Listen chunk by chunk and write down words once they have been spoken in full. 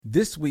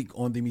This week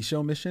on the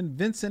Michelle Mission,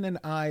 Vincent and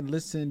I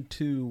listened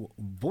to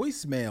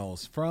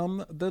voicemails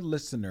from the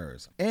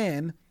listeners,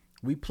 and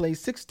we play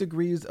 6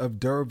 Degrees of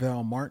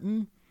Derval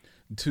Martin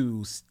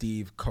to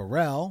Steve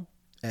Carell,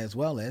 as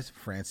well as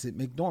Frances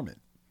McDormand.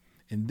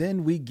 And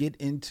then we get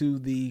into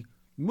the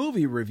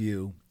movie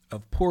review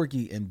of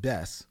Porgy and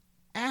Bess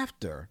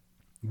after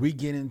we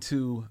get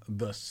into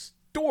the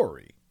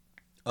story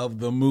of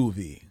the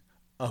movie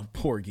of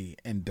Porgy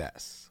and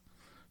Bess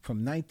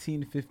from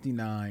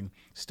 1959,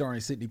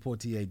 starring Sidney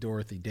Poitier,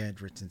 Dorothy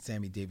Dandridge, and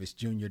Sammy Davis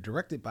Jr.,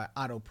 directed by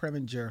Otto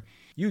Preminger.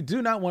 You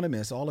do not want to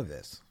miss all of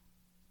this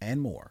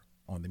and more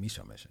on the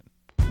Michelle Mission.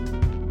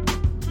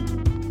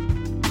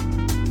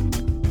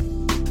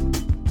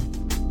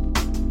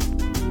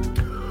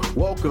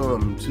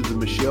 Welcome to the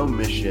Michelle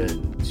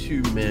Mission,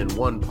 2 Men,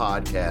 1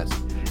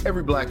 podcast,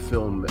 every black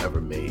film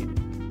ever made.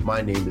 My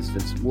name is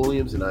Vincent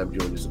Williams, and I'm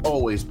joined as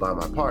always by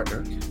my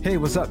partner. Hey,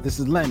 what's up? This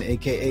is Len,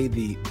 a.k.a.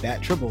 the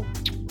Bat Triple.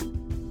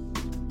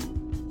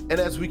 And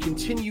as we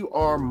continue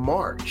our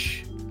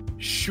march,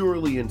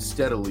 surely and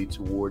steadily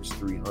towards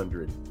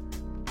 300,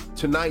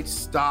 tonight's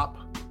stop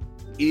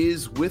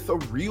is with a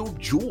real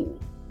jewel,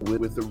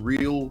 with a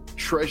real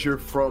treasure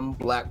from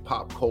black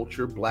pop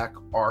culture, black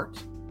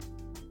art,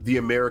 the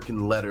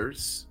American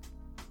letters.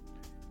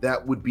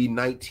 That would be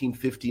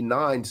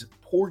 1959's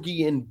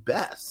Porgy and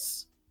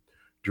Bess,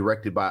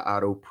 directed by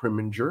Otto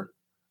Preminger.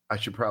 I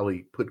should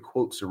probably put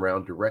quotes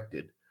around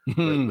directed,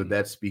 but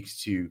that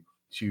speaks to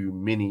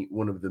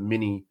one of the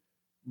many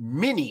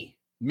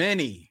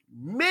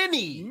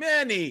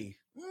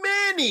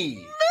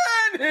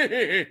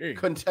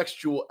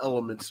contextual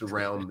elements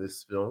around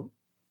this film.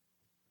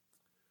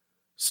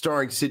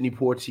 Starring Sidney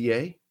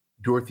Poitier,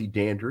 Dorothy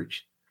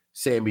Dandridge,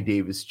 Sammy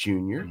Davis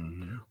Jr.,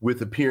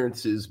 with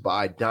appearances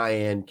by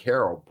Diane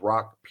Carroll,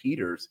 Brock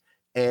Peters,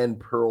 and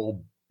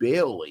Pearl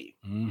Bailey.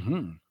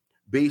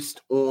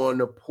 Based on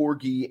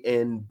Porgy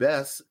and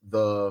Bess,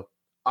 the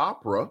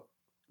opera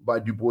by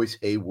Du Bois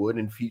Haywood,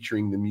 and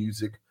featuring the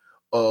music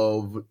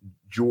of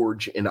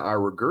George and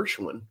Ira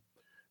Gershwin.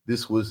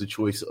 This was the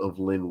choice of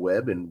Lynn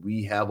Webb, and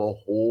we have a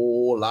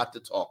whole lot to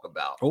talk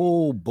about.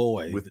 Oh,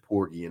 boy. With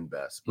Porgy and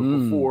Bess. But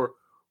before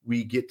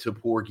we get to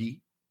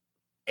Porgy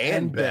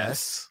and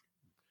Bess,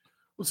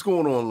 what's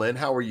going on, Lynn?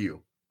 How are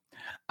you?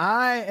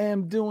 I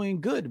am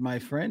doing good, my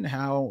friend.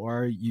 How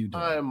are you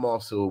doing? I am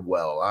also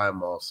well.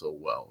 What's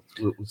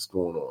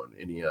going on?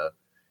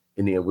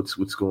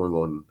 What's going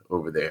on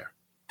over there?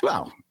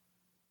 Well,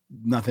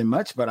 nothing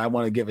much, but I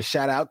want to give a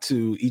shout out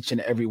to each and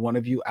every one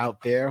of you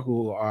out there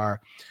who are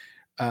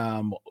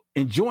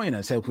enjoying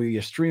us as we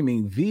are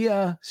streaming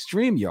via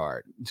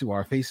StreamYard to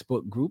our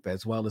Facebook group,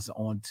 as well as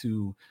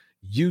onto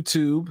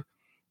YouTube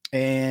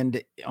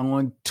and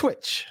on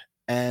Twitch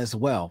as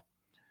well.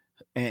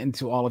 And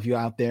to all of you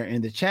out there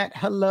in the chat,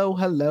 hello.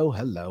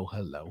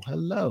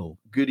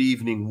 Good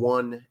evening,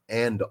 one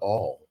and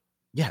all.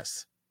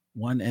 Yes,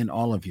 one and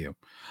all of you.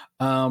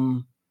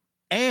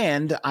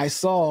 And I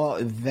saw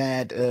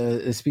that,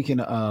 speaking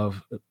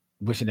of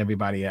wishing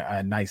everybody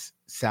a nice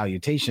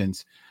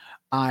salutations,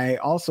 I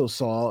also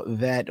saw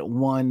that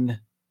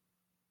one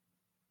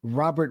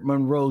Robert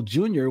Monroe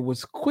Jr.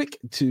 was quick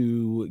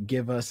to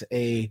give us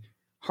a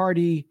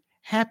hearty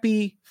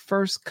Happy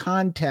First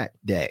Contact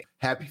Day.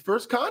 Happy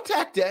First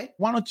Contact Day.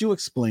 Why don't you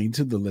explain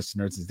to the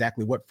listeners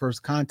exactly what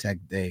First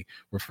Contact Day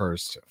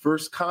refers to?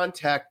 First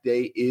Contact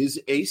Day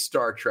is a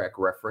Star Trek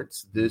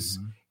reference. This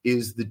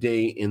is the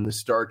day in the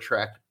Star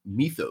Trek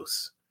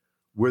mythos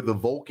where the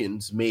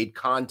Vulcans made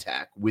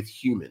contact with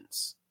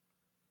humans.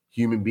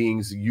 Human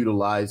beings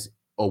utilize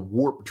a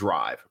warp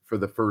drive for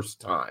the first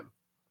time,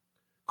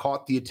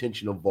 caught the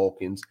attention of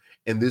Vulcans,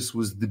 and this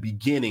was the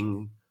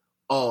beginning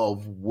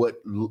of what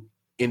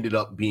ended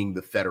up being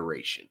the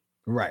Federation.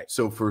 Right.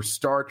 So for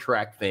Star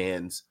Trek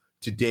fans,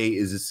 today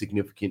is a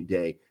significant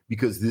day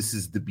because this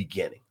is the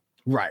beginning.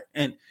 Right.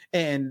 And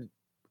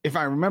if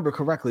I remember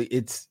correctly,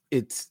 it's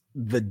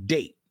the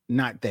date,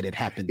 not that it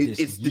happened this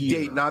year. It's the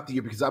date, not the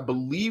year, because I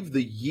believe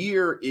the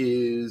year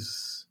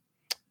is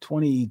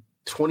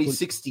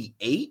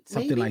 2068,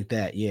 something maybe? like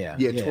that. Yeah.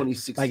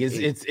 2068. Like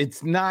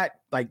it's not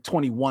like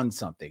 21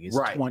 something. It's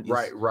right. 20.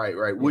 Right.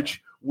 Yeah.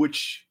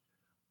 Which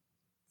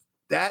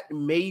that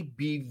may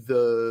be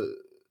the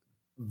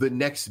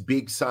next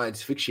big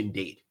science fiction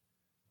date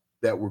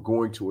that we're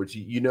going towards.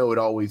 It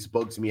always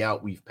bugs me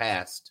out. We've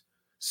passed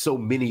so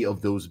many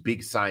of those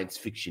big science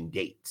fiction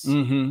dates.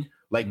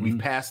 We've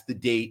passed the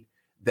date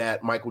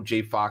that Michael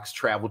J. Fox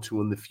traveled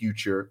to in the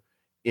future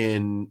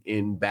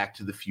in Back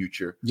to the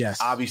Future. Yes.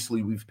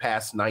 Obviously, we've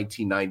passed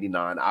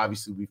 1999.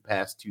 Obviously, we've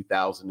passed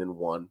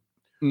 2001.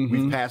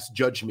 We've passed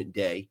Judgment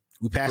Day.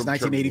 We passed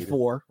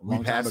 1984. We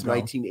passed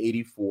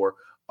 1984.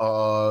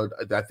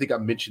 I think I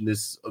mentioned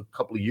this a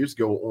couple of years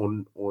ago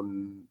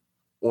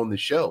on the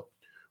show.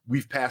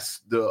 We've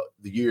passed the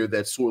year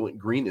that Soylent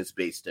Green is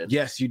based in.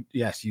 Yes, you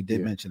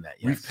did mention that.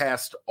 Yes. We've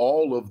passed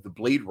all of the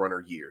Blade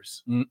Runner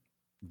years.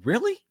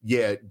 Really?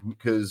 Yeah,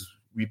 because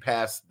we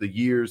passed the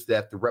years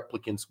that the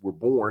replicants were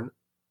born.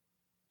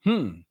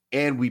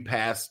 And we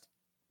passed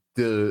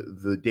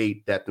the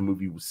date that the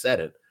movie was set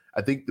in.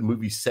 I think the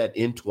movie's set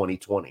in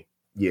 2020.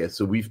 Yeah,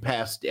 so we've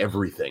passed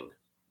everything.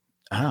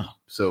 Oh.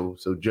 So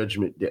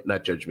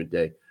not Judgment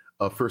Day.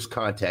 First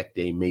Contact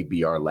Day may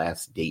be our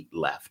last date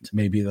left.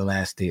 Maybe the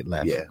last date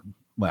left. Yeah.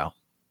 Well,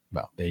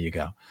 there you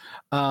go.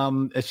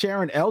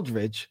 Sharon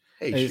Eldridge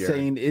is Sharon.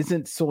 saying,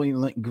 isn't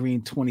Soylent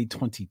Green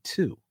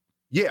 2022?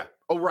 Yeah.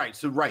 Oh, right.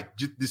 So,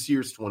 this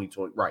year's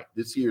 2020. Right.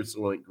 This year's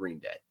Soylent Green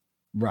Day.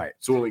 Right.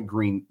 The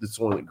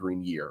Soylent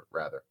Green year,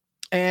 rather.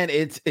 And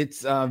it's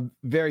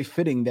very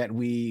fitting that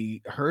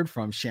we heard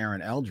from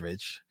Sharon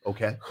Eldridge.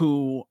 Okay.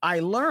 Who I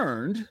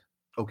learned.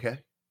 Okay.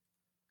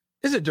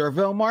 Is a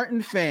Dervell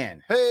Martin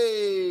fan. Hey.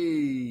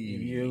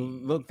 You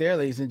look there,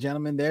 ladies and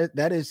gentlemen.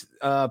 That is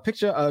a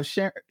picture of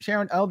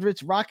Sharon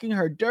Eldridge rocking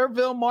her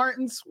Dervell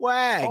Martin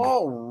swag.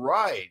 All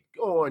right.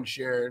 Go on,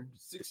 Sharon.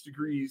 6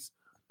 degrees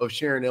of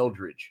Sharon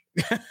Eldridge.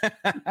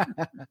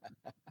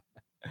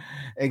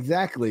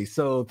 Exactly.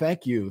 So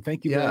thank you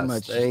very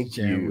much. Thank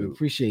Sharon. you. We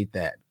appreciate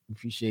that.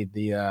 Appreciate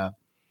the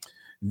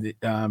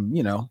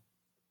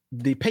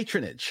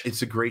patronage.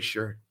 It's a great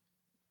shirt.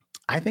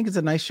 I think it's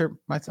a nice shirt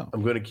myself.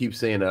 I'm going to keep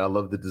saying that. I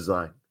love the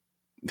design.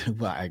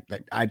 Well,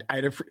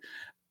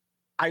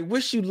 I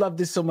wish you loved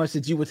this so much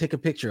that you would take a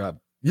picture of.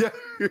 Yeah.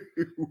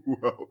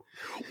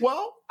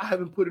 Well, I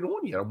haven't put it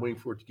on yet. I'm waiting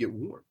for it to get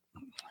warm.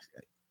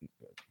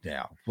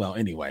 Yeah. Well,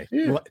 anyway,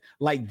 Yeah.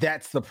 Like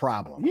that's the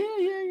problem.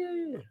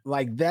 Yeah.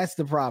 Like that's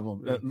the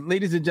problem.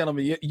 Ladies and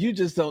gentlemen, you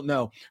just don't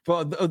know.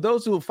 For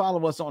those who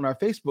follow us on our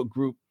Facebook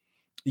group,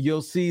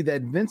 you'll see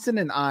that Vincent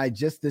and I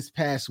just this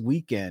past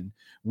weekend,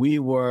 we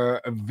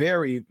were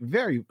very,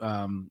 very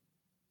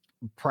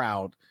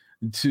proud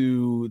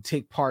to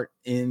take part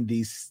in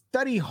the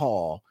Study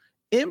Hall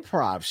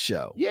improv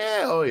show.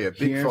 Yeah. Oh, yeah.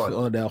 Big here fun. in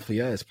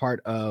Philadelphia as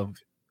part of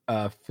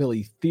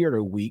Philly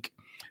Theater Week.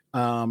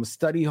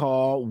 Study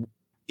Hall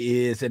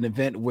is an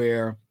event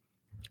where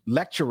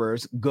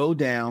lecturers go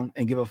down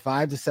and give a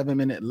 5 to 7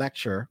 minute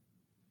lecture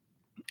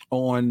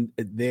on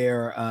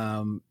their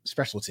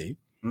specialty.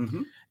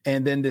 Mm-hmm.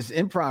 And then this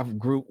improv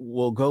group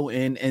will go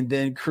in and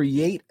then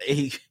create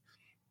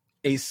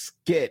a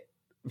skit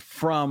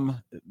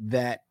from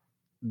that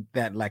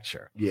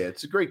lecture. Yeah,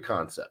 it's a great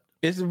concept.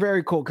 It's a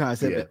very cool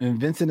concept. Yeah. And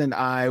Vincent and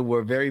I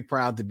were very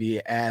proud to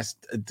be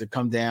asked to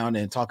come down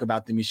and talk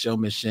about the Micheaux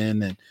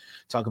Mission and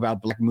talk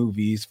about Black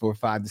movies for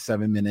 5 to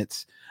 7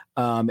 minutes.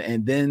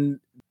 And then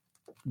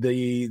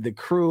the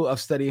crew of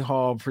Study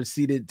Hall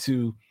proceeded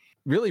to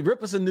really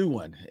rip us a new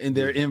one in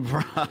their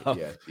improv.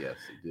 Yes,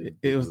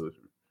 it did.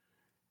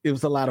 It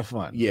was a lot of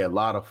fun. Yeah, a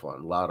lot of fun.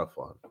 A lot of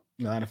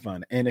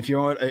fun. And if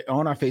you're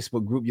on our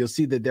Facebook group, you'll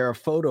see that there are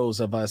photos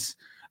of us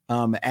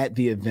at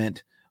the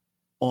event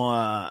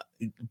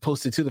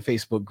posted to the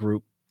Facebook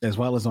group as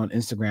well as on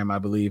Instagram, I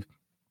believe.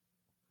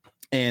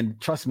 And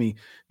trust me,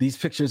 these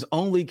pictures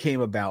only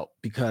came about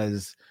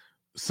because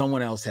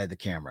someone else had the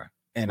camera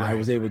and I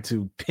was able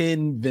to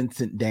pin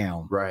Vincent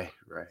down. Right.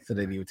 So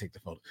that he would take the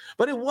photo.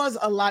 But it was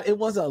a lot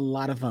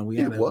of fun. We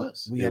had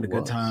a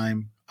good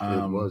time.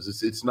 It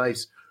was. It's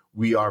nice.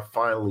 We are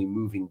finally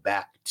moving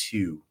back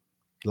to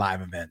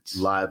live events.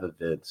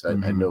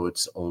 Mm-hmm. I know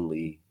it's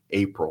only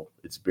April.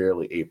 It's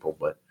barely April,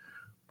 but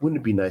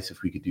wouldn't it be nice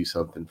if we could do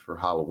something for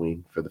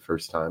Halloween for the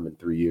first time in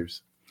 3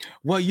 years?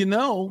 Well,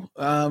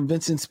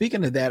 Vincent,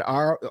 speaking of that,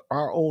 our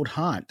old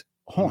haunt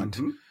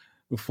Mm-hmm.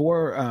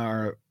 before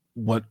our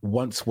what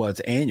once was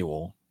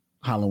annual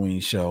Halloween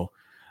show,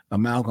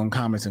 Amalgam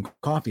Comics and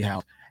Coffee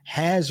House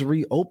has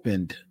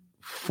reopened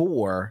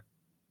for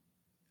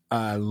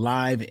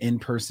live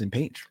in-person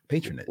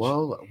patronage.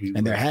 Well,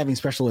 and they're having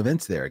special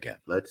events there again.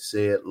 Let's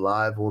say it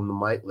live on the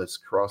mic. Let's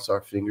cross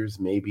our fingers.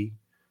 Maybe,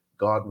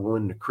 God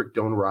willing, the creek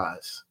don't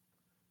rise.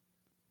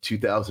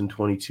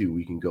 2022,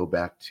 we can go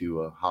back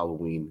to a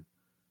Halloween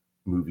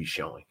movie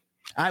showing.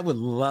 I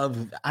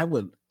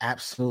would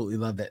absolutely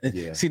love that.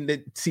 Yeah.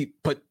 See,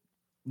 but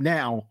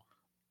now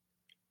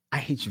I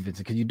hate you,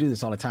 Vincent, because you do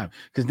this all the time.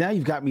 Because now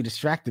you've got me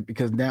distracted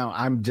because now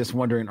I'm just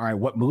wondering, all right,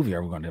 what movie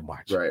are we going to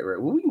watch? Right. Well,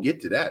 we can get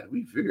to that.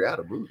 We can figure out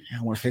a movie.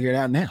 I want to figure it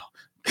out now.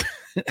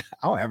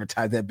 I'll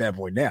advertise that bad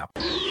boy now.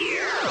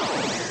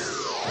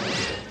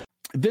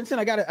 Vincent,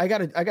 I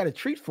got a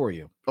treat for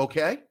you.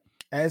 Okay.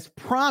 As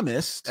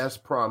promised,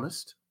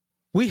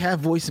 we have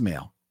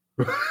voicemail.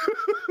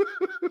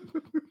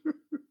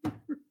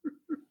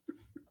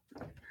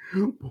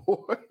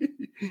 Boy,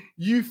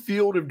 you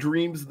field of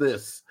dreams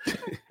this.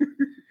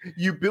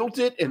 You built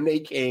it and they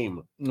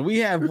came. We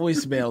have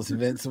voicemails,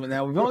 Vince.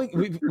 Now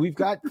we've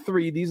got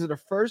 3. These are the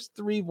first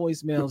 3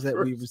 voicemails that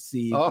we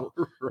received.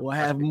 We'll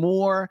have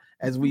more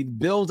as we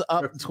build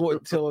up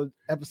till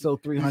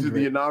episode 300. These are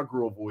the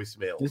inaugural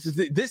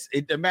voicemails. This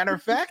a matter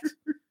of fact.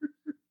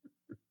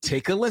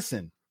 Take a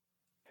listen.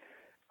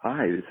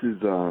 Hi, this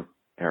is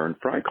Aaron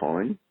Fry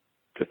calling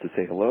just to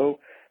say hello,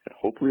 and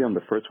hopefully I'm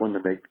the first one to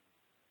make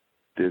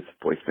this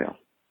voicemail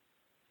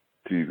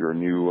to your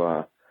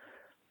new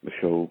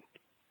Micheaux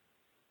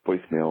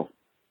voicemail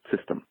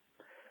system.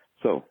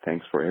 So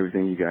thanks for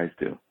everything you guys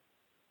do.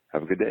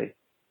 Have a good day.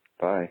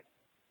 Bye.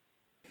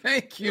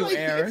 Thank you, Like,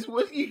 Aaron. it's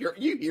what you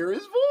hear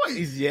his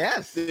voice.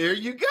 Yes. There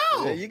you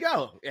go. There you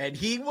go. And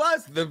he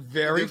was the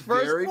very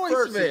first And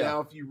voicemail. now,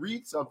 if you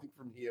read something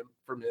from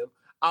him,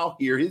 I'll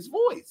hear his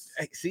voice.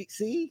 Hey, see. I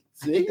See,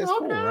 think that's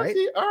cool, right?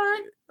 See. All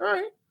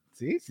right.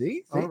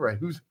 See. All right.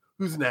 Who's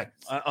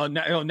next?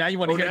 Now you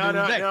want to hear now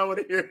next. I want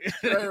to hear.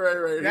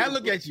 Right. Now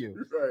look at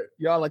you. Right.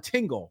 Y'all are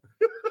tingle.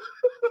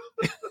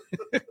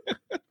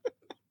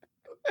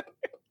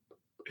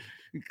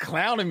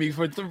 Clowning me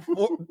for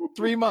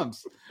 3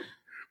 months.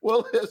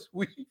 Well,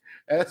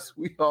 as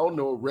we all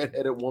know, a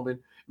redheaded woman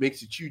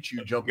makes a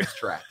choo-choo jump its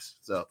tracks.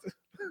 So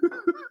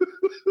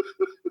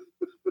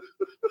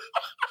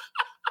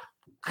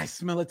I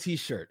smell a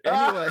t-shirt.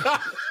 Anyway.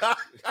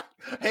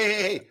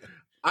 hey,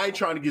 I ain't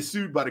trying to get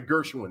sued by the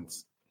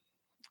Gershwins.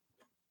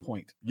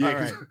 Point.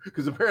 Yeah,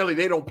 because apparently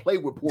they don't play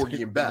with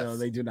Porgy and Bess. No,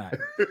 they do not.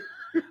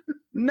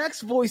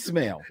 Next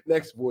voicemail.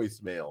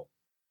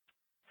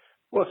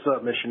 What's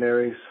up,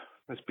 missionaries?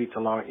 This beats a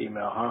long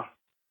email, huh?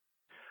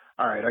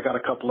 All right, I got a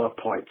couple of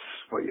points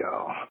for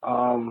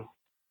y'all.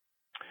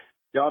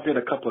 Y'all did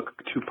a couple of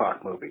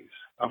Tupac movies.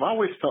 I've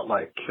always felt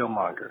like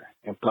Killmonger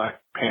in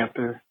Black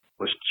Panther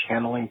was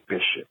channeling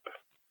Bishop.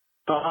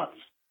 Thoughts?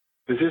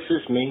 Is this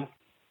just me,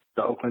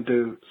 the Oakland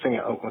dude,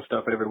 singing Oakland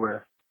stuff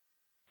everywhere?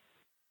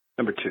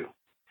 Number 2,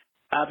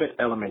 Abbott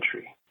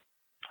Elementary.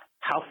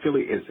 How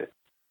Philly is it?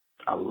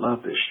 I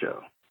love this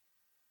show.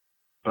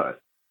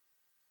 But,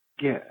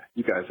 yeah,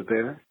 you guys are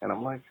there, and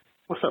I'm like,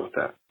 what's up with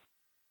that?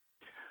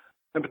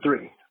 Number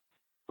 3,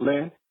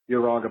 Lynn,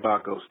 you're wrong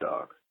about Ghost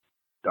Dog.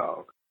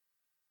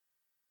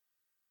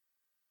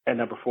 And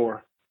number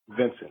 4,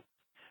 Vincent,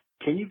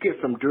 can you get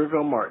from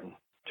D'Urville Martin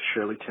to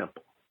Shirley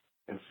Temple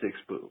in 6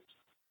 boobs?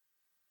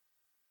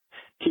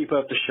 Keep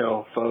up the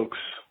show, folks.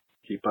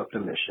 Keep up the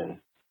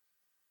mission.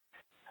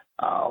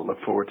 I'll look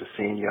forward to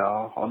seeing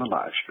y'all on the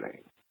live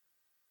stream.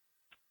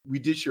 We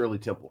did Shirley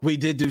Temple. We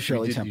did do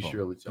Shirley We Temple.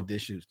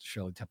 did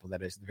Shirley Temple.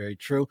 That is very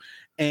true.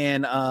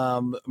 And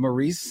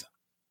Maurice,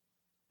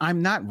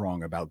 I'm not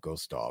wrong about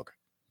Ghost Dog.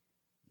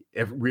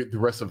 The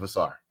rest of us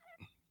are.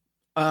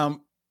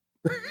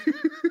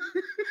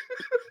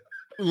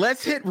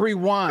 Let's hit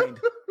rewind,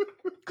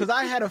 because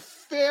I had a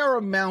fair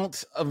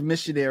amount of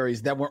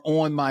missionaries that were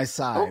on my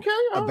side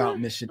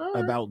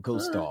about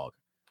Ghost Dog.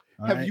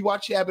 Have you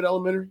watched Abbott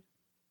Elementary?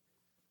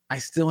 I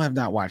still have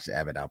not watched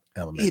Abbott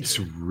Elementary. It's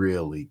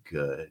really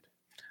good.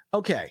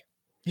 Okay,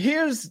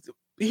 here's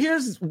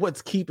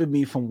what's keeping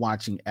me from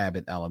watching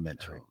Abbott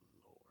Elementary.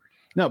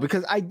 No,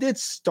 because I did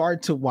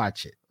start to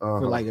watch it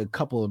for like a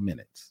couple of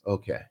minutes.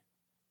 Okay.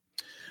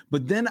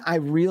 But then I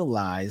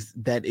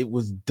realized that it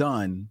was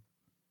done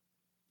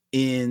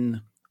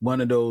in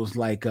one of those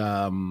like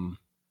The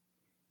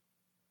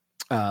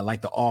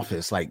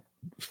Office, like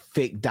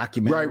fake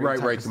documentary. Right.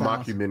 The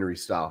mockumentary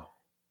style.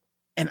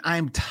 And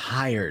I'm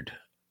tired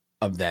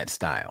of that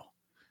style.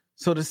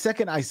 So the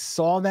second I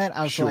saw that,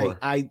 I was like,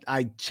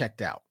 I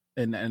checked out.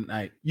 And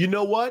I, you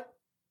know what?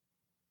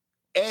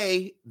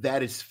 A,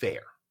 that is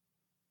fair.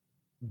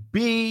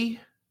 B,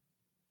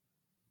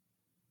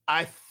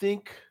 I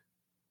think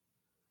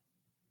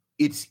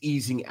it's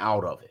easing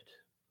out of it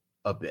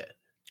a bit.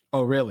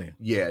 Oh, really?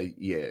 Yeah.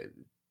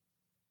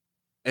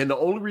 And the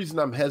only reason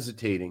I'm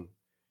hesitating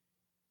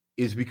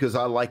is because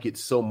I like it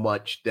so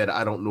much that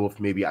I don't know if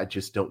maybe I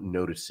just don't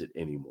notice it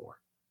anymore.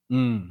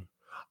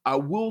 I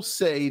will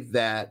say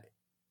that,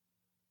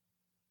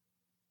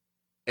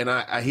 and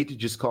I hate to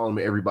just call him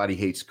Everybody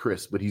Hates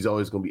Chris, but he's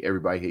always going to be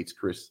Everybody Hates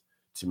Chris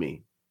to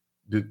me.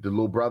 The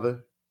little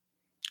brother.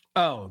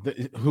 Oh,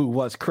 who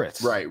was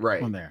Chris? Right.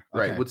 On there.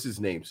 Right. Okay. What's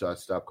his name? So I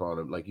stopped calling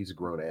him like he's a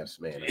grown ass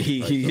man.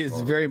 He is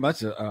very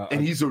much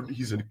and he's a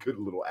good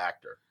little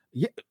actor.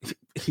 Yeah,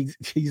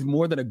 he's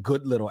more than a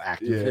good little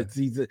actor. Yeah.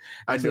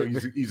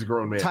 He's a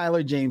grown man.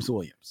 Tyler James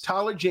Williams.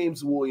 Tyler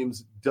James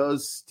Williams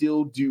does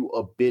still do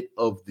a bit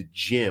of the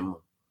Jim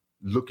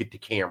look at the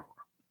camera.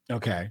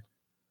 Okay.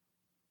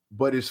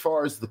 But as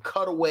far as the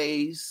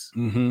cutaways,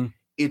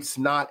 it's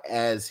not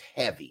as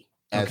heavy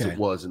as it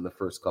was in the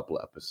first couple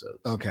of episodes.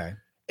 Okay.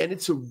 And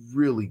it's a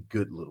really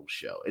good little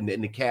show. And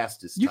the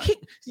cast is you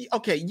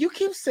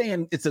keep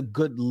saying it's a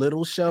good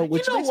little show,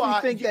 which makes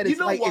me think that it's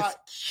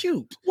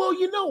cute. Well,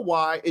 you know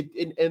why?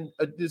 And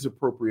it is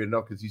appropriate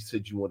enough because you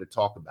said you want to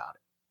talk about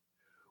it.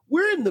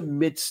 We're in the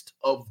midst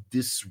of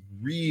this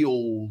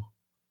real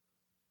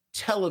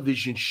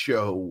television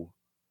show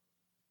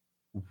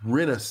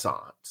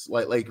renaissance.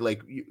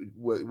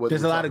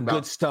 There's a lot of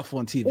good stuff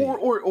on TV.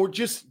 Or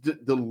just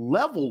the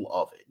level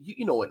of it.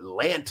 You know,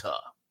 Atlanta.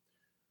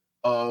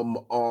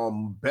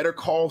 Better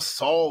Call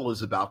Saul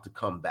is about to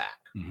come back.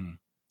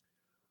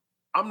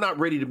 I'm not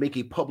ready to make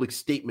a public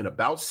statement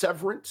about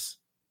Severance,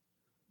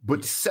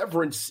 but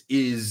Severance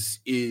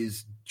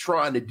is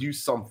trying to do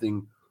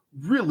something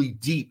really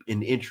deep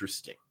and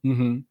interesting.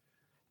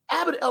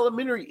 Abbott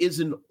Elementary is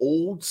an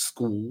old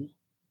school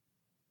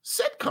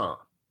sitcom.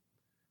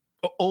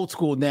 Old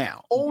school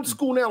now.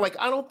 Like,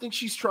 I don't think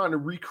she's trying to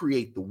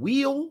recreate the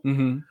wheel.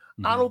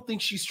 I don't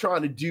think she's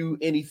trying to do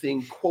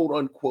anything quote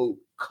unquote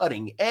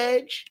cutting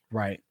edge.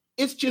 Right.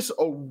 it's just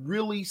a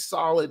really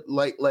solid,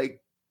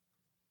 like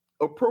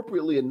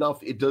appropriately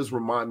enough, it does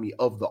remind me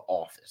of The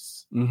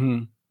Office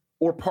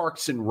or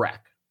Parks and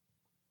Rec.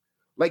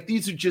 Like,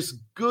 these are just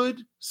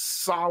good,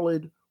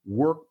 solid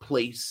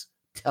workplace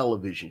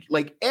television.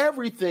 Like,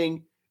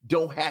 everything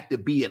don't have to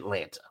be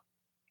Atlanta.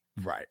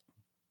 Right.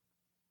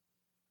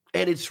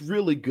 And it's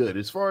really good.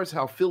 As far as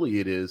how Philly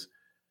it is,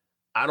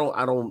 I don't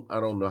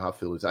know how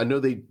Philly is. I know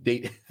they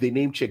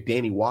name check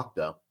Danny Walk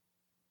though.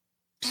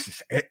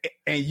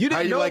 And you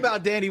didn't know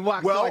about Danny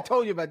Walk, well, so I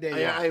told you about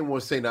Danny Walk. I didn't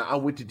want to say that. I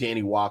went to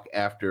Danny Walk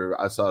after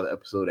I saw the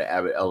episode of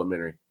Abbott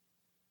Elementary.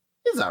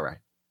 It's all right.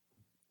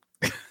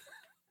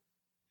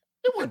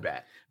 It wasn't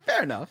bad.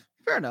 Fair enough.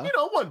 You know,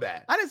 it wasn't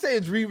bad. I didn't say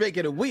it's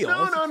remaking a wheel.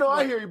 No.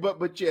 I hear you,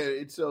 but yeah,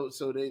 it's so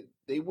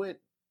they went.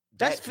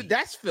 That's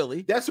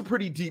Philly. That's a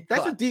pretty deep cut.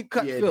 That's a deep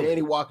cut. Yeah, Philly.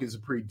 Danny Walk is a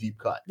pretty deep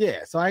cut.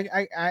 Yeah, so I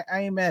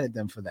ain't mad at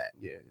them for that.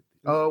 Yeah.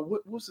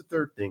 What's the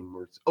third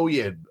thing? Oh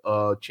yeah,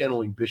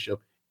 channeling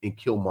Bishop in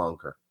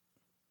Killmonger.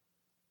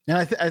 And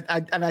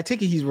I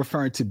take it he's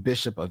referring to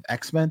Bishop of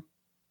X-Men.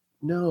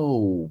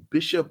 No,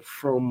 Bishop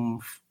from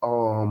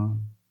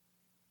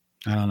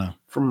I don't know.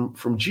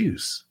 From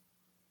Juice.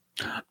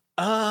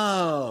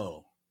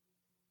 Oh,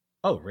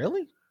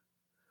 really?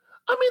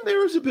 I mean,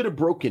 there is a bit of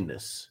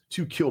brokenness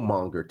to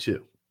Killmonger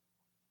too,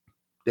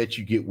 that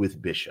you get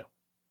with Bishop.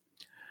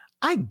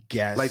 I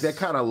guess, like that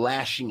kind of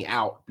lashing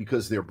out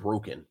because they're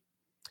broken.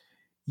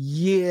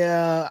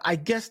 Yeah, I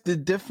guess the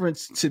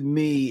difference to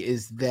me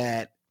is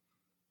that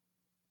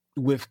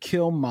with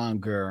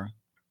Killmonger,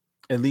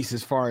 at least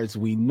as far as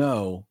we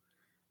know,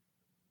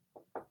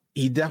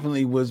 he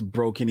definitely was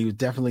broken. He was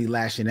definitely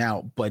lashing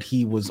out, but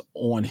he was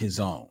on his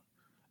own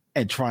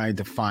and trying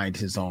to find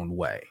his own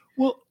way.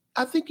 Well,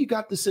 I think you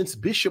got the sense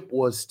Bishop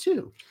was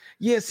too.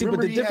 Yeah, see,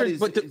 remember, but the difference,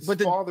 but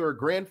the father or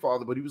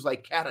grandfather, but he was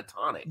like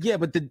catatonic. Yeah,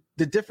 but the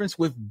difference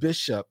with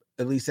Bishop,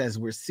 at least as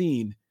we're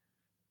seeing,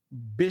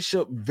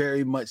 Bishop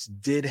very much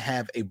did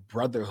have a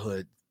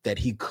brotherhood that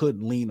he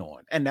could lean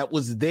on, and that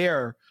was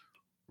there,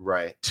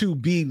 right, to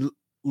be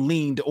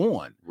leaned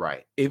on,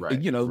 right. If right,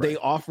 they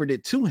offered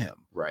it to him,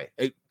 right,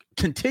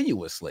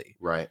 continuously,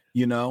 right,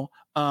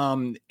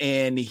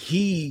 and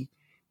he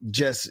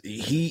just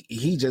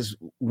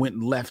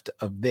went left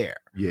of there.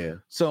 Yeah.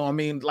 So I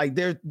mean, like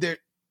there,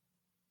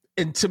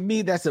 and to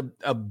me, that's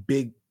a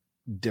big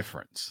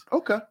difference.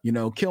 Okay.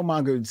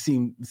 Killmonger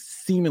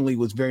seemingly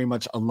was very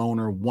much a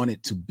loner,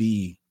 wanted to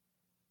be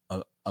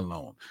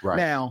alone. Right.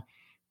 Now,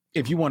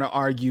 if you want to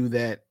argue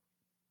that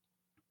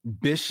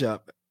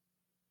Bishop,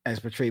 as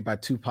portrayed by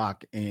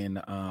Tupac in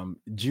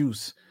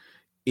Juice,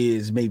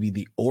 is maybe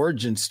the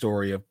origin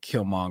story of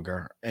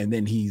Killmonger, and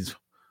then he's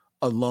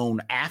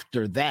alone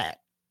after that.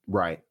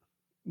 Right.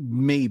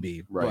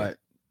 Maybe. Right.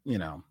 But,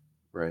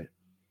 right.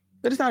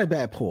 But it's not a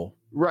bad pull.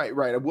 Right.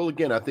 Well,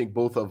 again, I think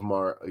both of them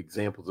are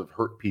examples of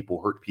hurt people.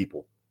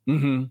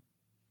 Mm-hmm.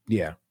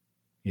 Yeah.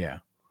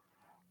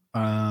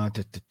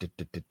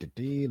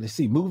 Let's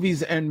see.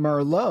 Movies and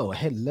Merlot.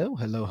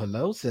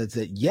 Hello. Says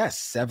that yes,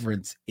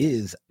 Severance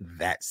is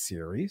that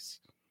series.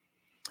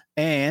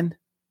 And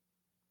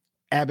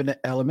Abbott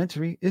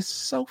Elementary is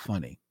so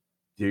funny.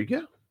 There you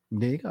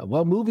go.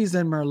 Well, Movies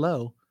and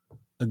Merlot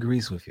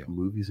agrees with you.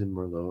 Movies and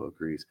Merlot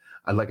agrees.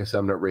 Like I said,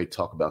 I'm not ready to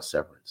talk about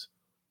Severance,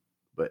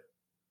 but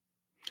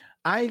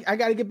I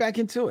got to get back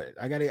into it.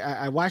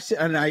 I watched it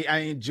and I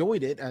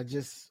enjoyed it.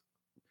 It's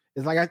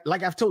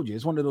like I've told you,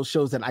 it's one of those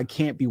shows that I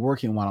can't be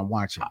working while I'm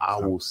watching. I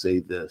will say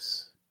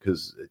this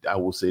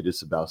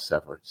about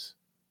Severance.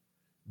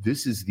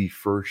 This is the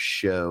first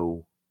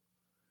show.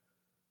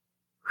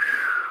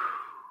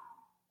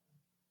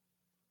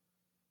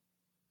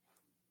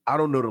 I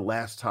don't know the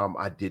last time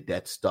I did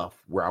that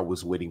stuff where I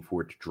was waiting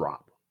for it to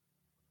drop.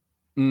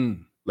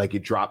 Like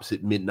it drops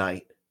at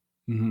midnight.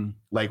 Mm-hmm.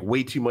 Like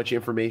way too much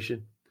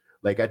information.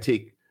 Like I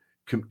take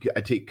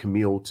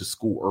Camille to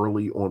school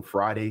early on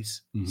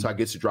Fridays. Mm-hmm. So I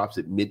guess it drops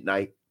at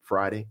midnight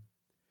Friday.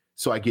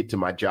 So I get to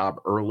my job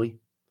early.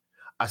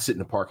 I sit in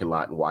the parking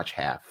lot and watch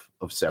half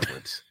of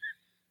Severance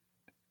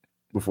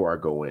before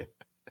I go in.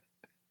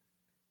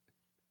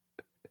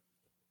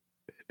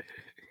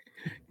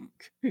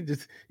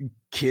 Just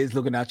kids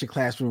looking out your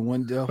classroom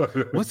window.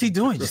 What's he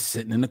doing? Just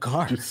sitting in the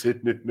car. Just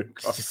sitting in the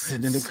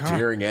car.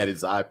 Staring at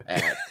his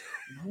iPad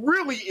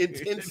really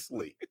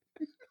intensely.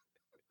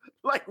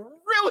 Like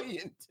really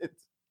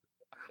intense.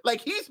 Like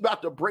he's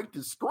about to break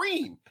the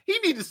screen. He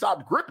needs to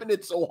stop gripping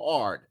it so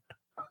hard.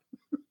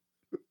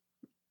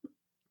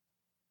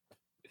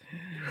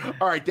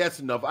 All right, that's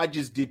enough. I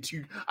just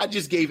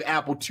gave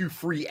Apple 2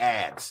 free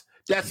ads.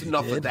 That's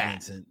enough of that.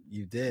 Vincent,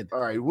 you did. All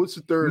right, what's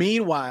the third?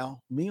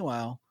 Meanwhile,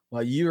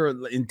 while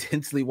you're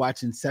intensely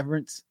watching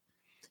Severance,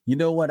 you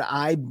know what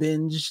I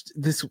binged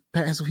this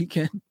past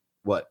weekend?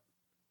 What?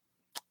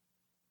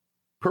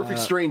 Perfect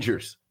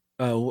Strangers.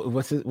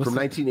 What's it? From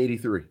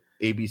 1983,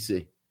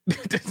 ABC.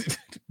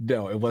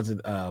 No, it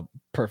wasn't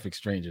Perfect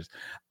Strangers.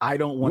 I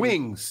don't want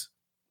Wings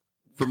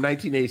from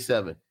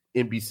 1987,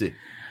 NBC.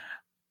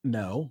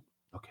 No.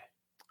 Okay.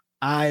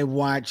 I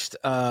watched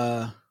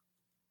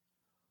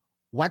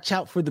watch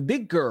out for the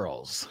big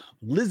girls,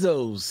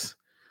 Lizzo's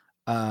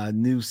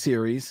new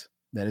series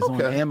that is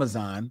on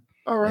Amazon.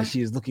 All right. And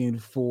she is looking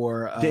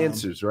for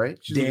dancers, right?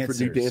 She's looking for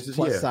new dancers,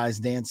 plus size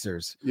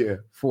dancers. Yeah.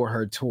 For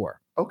her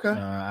tour. Okay.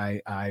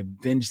 I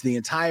binged the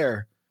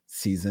entire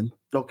season.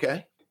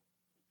 Okay.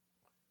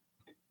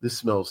 This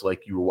smells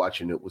like you were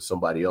watching it with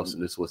somebody else,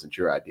 and this wasn't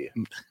your idea.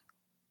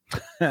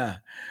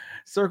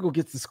 Circle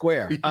gets the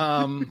square.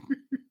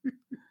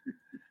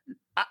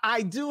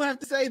 I do have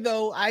to say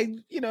though, I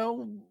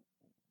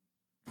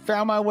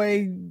found my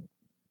way.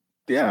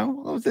 I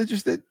was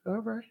interested.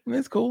 All right,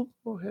 it's cool.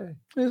 Oh hey,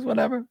 it's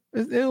whatever.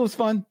 It was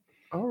fun.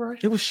 All right,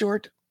 it was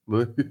short.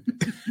 Will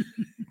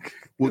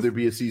there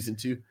be a season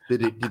 2?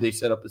 Did they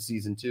set up a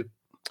season 2?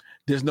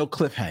 There's no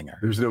cliffhanger.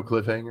 There's no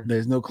cliffhanger.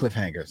 There's no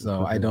cliffhanger.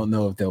 So I don't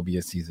know if there'll be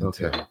a season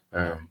 2. All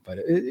right. But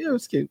it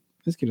was cute.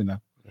 It's cute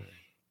enough.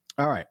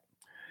 All right.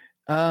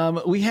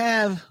 We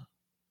have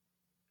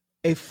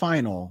a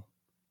final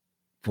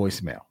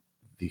voicemail.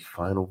 The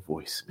final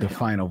voicemail. The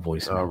final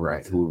voicemail. All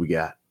right. Who we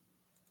got?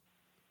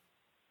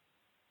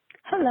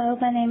 Hello,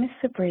 my name is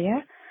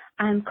Sabria.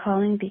 I'm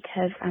calling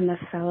because I'm a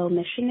fellow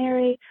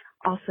missionary,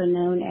 also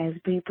known as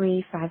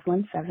Bree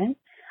 517.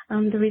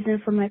 The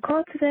reason for my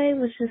call today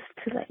was just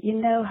to let you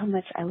know how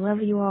much I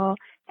love you all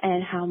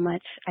and how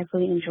much I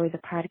really enjoy the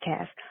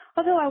podcast.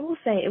 Although I will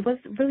say it was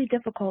really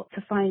difficult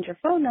to find your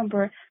phone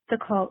number to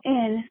call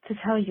in to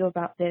tell you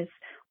about this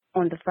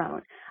on the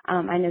phone.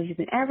 I know you've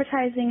been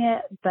advertising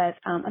it, but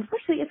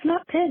unfortunately it's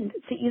not pinned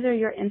to either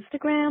your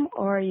Instagram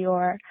or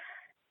your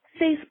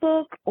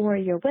Facebook or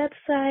your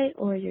website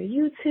or your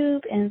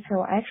YouTube, and so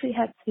I actually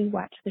had to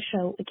watch the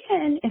show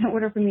again in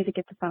order for me to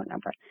get the phone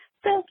number.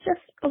 So just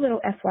a little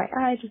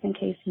FYI, just in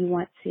case you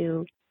want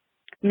to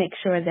make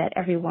sure that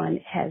everyone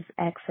has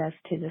access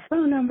to this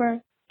phone number,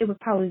 it would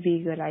probably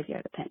be a good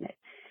idea to pin it.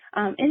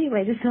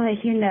 Anyway, just to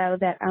let you know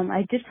that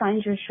I did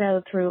find your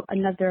show through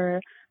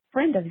another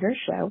friend of your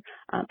show,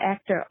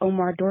 actor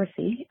Omar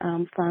Dorsey,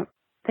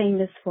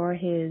 famous for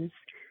his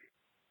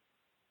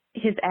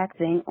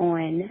acting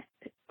on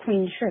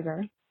Queen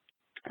Sugar.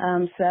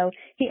 So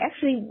he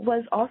actually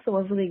was also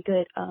a really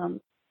good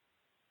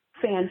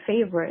fan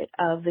favorite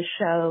of the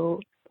show,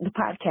 the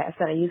podcast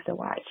that I used to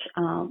watch,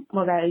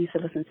 that I used to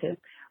listen to. It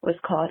was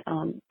called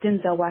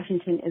Denzel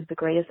Washington is the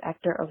Greatest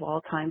Actor of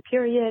All Time,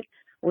 period,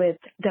 with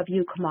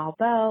W. Kamau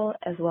Bell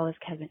as well as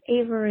Kevin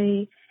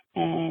Avery.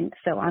 And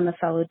so I'm a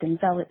fellow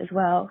Denzel as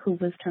well who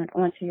was turned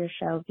on to your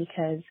show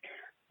because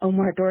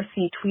Omar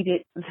Dorsey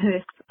tweeted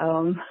this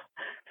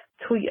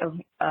tweet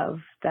of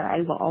that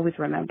I will always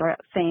remember,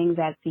 saying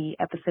that the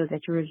episode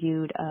that you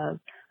reviewed of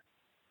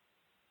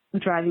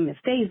Driving Miss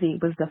Daisy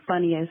was the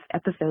funniest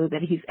episode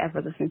that he's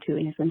ever listened to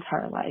in his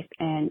entire life.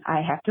 And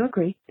I have to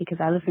agree because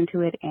I listened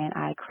to it and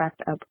I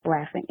cracked up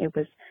laughing. It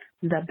was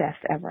the best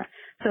ever.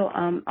 So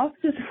also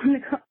just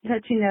want to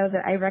let you know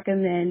that I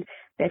recommend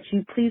that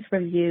you please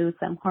review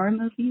some horror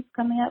movies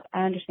coming up.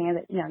 I understand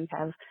that, you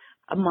have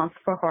a month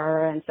for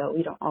horror, and so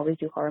we don't always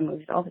do horror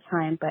movies all the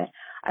time, but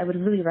I would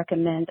really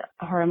recommend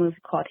a horror movie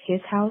called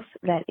His House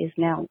that is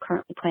now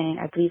currently playing,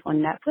 I believe, on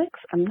Netflix.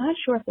 I'm not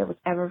sure if it was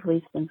ever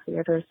released in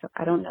theaters, so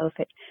I don't know if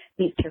it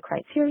meets your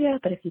criteria,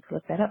 but if you could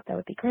look that up, that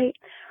would be great.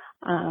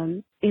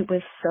 It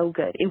was so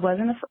good.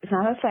 It's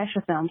not a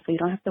slasher film, so you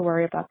don't have to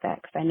worry about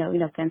that, because I know,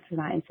 Vince is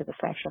not into the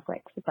slasher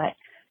flicks, but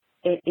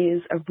it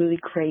is a really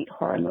great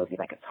horror movie.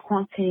 Like, it's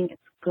haunting,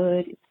 it's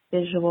good, it's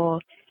visual.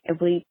 It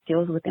really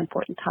deals with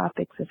important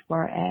topics as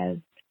far as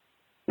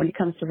when it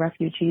comes to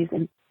refugees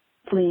and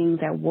fleeing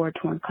their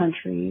war-torn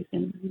countries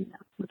and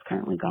what's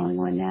currently going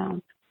on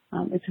now.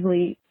 It's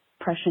really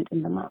prescient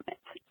in the moment.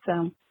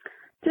 So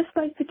just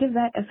like to give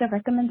that as a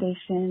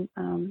recommendation.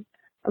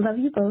 I love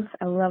you both.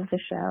 I love the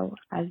show.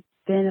 I've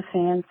been a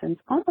fan since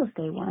almost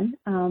day one,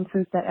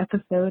 since that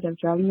episode of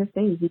Driving Miss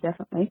Daisy,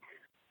 definitely.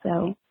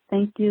 So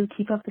thank you.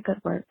 Keep up the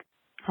good work.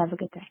 Have a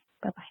good day.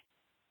 Bye-bye.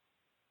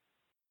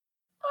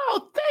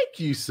 Oh, thank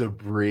you,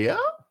 Sabria.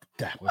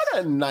 What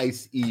a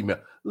nice email.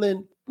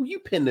 Lynn, will you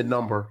pin the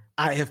number?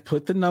 I have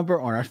put the number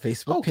on our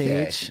Facebook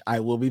page. I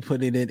will be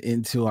putting it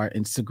into our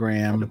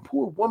Instagram. Oh, the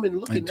poor woman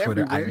looking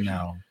Twitter. everywhere. I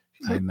know.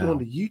 I know. On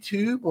the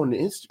YouTube, on the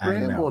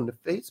Instagram, on the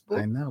Facebook.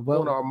 I know.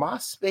 Well, on our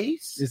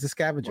MySpace. It's a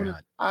scavenger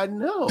hunt. I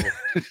know.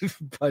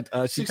 But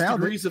she 6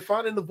 found degrees of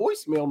finding the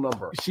voicemail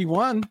number. She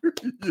won.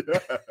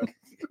 Yeah.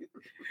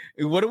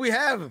 What do we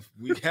have?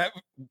 We have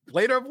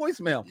played our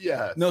voicemail.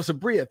 Yeah. No,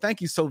 Sabria,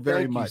 thank you so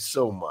very much. Thank you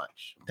so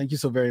much. Thank you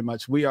so very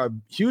much. We are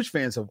huge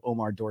fans of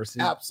Omar Dorsey.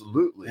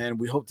 Absolutely. And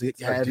we hope to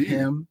have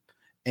him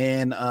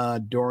and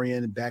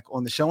Dorian back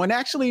on the show. And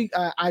actually,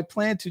 I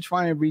plan to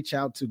try and reach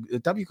out to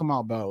W.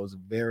 Kamau Bell.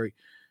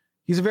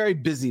 He's a very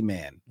busy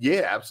man.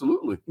 Yeah,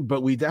 absolutely.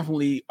 But we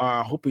definitely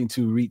are hoping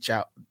to reach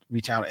out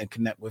and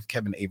connect with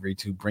Kevin Avery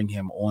to bring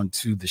him on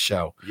to the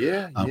show.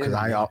 Yeah. Because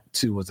I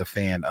too was a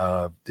fan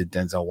of the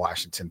Denzel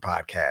Washington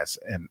podcast,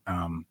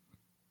 and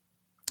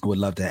would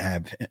love to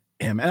have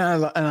him. And I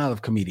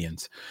love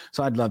comedians,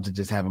 so I'd love to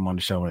just have him on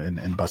the show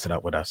and bust it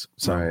up with us.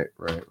 So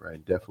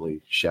right.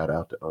 Definitely shout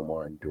out to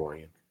Omar and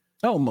Dorian.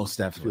 Oh, most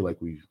definitely. I feel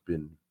like we've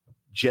been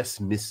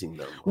just missing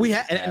them. We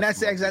and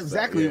that's Past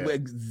month or so,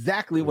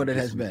 exactly what it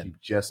has been. We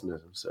just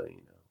miss them, so you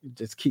know.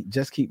 Just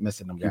keep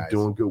missing them, guys. Keep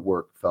doing good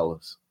work,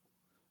 fellas.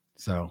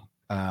 So,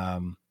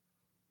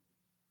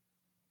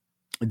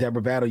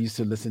 Deborah Battle used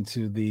to listen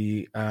to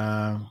the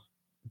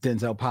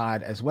Denzel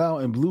pod as well,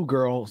 and Blue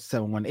Girl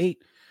 718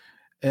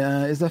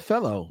 is a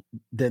fellow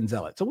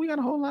Denzelite. So we got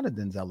a whole lot of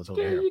Denzelers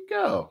over There here. you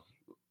go.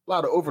 A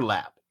lot of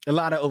overlap. A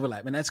lot of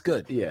overlap, and that's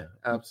good. Yeah,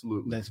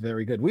 absolutely. That's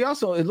very good. We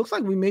also, it looks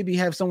like we maybe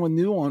have someone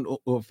new on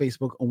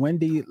Facebook,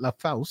 Wendy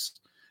LaFosse,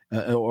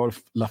 or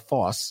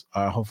LaFosse.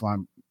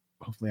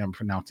 Hopefully I'm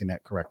pronouncing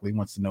that correctly.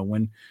 Wants to know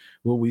when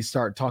will we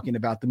start talking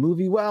about the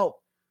movie?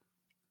 Well,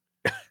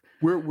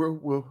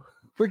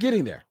 we're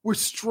getting there. We're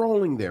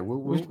strolling there.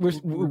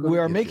 We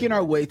are making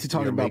our way to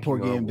talking about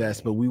Porgy and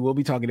Bess, but we will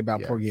be talking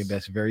about Porgy and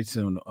Bess very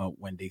soon.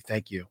 Wendy,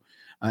 thank you,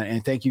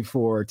 and thank you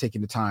for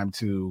taking the time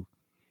to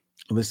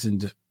listen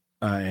to,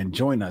 and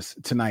join us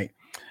tonight.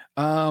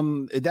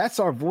 That's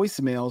our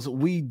voicemails.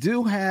 We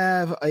do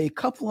have a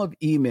couple of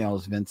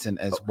emails, Vincent,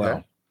 as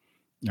well.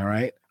 All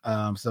right.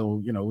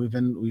 So you know we've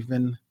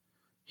been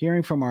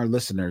hearing from our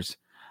listeners.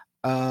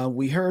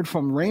 We heard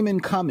from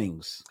Raymond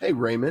Cummings. Hey,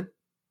 Raymond.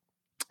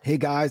 Hey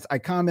guys, I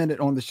commented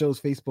on the show's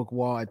Facebook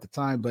wall at the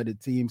time, but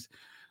it seems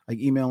like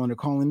emailing or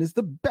calling is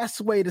the best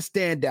way to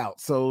stand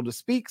out, so to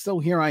speak. So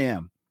here I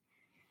am.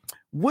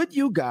 Would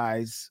you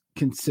guys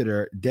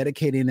consider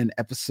dedicating an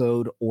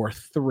episode or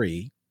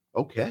 3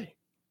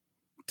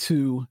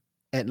 to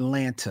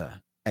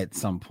Atlanta at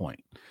some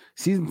point?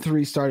 Season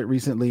 3 started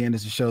recently, and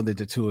it's a show that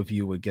the two of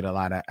you would get a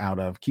lot out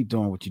of. Keep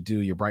doing what you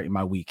do. You brighten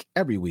my week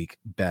every week.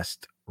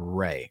 Best,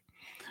 Ray.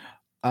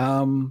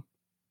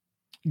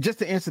 Just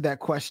to answer that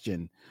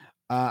question,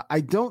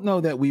 I don't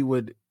know that we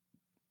would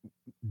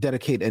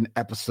dedicate an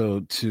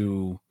episode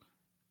to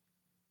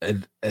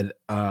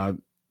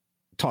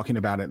talking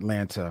about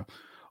Atlanta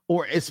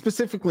or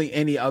specifically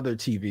any other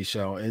TV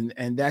show.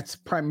 And that's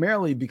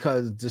primarily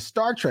because the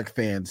Star Trek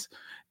fans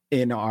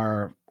in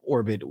our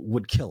orbit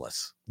would kill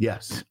us.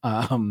 Yes.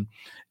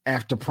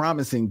 After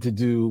promising to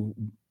do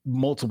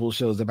multiple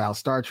shows about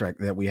Star Trek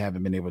that we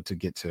haven't been able to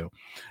get to.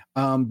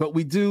 But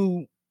we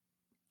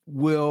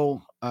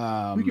will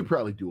we could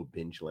probably do a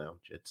binge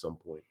lounge at some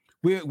point.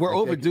 We're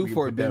overdue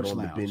for a binge on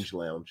lounge. The binge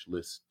lounge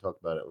list. Talk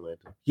about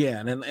Atlanta. Yeah,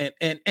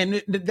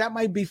 and that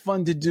might be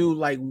fun to do,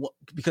 like,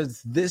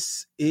 because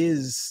this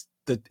is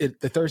the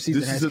third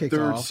season. This is the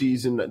third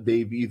season.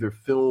 They've either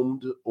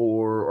filmed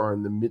or are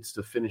in the midst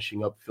of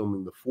finishing up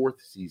filming the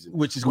 4th season,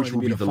 which will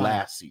be the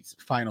last season,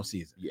 final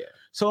season. Yeah.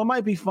 So it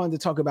might be fun to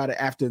talk about it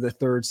after the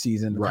 3rd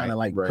season, to kind of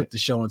like put the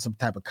show in some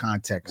type of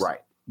context,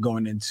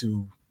 going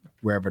into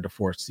wherever the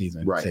 4th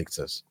season takes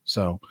us.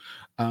 So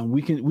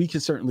we can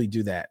certainly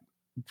do that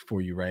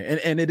for you, Ray.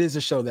 And it is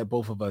a show that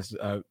both of us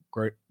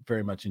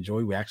very much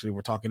enjoy. We actually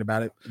were talking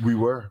about it. We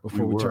were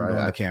before we turned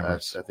on the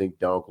cameras. I think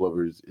Donald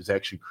Glover is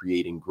actually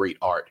creating great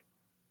art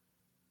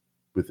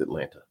with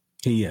Atlanta.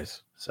 He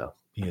is. So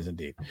he is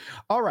indeed.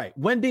 All right,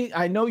 Wendy,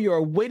 I know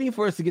you're waiting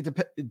for us to get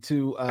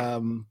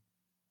to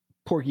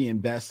Porgy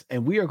and Bess,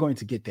 and we are going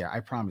to get there. I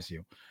promise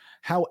you.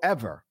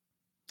 However,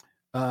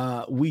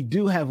 we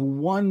do have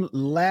one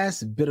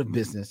last bit of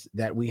business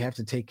that we have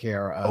to take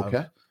care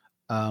of.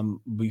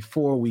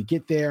 Before we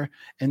get there,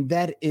 and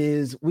that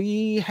is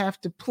we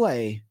have to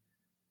play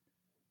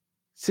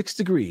 6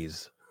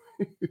 Degrees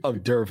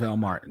of Dervell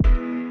Martin.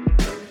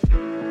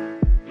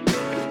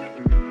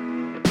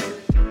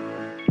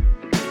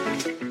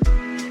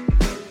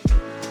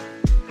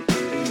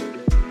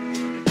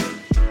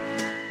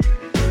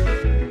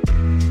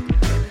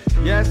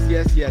 Yes.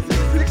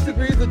 6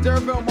 Degrees of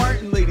Dervell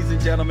Martin, ladies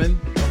and gentlemen.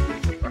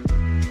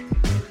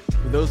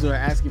 For those who are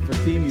asking for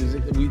theme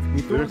music, we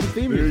threw some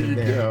theme music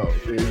there.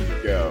 There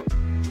you go.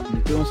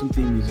 We're throwing some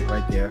theme music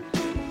right there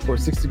for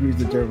 6 Degrees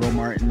of Dervell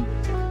Martin,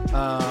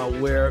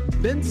 where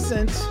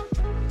Vincent,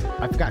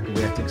 I forgot,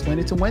 we have to explain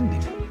it to Wendy.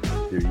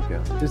 There you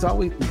go. There's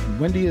always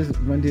Wendy is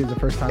the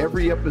first time.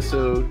 Every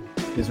episode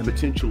is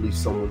potentially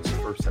someone's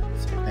first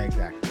episode.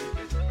 Exactly.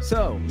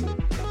 So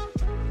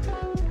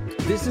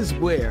this is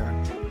where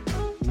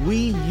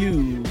we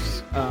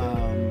use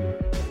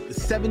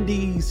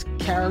 70s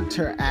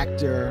character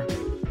actor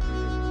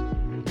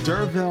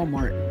Dervell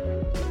Martin,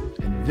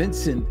 and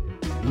Vincent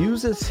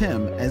uses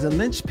him as a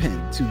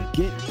linchpin to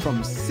get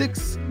from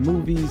 6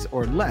 movies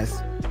or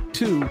less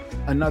to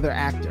another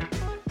actor.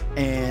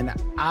 And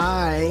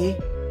I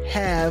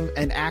have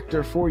an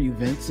actor for you,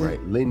 Vincent.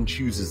 Right. Lynn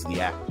chooses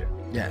the actor.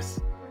 Yes.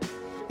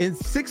 In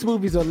 6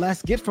 movies or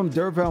less, get from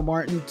Dervell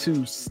Martin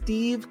to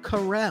Steve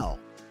Carell.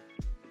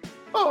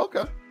 Oh,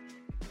 okay.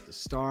 The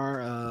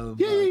star of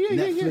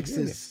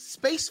Netflix's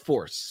Space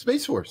Force.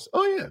 Space Force.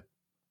 Oh, yeah.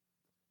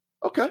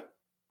 Okay.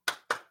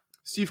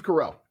 Steve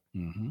Carell.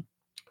 Mm-hmm.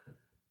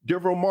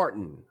 Dervell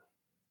Martin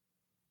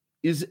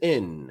is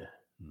in.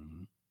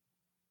 Mm-hmm.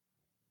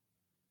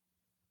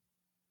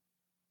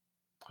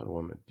 How do I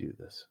want to do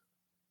this?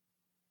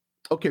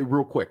 Okay,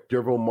 real quick.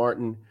 Dervell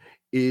Martin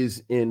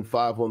is in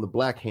 5 on the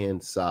Black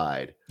Hand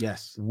Side.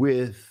 Yes.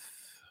 With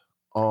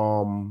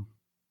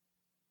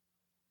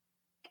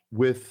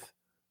with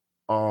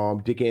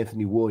Dick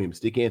Anthony Williams.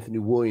 Dick Anthony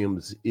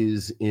Williams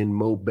is in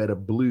Mo Better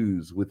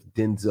Blues with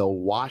Denzel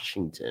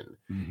Washington.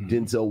 Mhm.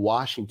 Denzel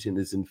Washington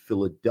is in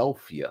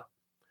Philadelphia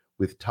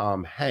with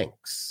Tom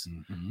Hanks.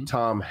 Mhm.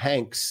 Tom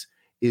Hanks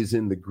is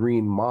in The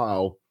Green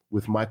Mile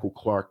with Michael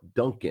Clark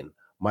Duncan.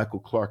 Michael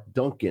Clark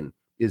Duncan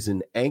is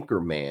in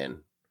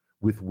Anchorman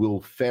with Will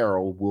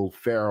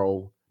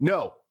Ferrell.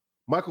 No,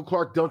 Michael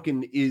Clark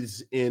Duncan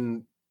is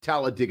in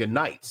Talladega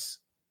Nights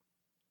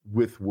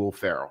with Will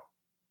Ferrell.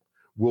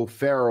 Will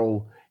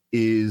Ferrell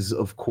is,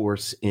 of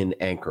course, in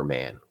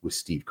Anchorman with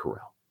Steve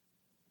Carell.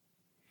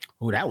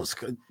 Oh, that was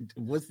good.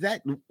 Was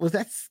that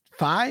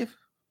 5?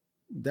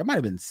 That might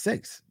have been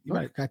 6. You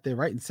might have got there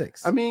right in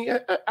 6. I mean,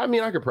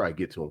 I could probably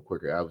get to him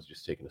quicker. I was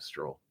just taking a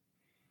stroll.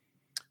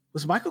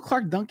 Was Michael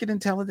Clark Duncan in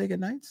Talladega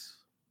Nights?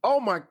 Oh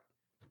my!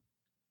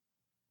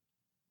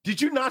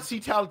 Did you not see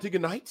Talladega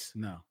Nights?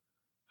 No.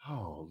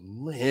 Oh,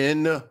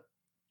 Lynn.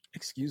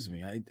 Excuse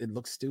me. It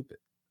looks stupid.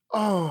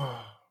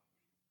 Oh,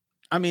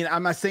 I mean,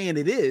 I'm not saying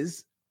it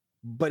is,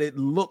 but it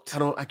looked.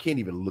 I can't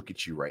even look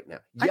at you right now.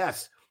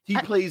 Yes, he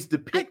plays the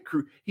pit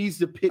crew. He's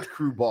the pit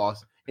crew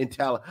boss in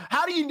Talladega.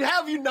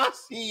 Have you not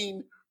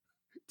seen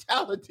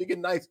Talladega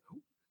Nights,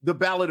 The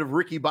Ballad of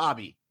Ricky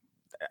Bobby?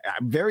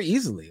 Very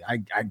easily.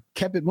 I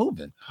kept it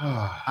moving.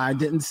 I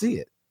didn't see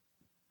it.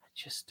 I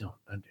just don't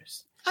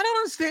understand. I don't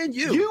understand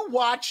you. You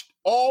watched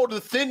all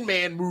the Thin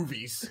Man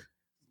movies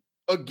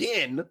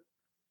again.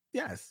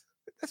 Yes.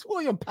 That's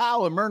William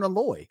Powell and Myrna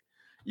Loy.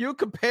 You're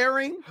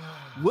comparing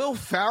Will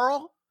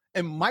Ferrell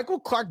and Michael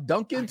Clark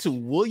Duncan to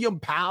William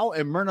Powell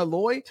and Myrna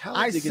Loy?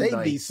 I say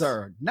thee,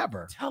 sir,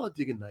 never.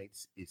 Talladega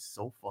Nights is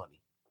so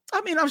funny. I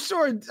mean, I'm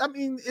sure. I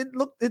mean, it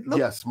looked.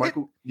 Yes,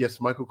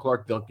 Michael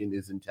Clark Duncan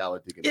is in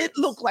Talladega Nights. It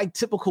looked like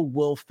typical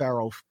Will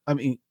Ferrell. I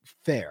mean,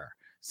 fare.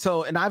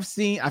 So, and I've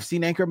seen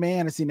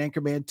Anchorman. I've seen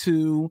Anchorman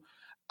 2.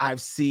 I've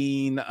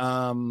seen.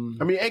 I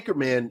mean,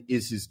 Anchorman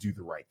is his Do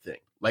the Right Thing.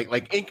 Like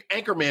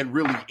Anchorman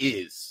really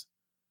is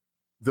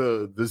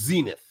the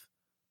zenith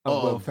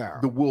of Will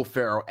Ferrell. the Will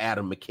Ferrell,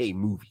 Adam McKay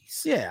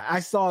movies. Yeah, I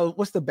saw.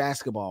 What's the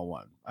basketball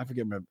one? I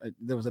forget.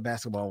 There was a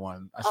basketball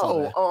one. I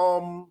saw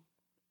that.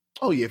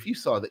 Oh yeah, if you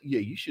saw that, yeah,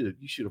 you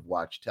should have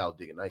watched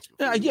Talladega Nights.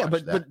 Yeah,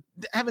 but I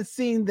haven't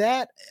seen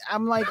that.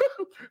 I'm like,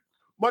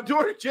 my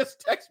daughter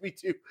just texted me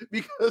too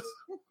because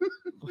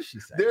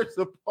there's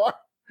a part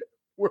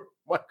where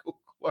Michael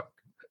Clark,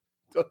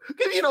 because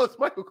it's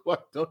Michael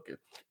Clark Duncan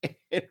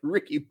and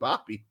Ricky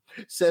Bobby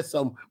says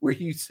something where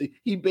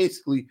he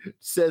basically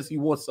says he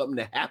wants something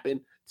to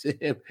happen to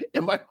him,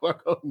 and Michael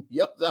Clark Duncan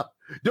yells out,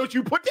 "Don't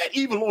you put that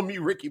evil on me,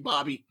 Ricky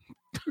Bobby!"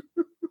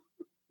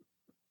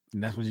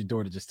 And that's what your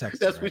daughter just texted.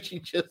 That's right? what she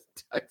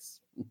just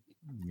texted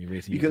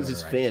me. Because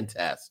it's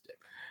fantastic.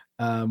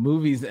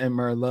 Movies and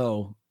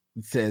Merlot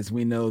says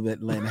we know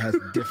that Len has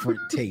different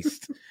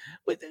taste.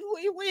 Wait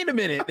a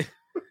minute.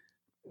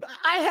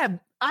 I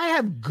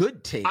have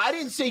good taste. I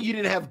didn't say you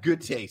didn't have good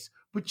taste,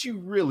 but you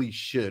really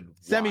should.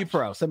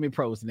 Semi-pro.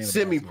 Semi-pro is the name.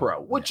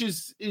 Semi-pro, which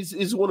is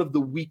one of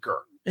the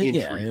weaker entries.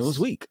 Yeah, it was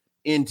weak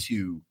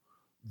into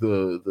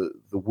the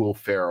Will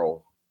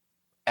Ferrell,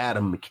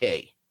 Adam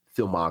McKay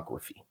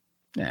filmography.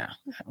 Yeah,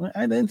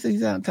 I didn't see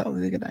that on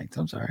Talladega Nights.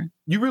 I'm sorry.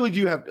 You really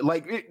do have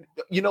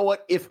you know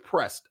what? If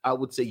pressed, I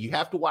would say you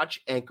have to watch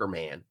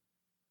Anchorman.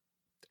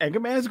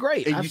 Anchorman is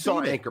great. And you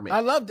saw Anchorman. I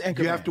loved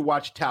Anchorman. You have to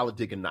watch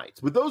Talladega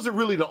Nights, but those are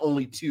really the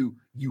only two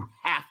you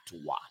have to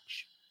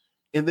watch.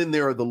 And then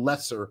there are the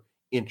lesser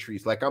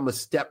entries. Like I'm a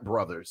Step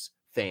Brothers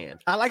fan.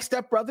 I like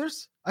Step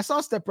Brothers. I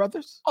saw Step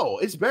Brothers. Oh,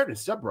 it's better than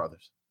Step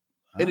Brothers.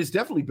 And it's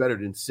definitely better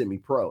than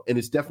Semi-Pro. And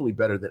it's definitely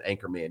better than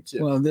Anchorman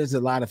too. Well, there's a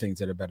lot of things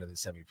that are better than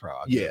Semi-Pro.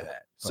 Yeah.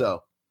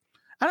 So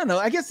I don't know.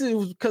 I guess it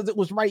was because it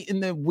was right in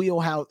the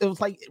wheelhouse. It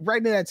was like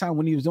right at that time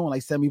when he was doing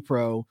like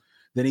Semi-Pro.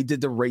 Then he did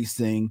the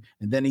racing,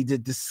 and then he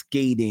did the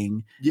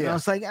skating. Yeah. And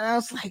I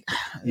was like,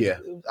 yeah,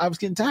 I was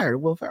getting tired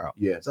of Will Ferrell.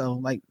 Yeah. So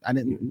like I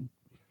didn't.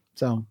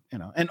 So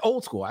and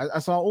Old School. I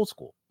saw Old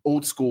School.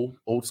 Old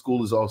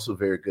School is also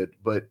very good,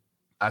 but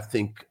I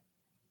think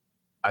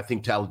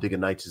Talladega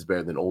Nights is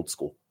better than Old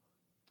School.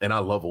 And I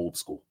love Old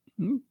School.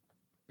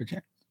 Mm-hmm.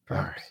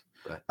 All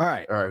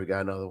right. We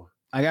got another one.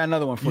 I got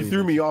another one for you. You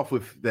threw me off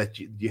with that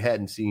you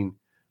hadn't seen.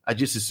 I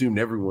just assumed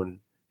everyone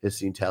has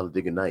seen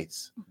Talladega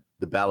Nights,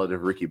 The Ballad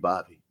of Ricky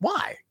Bobby.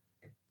 Why?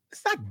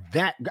 It's not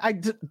that.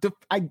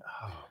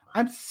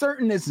 I'm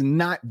certain it's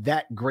not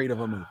that great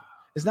of a movie.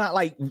 It's not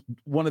like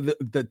one of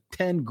the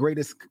 10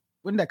 greatest.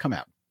 When did that come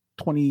out?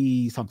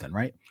 20 something,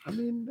 right? I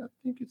mean, I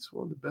think it's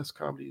one of the best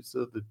comedies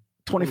of the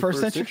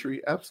 21st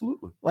century.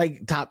 Absolutely.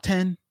 Like top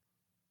 10.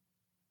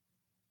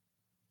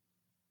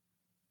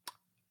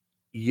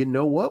 You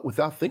know what?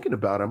 Without thinking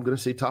about it, I'm going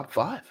to say top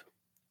 5.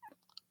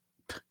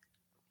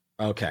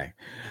 Okay.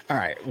 All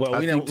right. Well,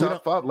 I think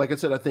top 5. Like I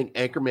said, I think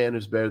Anchorman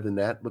is better than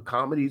that. But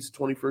comedies,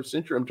 21st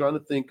century. I'm trying to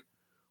think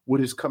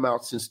what has come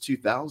out since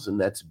 2000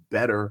 that's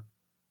better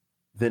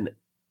than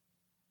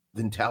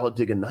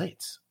Talladega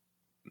Nights.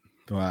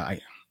 Well,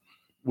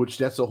 which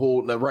that's a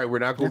whole right. We're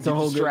not going to get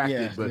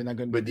distracted, we're not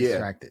going to get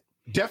distracted.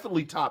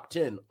 Definitely top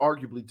 10,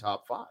 arguably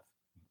top 5.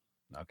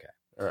 Okay.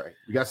 All right.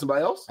 You got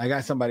somebody else? I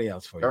got somebody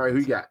else for you. All right. Who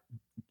you got?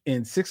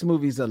 In 6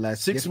 movies or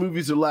less. 6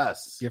 movies or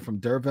less. You're from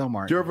Derville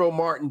Martin. Derville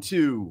Martin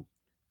 2.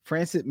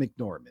 Frances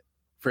McDormand.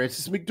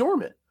 Frances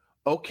McDormand.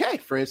 Okay.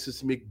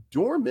 Frances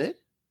McDormand.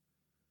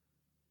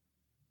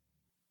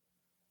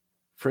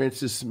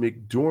 Frances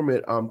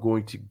McDormand. I'm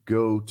going to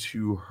go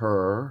to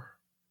her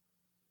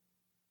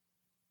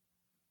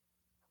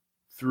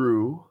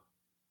through.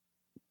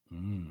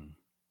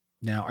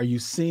 Now, are you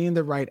seeing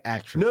the right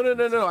actress? No.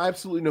 I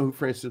absolutely know who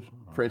Frances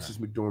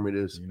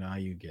McDormand is. You know how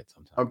you get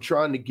sometimes. I'm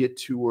trying to get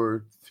to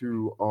her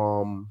through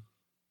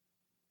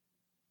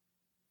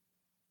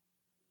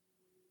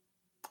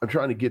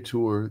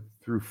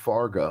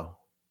Fargo.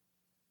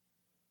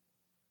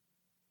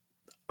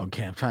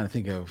 Okay, I'm trying to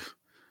think of.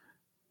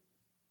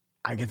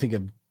 I can think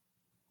of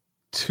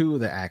 2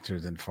 of the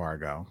actors in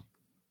Fargo.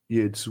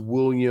 Yeah, it's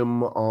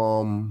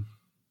William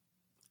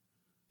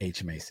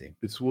H. Macy.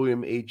 It's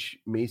William H.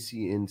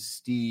 Macy and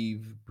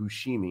Steve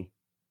Buscemi.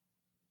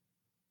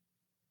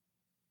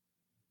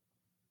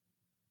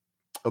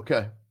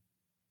 Okay.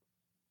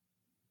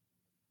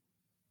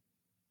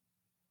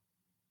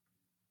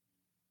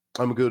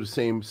 I'm going to go the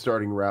same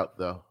starting route,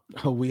 though.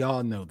 Oh, we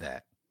all know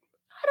that.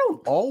 I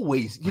don't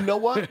always. You know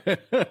what?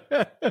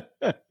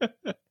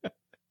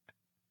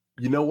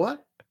 You know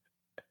what?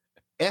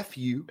 F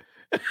you.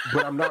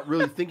 But I'm not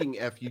really thinking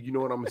F you. You know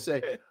what I'm going to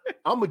say?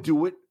 I'm going to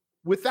do it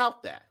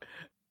without that.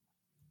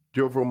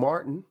 Derville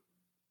Martin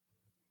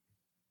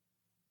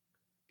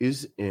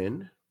is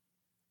in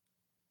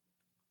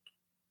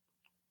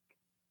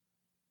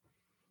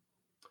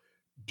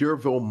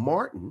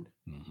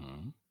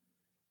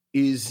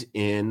is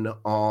in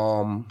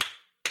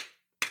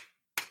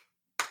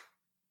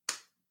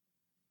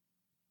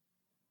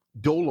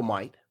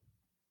Dolomite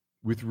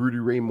with Rudy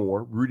Ray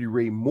Moore. Rudy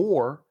Ray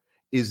Moore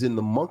is in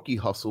The Monkey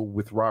Hustle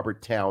with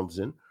Robert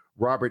Townsend.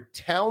 Robert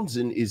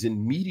Townsend is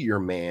in Meteor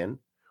Man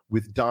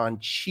with Don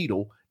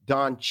Cheadle.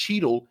 Don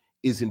Cheadle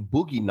is in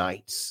Boogie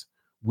Nights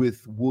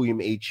with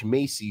William H.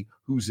 Macy,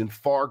 who's in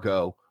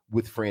Fargo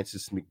with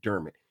Frances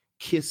McDormand.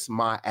 Kiss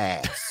my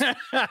ass.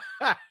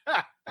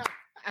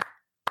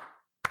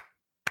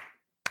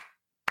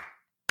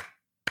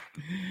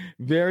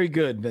 Very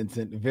good,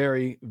 Vincent.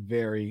 Very,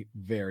 very,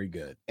 very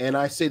good. And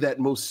I say that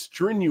most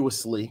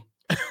strenuously.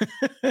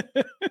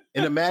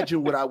 And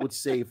imagine what I would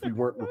say if we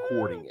weren't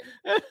recording it.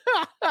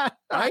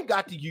 I ain't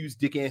got to use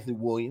Dick Anthony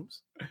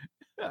Williams.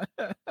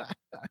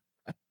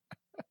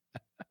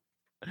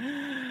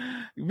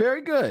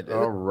 Very good.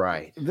 All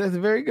right. That's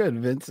very good,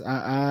 Vince.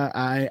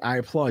 I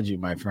applaud you,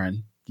 my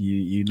friend.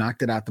 You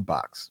knocked it out the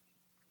box.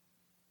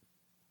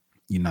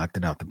 You knocked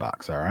it out the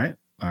box. All right.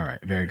 All right.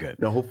 Very good.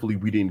 Now, hopefully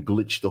we didn't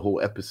glitch the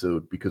whole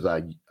episode because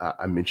I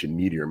mentioned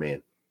Meteor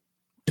Man.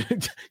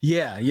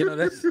 Yeah. You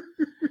know,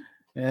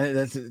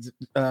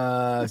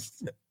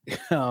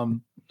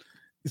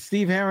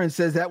 Steve Heron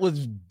says that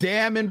was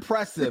damn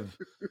impressive.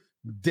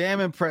 Damn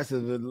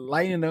impressive.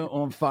 Lighting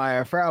on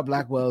fire. Farrell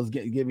Blackwell's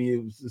giving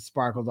you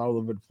sparkles all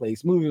over the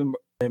place. Moving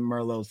and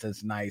Merlot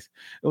says nice.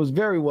 It was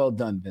very well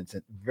done,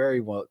 Vincent.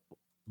 Very well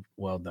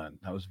done.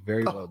 That was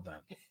very well done.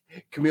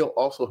 Camille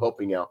also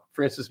helping out.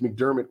 Frances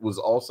McDormand was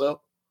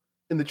also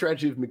in The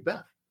Tragedy of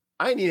Macbeth.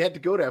 I didn't even have to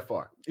go that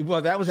far. Well,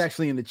 that was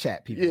actually in the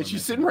chat. People. Yeah,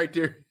 she's sitting right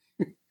there.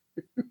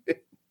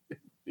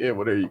 Yeah,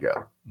 well, there you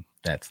go.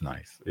 That's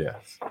nice.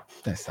 Yes.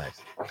 That's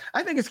nice.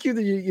 I think it's cute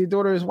that your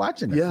daughter is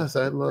watching this. Yes,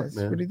 I love it.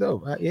 That's pretty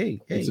dope.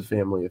 Hey. It's a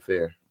family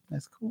affair.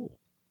 That's cool.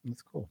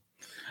 That's cool.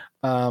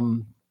 I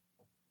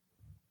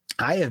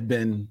have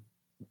been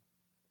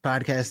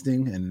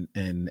podcasting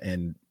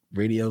and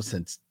radio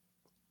since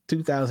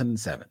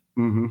 2007.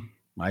 Mm-hmm.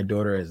 My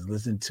daughter has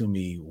listened to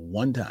me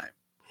one time.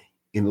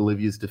 In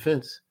Olivia's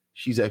defense,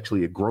 she's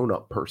actually a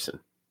grown-up person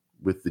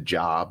with the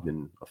job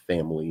and a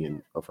family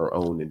and of her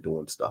own and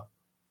doing stuff.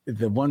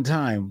 The one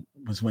time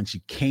was when she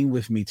came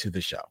with me to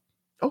the show.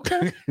 Okay.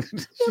 Like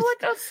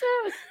I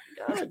said, she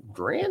got a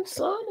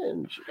grandson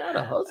and she got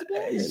a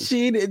husband.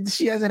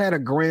 She hasn't had a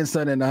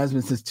grandson and a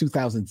husband since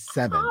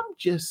 2007. I'm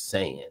just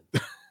saying.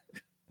 The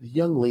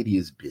young lady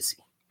is busy.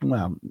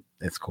 Well,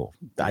 it's cool.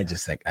 I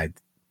just think I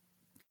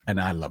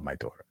love my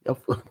daughter.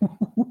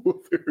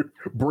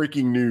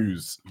 Breaking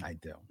news. I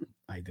do.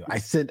 I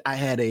said I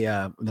had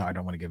a no, I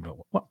don't want to give it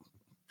away. Well,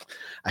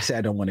 I said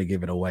I don't want to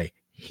give it away.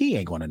 He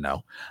ain't gonna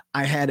know.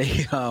 I had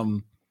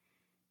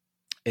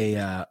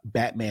a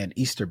Batman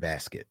Easter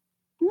basket.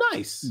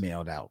 Nice.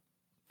 Mailed out.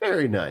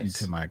 Very nice.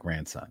 To my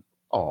grandson.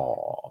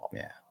 Oh.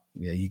 Yeah,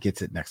 he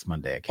gets it next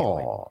Monday. I can't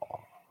wait.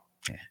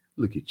 Yeah.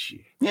 Look at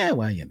you. Yeah,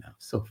 well, you know.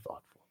 So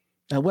thoughtful.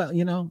 Well,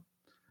 you know,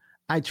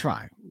 I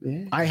try.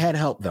 Yeah. I had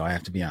help though, I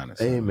have to be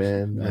honest. Hey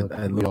man,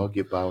 we all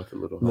get by with a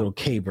little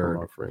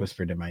K-bird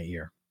whispered in my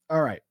ear.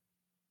 All right.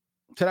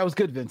 So that was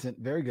good, Vincent.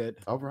 Very good.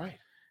 All right.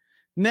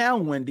 Now,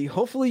 Wendy,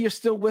 hopefully you're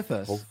still with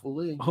us.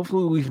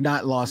 Hopefully we've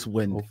not lost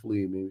Wendy.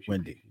 Hopefully, maybe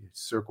Wendy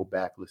circle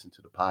back, listen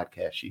to the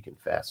podcast. She can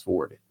fast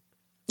forward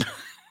it.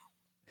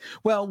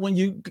 Well, when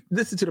you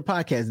listen to the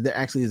podcast, there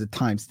actually is a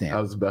timestamp. I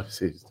was about to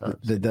say it's time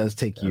that does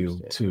take you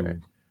to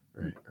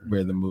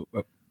where the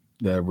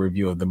the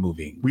review of the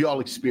movie. We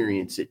all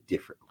experience it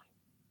differently.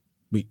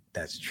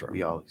 That's true.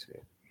 We all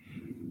experience.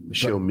 The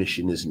show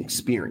mission is an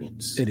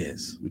experience. It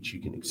is. Which you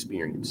can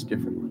experience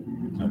differently.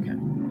 Okay.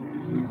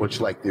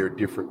 Much like there are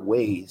different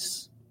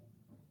ways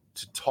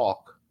to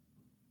talk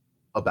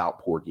about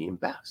Porgy and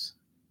Bess.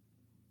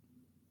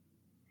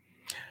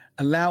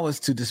 Allow us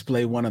to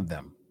display one of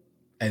them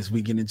as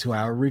we get into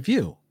our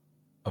review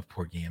of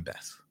Porgy and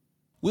Bess.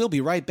 We'll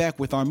be right back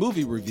with our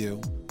movie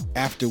review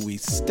after we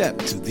step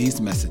to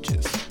these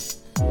messages.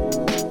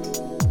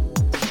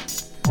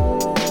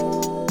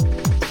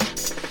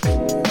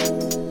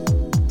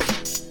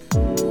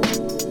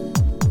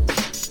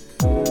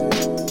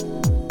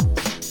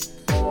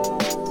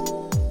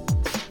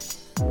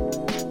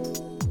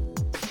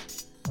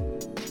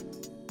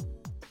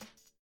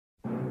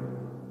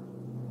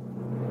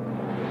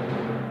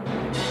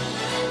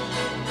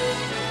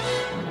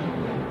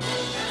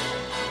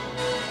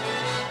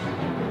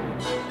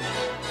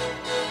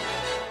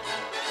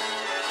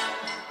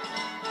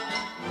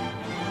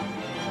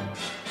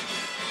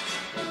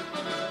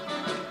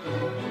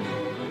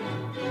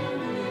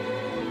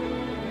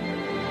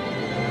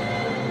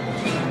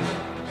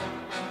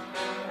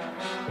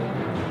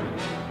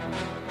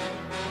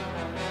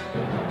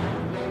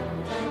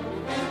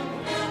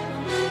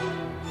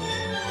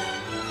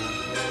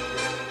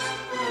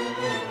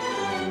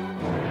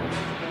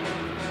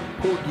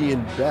 Porgy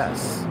and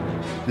Bess,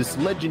 this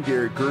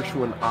legendary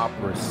Gershwin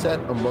opera set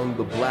among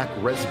the black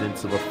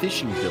residents of a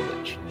fishing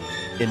village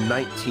in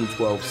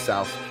 1912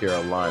 South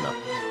Carolina.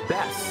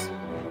 Bess,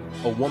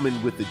 a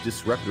woman with a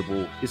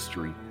disreputable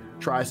history,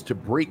 tries to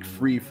break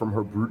free from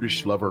her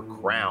brutish lover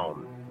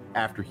Crown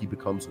after he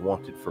becomes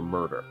wanted for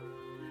murder.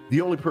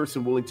 The only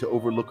person willing to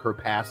overlook her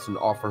past and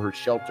offer her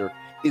shelter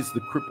is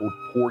the crippled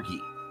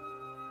Porgy.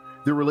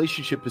 Their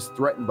relationship is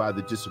threatened by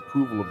the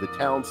disapproval of the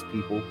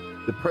townspeople,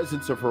 the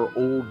presence of her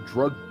old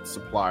drug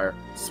supplier,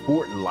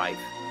 Sportin' Life,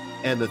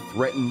 and the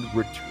threatened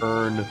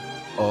return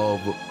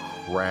of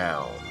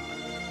Crown.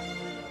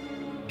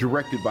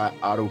 Directed by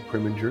Otto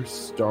Preminger,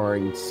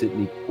 starring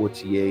Sidney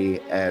Poitier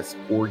as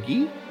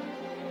Porgy,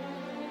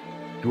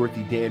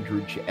 Dorothy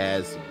Dandridge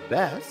as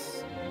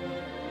Bess,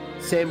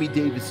 Sammy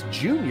Davis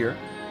Jr.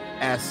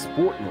 as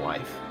Sportin'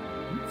 Life,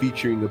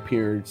 featuring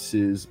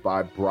appearances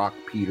by Brock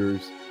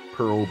Peters,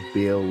 Pearl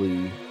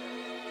Bailey,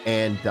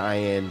 and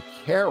Diane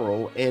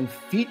Carroll, and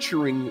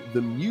featuring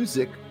the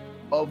music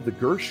of the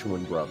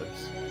Gershwin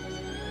brothers.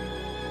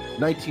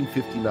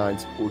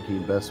 1959's Porgy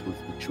and Bess was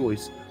the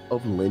choice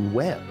of Lynn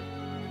Webb.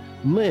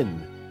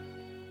 Lynn,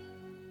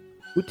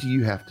 what do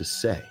you have to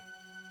say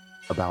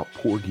about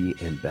Porgy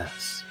and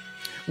Bess?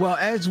 Well,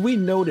 as we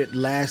noted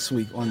last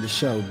week on the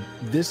show,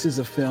 this is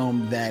a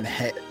film that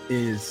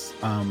is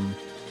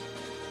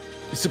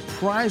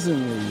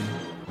surprisingly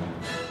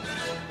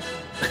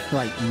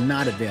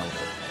not available.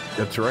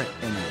 That's right.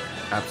 Anywhere.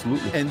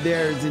 Absolutely. And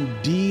there's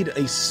indeed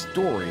a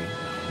story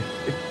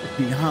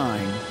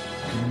behind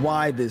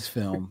why this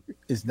film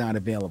is not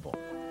available.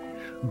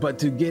 But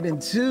to get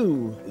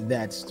into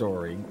that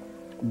story,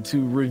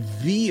 to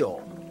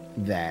reveal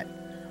that,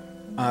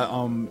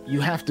 you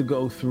have to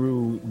go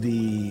through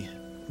the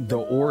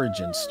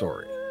origin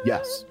story.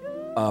 Yes.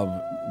 Of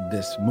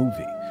this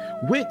movie,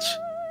 which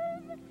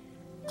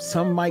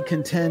some might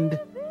contend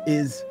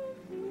is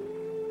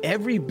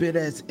every bit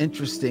as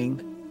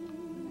interesting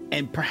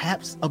and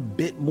perhaps a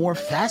bit more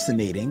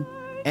fascinating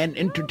and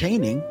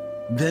entertaining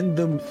than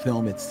the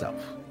film itself.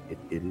 It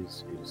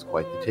is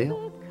quite the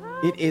tale.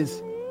 It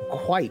is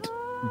quite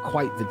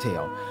the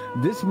tale.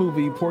 This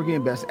movie, Porgy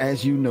and Bess,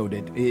 as you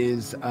noted,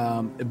 is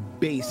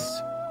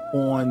based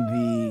on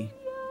the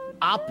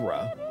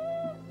opera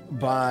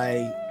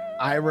by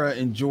Ira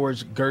and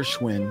George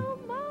Gershwin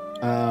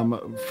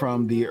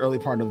from the early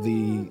part of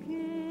the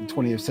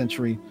 20th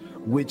century,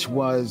 which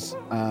was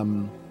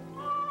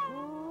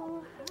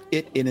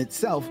it in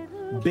itself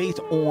based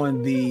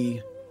on the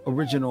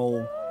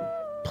original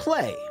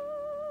play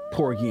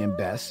Porgy and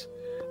Bess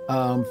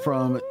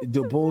from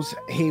DuBose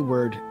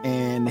Hayward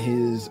and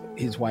his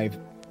wife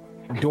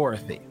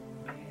Dorothy,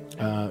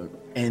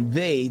 and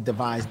they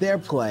devised their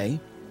play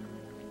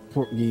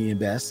Porgy and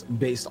Bess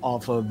based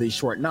off of the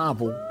short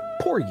novel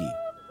Porgy,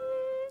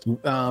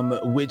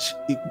 which,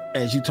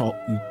 as you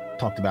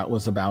talked about,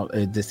 was about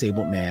a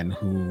disabled man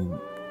who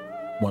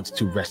wants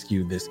to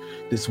rescue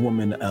this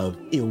woman of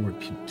ill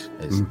repute,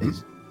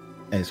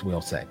 as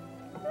we'll say.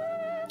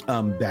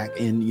 Back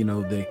in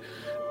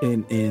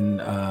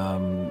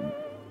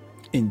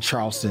in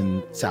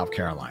Charleston, South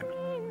Carolina.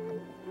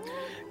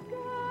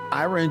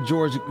 Ira and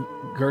George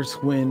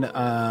Gershwin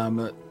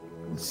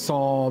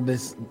saw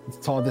this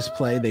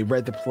play. They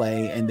read the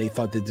play and they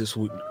thought that this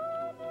would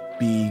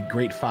be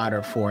great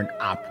fodder for an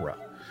opera,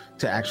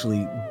 to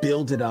actually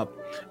build it up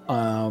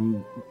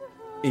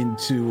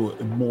into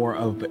more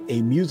of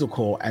a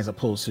musical as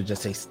opposed to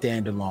just a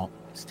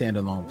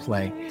standalone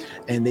play.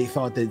 And they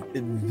thought that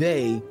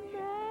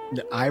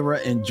Ira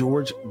and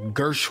George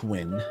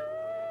Gershwin,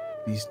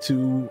 these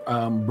two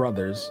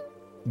brothers,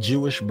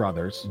 Jewish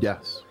brothers,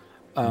 yes,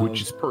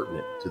 which is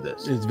pertinent to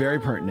this. It's very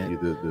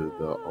pertinent.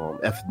 The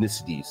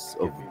ethnicities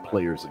of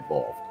players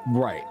involved.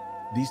 Right.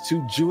 These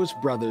two Jewish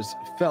brothers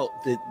felt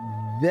that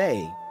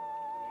they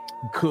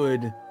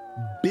could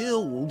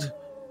build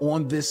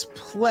on this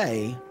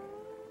play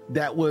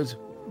that was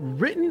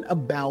written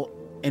about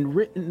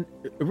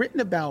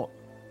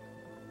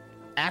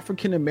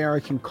African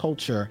American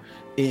culture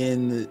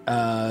in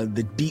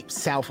the deep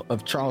south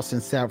of Charleston,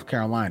 South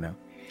Carolina.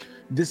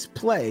 This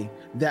play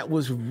that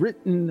was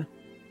written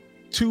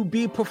to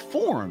be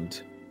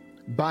performed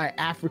by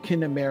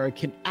African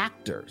American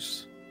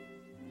actors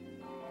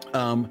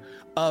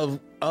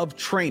of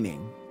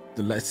training.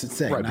 Let's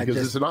say, right, because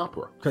it's an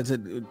opera. Because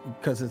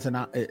it's an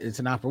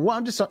opera. Well,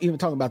 I'm just even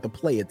talking about the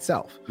play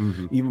itself.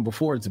 Even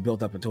before it's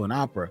built up into an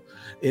opera,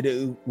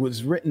 it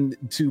was written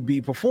to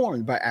be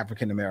performed by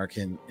African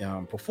American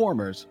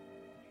performers,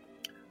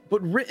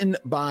 but written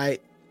by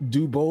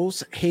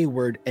DuBose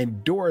Heyward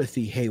and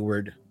Dorothy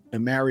Heyward, a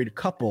married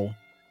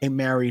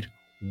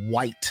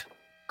white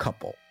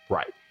couple.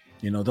 Right.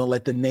 Don't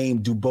let the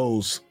name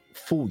DuBose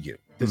fool you.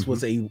 This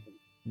was a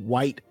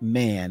white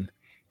man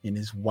and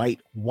his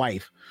white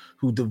wife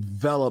who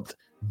developed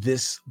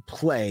this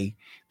play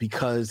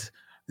because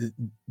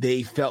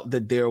they felt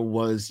that there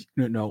was,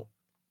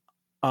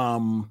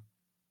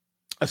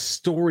 a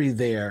story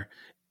there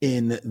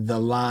in the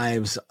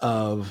lives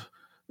of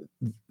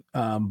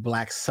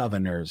Black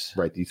Southerners.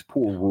 Right. These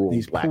poor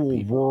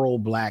rural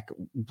black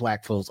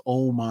folks.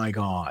 Oh my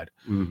God.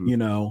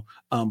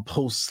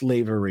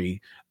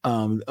 Post-slavery.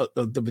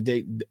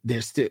 They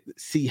still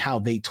see how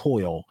they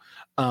toil.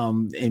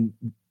 And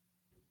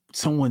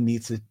someone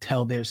needs to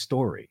tell their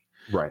story.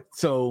 Right.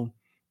 So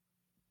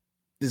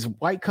this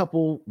white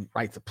couple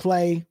writes a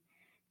play.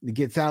 It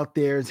gets out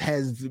there. It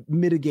has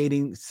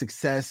mitigating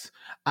success.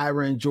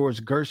 Ira and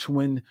George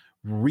Gershwin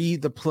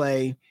read the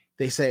play.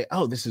 They say,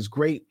 oh, this is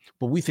great.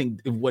 But we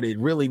think what it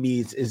really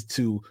needs is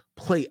to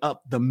play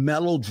up the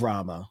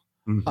melodrama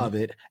of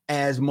it,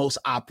 as most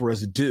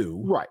operas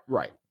do.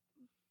 Right.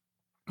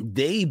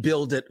 They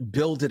build it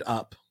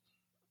up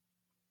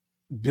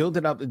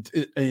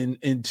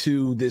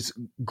into this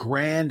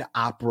grand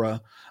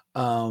opera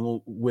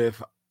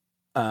with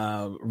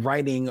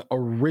writing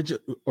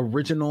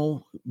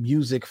original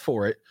music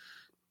for it,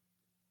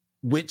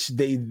 which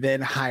they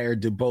then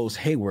hired DuBose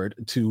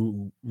Heyward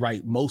to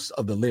write most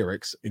of the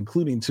lyrics,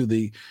 including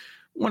to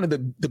one of the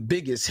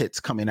biggest hits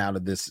coming out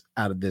of this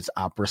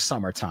opera,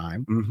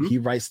 Summertime. He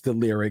writes the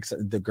lyrics.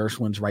 The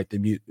Gershwins write the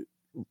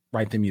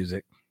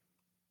music.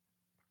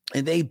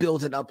 And they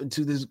built it up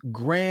into this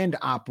grand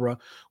opera,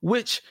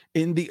 which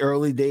in the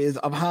early days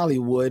of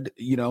Hollywood,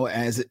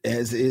 as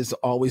is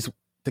always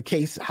the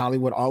case,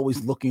 Hollywood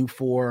always looking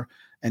for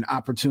an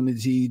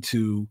opportunity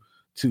to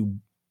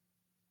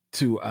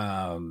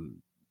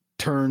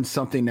turn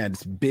something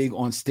that's big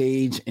on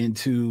stage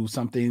into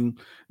something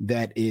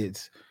that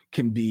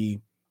can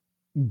be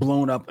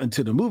blown up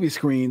into the movie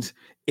screens.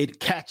 It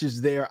catches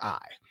their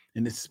eye.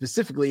 And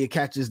specifically, it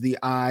catches the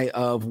eye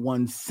of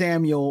one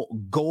Samuel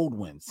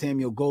Goldwyn.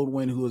 Samuel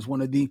Goldwyn, who is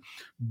one of the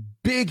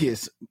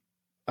biggest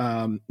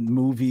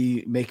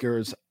movie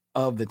makers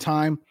of the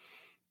time.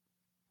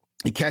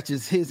 It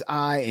catches his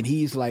eye, and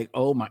he's like,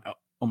 "Oh my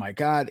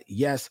God,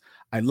 yes,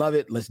 I love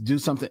it. Let's do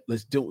something.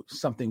 Let's do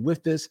something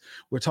with this."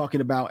 We're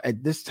talking about,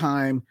 at this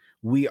time,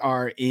 we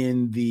are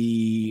in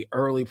the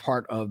early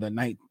part of the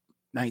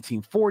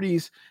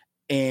 1940s,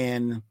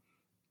 and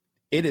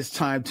it is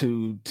time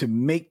to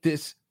make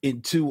this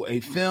into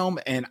a film,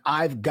 and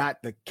I've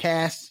got the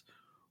cast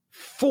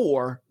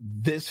for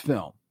this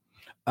film.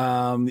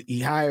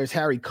 He hires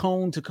Harry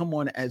Cohn to come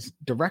on as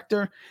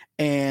director,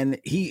 and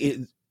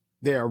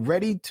they're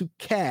ready to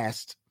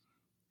cast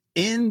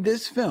in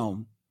this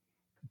film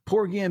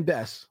Porgy and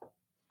Bess,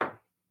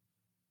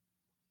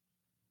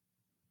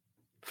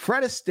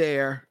 Fred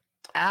Astaire,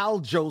 Al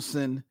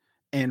Jolson,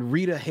 and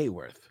Rita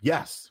Hayworth.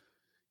 Yes.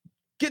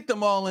 Get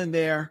them all in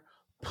there.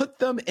 Put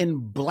them in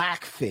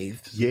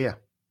blackface. Yeah.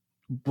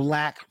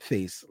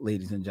 Blackface,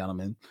 ladies and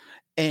gentlemen,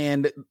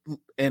 and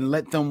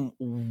let them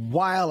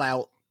while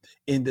out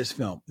in this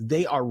film.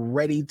 They are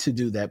ready to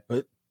do that,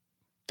 but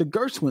the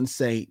Gershwins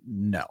say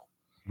no.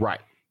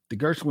 Right. The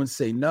Gershwins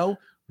say no,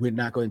 we're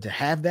not going to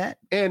have that.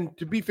 And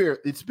to be fair,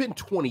 it's been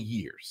 20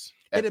 years.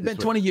 It had been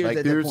 20 years. Like,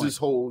 at there's that point. this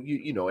whole,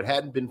 it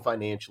hadn't been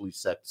financially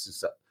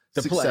successful.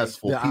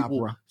 The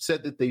People opera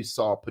said that they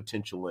saw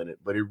potential in it,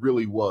 but it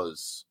really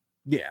was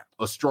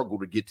a struggle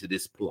to get to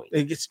this point.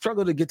 They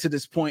struggled to get to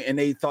this point, and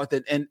they thought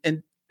that,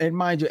 and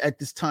mind you, at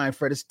this time,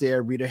 Fred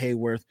Astaire, Rita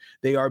Hayworth,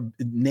 they are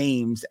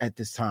names at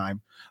this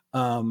time.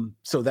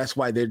 So that's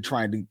why they're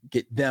trying to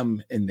get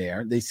them in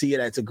there. They see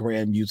it as a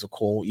grand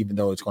musical, even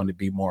though it's going to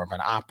be more of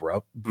an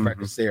opera. Fred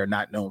Astaire,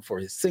 not known for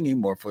his singing,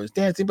 more for his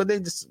dancing, but they're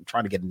just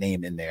trying to get a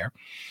name in there.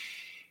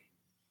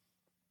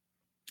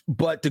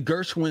 But the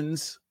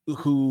Gershwins,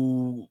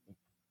 who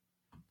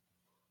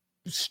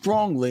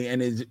strongly,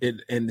 and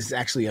it's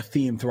actually a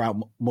theme throughout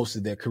most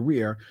of their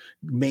career,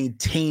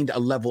 maintained a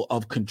level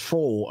of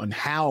control on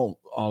how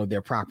of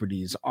their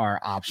properties are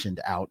optioned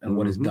out and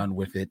what is done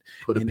with it.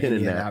 Put a pin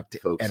in the that,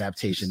 folks.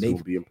 adaptation. This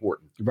will be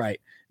important. Right.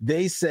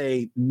 They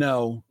say,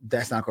 no,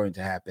 that's not going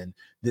to happen.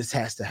 This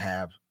has to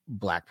have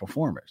Black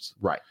performers.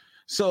 Right.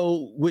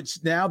 So,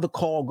 which now the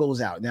call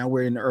goes out. Now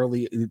we're in late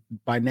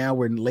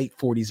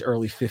 40s,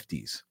 early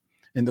 50s.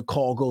 And the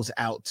call goes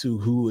out to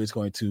who is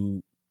going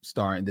to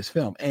star in this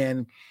film.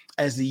 And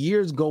as the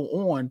years go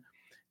on,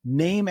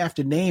 name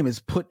after name is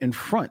put in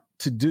front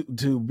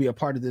to be a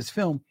part of this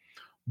film.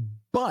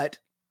 But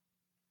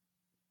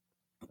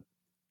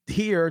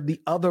here,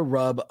 the other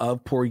rub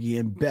of Porgy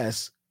and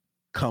Bess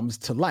comes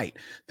to light.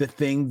 The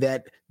thing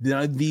that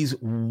these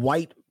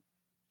white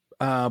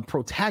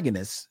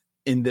protagonists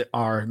in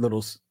our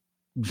little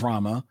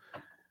drama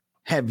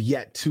have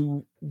yet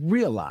to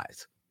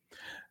realize.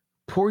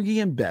 Porgy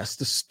and Bess,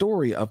 the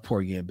story of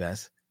Porgy and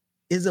Bess,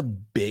 is a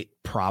bit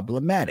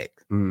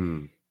problematic.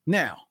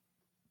 Now,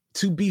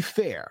 to be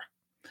fair,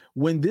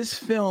 when this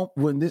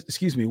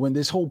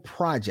whole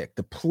project,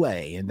 the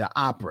play and the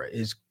opera,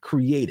 is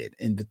created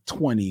in the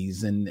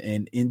 20s and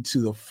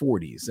into the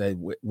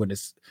 40s, when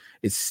it's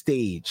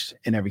staged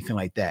and everything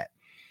like that,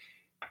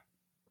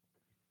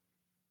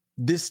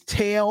 this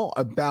tale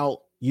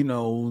about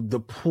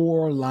the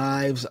poor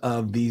lives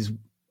of these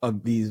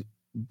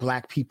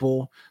Black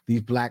people,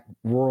 these Black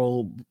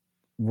rural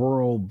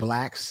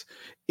Blacks,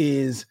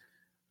 is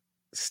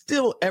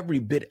still every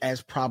bit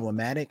as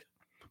problematic.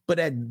 But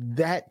at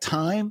that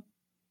time,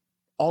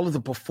 all of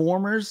the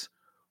performers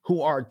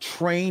who are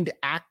trained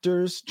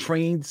actors,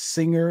 trained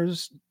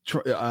singers,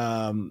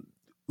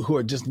 who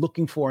are just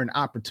looking for an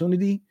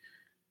opportunity,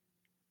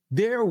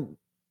 they're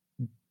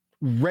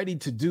ready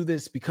to do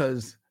this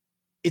because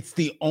it's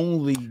the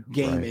only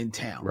game in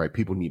town. Right.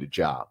 People need a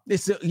job.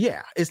 It's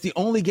the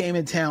only game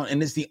in town,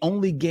 and it's the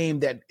only game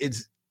that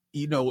is,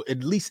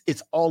 at least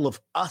it's all of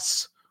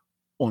us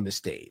on the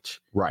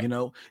stage. Right.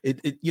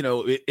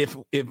 If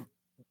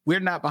we're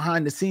not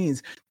behind the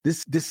scenes,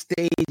 this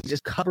stage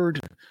is covered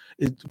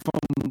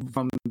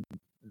from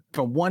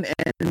one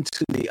end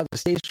to the other.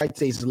 Stage right,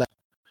 stage left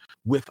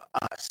with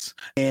us.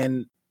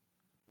 And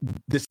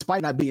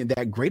despite not being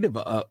that great of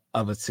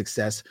a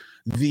success,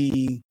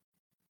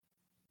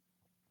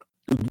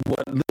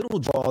 what little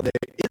draw there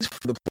is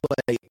for the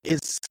play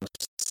is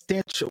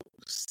substantial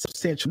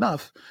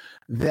enough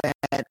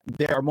that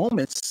there are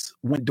moments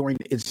when, during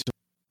its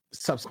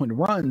subsequent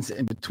runs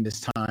in between this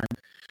time,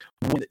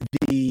 when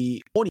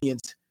the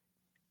audience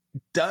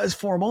does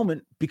for a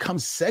moment become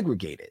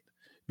segregated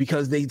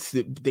because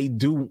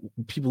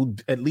people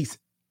at least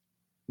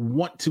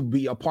want to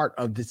be a part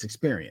of this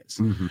experience.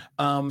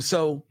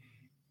 So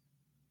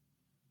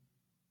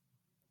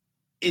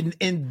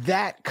in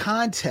that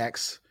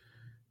context,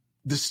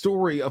 the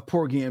story of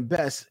Porgy and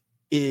Bess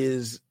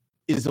is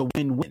a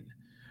win-win.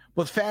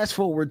 But fast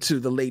forward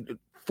to the late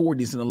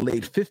 40s and the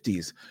late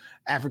 50s,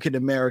 African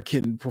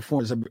American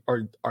performers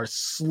are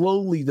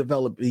slowly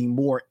developing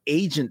more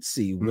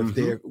agency with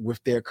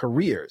their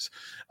careers.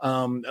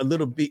 A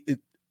little bit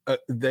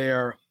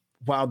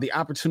while the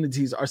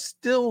opportunities are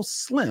still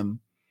slim,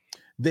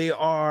 there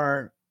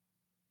are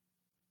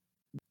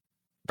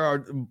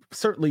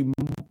certainly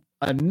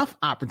enough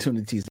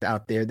opportunities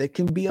out there that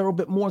can be a little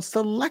bit more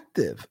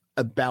selective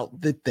about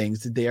the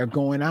things that they are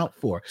going out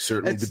for.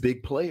 Certainly the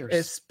big players.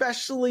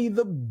 Especially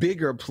the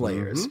bigger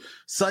players,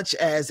 such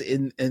as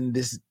in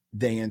this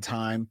day and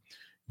time,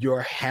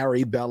 your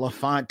Harry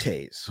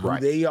Belafontes.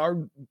 Right. They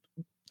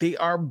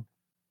are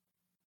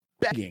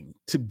begging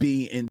to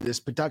be in this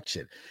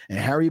production. And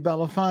Harry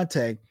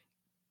Belafonte,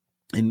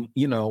 and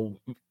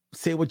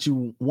say what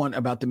you want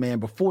about the man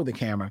before the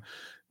camera,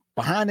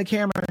 behind the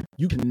camera,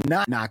 you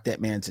cannot knock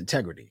that man's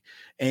integrity.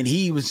 And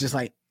he was just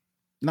like,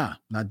 nah,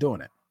 not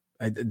doing it.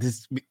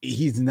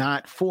 He's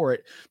not for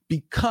it,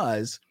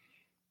 because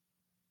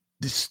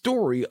the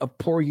story of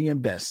Porgy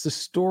and Bess, the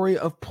story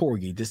of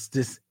Porgy, this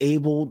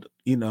disabled,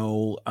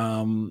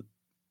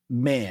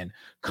 man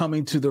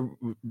coming to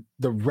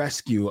the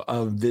rescue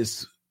of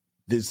this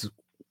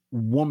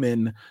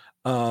woman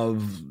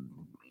of,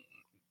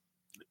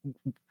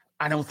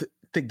 I don't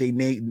think they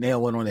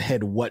nail it on the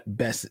head what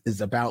Bess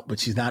is about,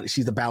 but she's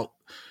about,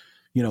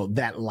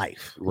 that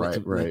life. Let's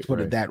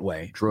put it that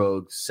way.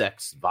 Drugs,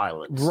 sex,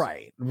 violence.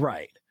 Right.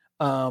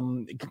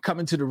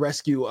 Coming to the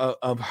rescue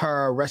of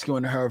her,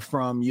 rescuing her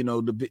from,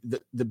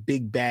 the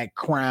big bad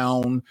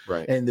crown,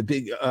 right, and the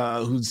big,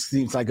 who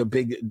seems like a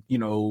big,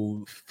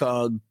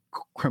 thug,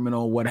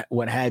 criminal,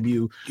 what have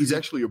you. He's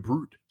actually a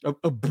brute.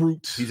 A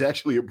brute. He's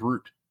actually a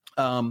brute.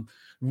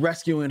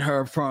 Rescuing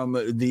her from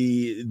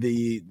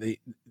the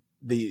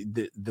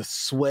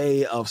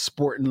sway of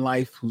Sport and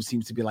Life, who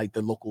seems to be like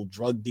the local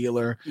drug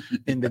dealer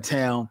in the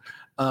town.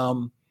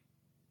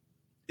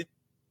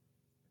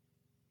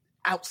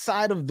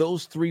 Outside of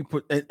those three,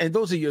 and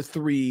those are your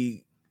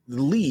three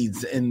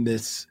leads in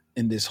this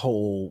in this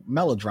whole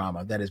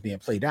melodrama that is being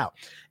played out.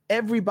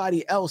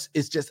 Everybody else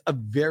is just a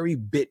very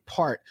bit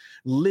part,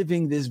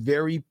 living this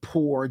very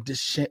poor,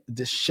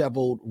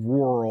 disheveled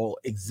rural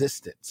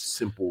existence.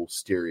 Simple,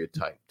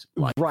 stereotyped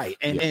life. Right.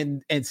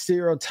 And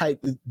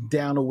stereotyped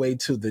down away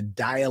to the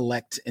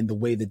dialect and the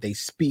way that they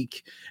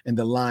speak and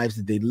the lives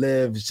that they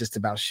live. It's just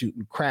about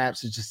shooting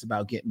craps. It's just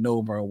about getting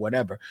over or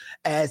whatever,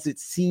 as it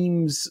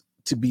seems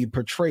to be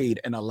portrayed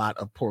in a lot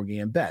of Porgy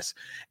and Bess.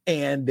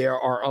 And there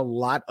are a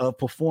lot of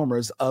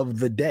performers of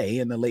the day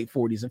in the late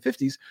 40s and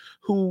 50s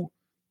who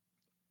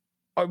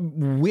are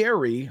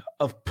wary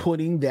of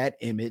putting that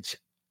image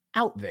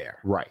out there.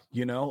 Right.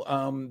 You know,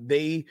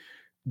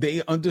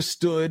 they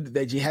understood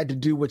that you had to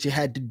do what you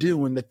had to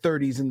do in the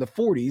 30s and the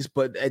 40s,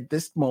 but at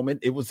this moment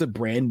it was a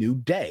brand new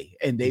day,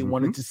 and they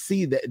wanted to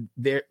see that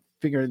they're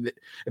figuring that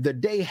if the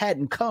day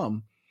hadn't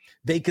come,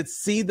 they could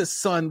see the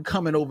sun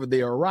coming over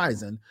their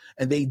horizon,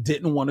 and they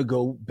didn't want to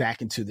go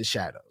back into the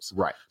shadows.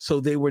 Right. So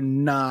they were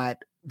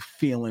not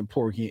feeling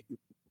Porgy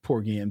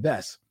and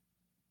Bess.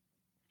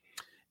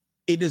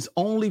 It is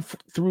only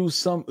through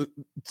some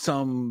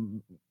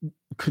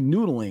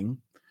canoodling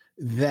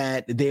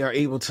that they are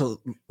able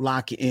to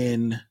lock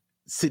in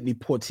Sidney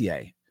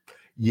Poitier.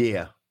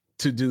 Yeah.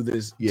 To do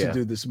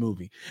this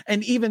movie.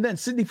 And even then,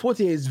 Sidney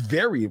Poitier is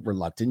very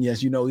reluctant.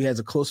 Yes, you know, he has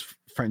a close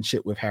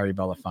friendship with Harry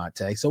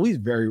Belafonte, so he's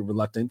very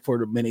reluctant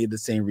for many of the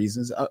same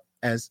reasons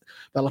as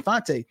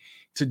Belafonte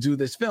to do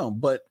this film.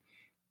 But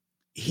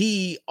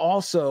he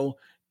also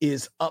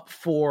is up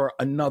for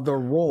another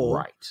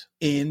role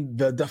in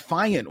The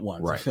Defiant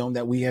Ones, a film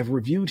that we have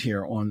reviewed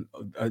here on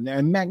a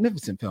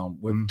magnificent film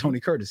with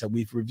Tony Curtis that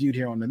we've reviewed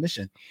here on The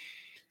Mission.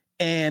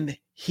 And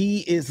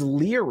he is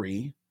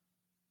leery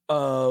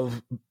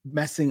of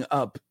messing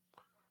up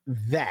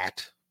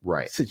that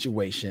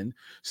situation.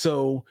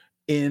 So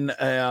in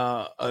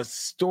a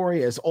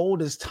story as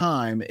old as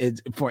time,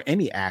 it's for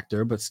any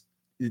actor, but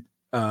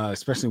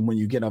especially when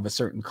you get of a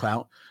certain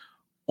clout,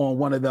 on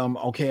one of them,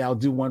 okay, I'll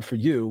do one for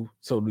you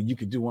so that you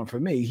could do one for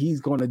me.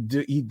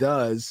 He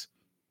does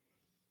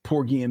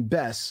Porgy and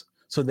Bess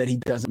so that he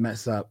doesn't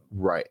mess up.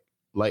 Right.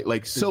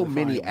 Like so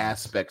many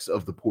aspects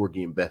of the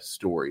Porgy and Bess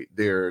story.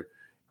 There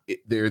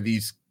are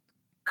these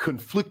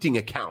conflicting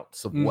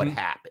accounts of what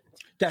happened.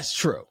 That's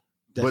true.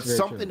 But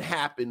something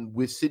happened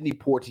with Sidney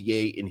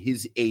Poitier and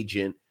his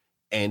agent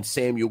and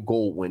Samuel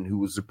Goldwyn, who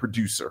was the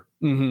producer,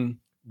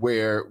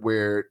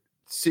 where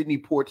Sidney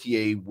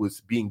Poitier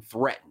was being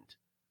threatened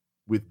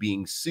with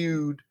being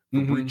sued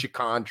for breach of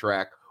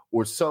contract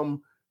or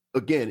some,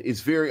 again, it's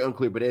very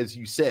unclear. But as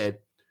you said,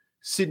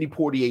 Sidney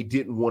Poitier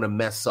didn't want to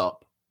mess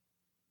up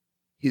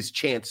his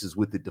chances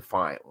with the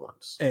Defiant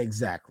Ones.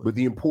 Exactly. But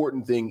the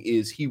important thing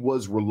is he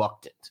was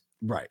reluctant.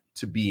 Right.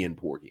 To be in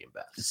Porgy and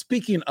Bess.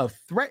 Speaking of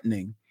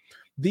threatening,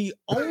 the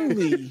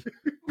only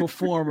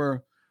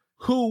performer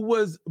who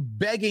was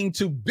begging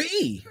to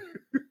be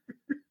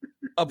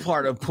a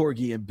part of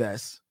Porgy and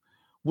Bess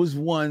was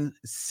one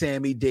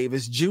Sammy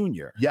Davis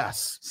Jr.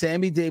 Yes.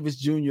 Sammy Davis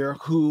Jr.,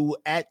 who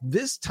at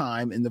this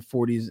time in the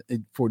 40s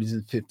and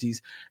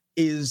 50s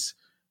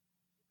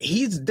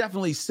he's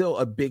definitely still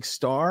a big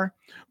star,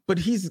 but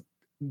he's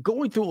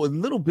going through a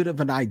little bit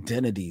of an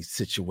identity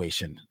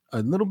situation,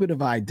 a little bit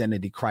of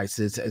identity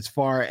crisis as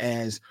far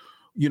as,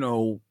 you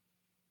know,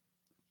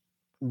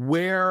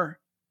 where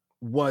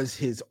was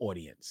his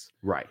audience?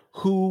 Right.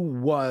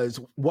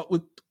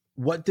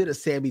 What did a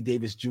Sammy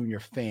Davis Jr.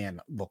 fan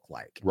look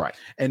like? Right.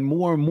 And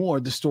more,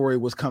 the story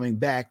was coming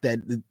back that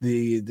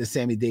the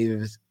Sammy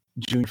Davis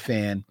Jr.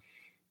 fan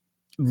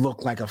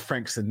looked like a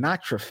Frank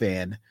Sinatra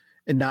fan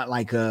and not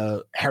like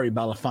a Harry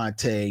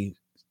Belafonte,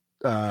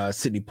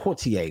 Sidney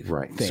Poitier.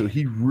 Right. Fan. So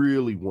he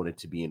really wanted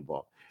to be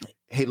involved.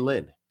 Hey,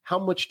 Lynn, how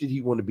much did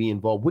he want to be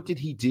involved? What did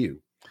he do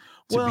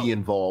to be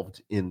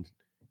involved in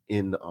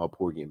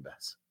Porgy and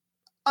Bess?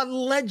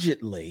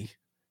 Allegedly,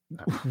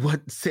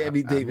 what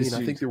Sammy Davis.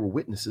 I think there were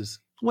witnesses.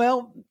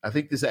 Well, I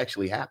think this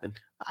actually happened.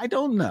 I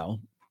don't know,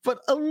 but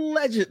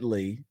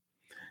allegedly,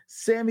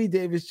 Sammy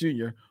Davis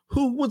Jr.,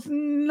 who was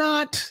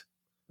not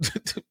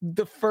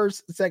the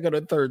first, second,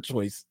 or third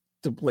choice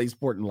to play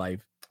Sporting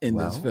Life in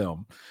this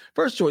film.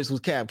 First choice was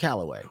Cab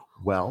Calloway.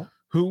 Well,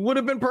 who would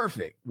have been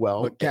perfect.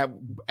 Well,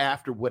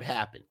 after what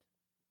happened.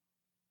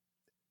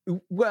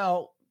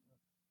 Well,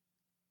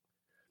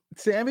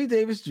 Sammy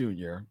Davis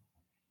Jr.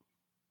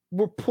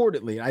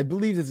 reportedly, I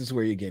believe this is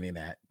where you're getting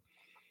at,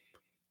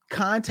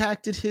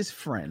 contacted his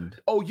friend.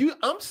 Oh, you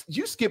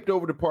skipped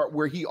over the part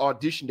where he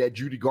auditioned at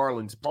Judy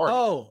Garland's party.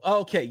 Oh,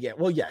 okay, yeah.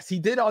 Well, yes, he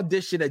did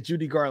audition at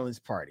Judy Garland's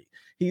party.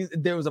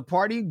 There was a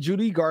party.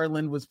 Judy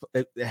Garland was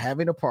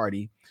having a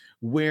party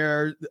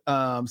where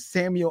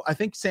Samuel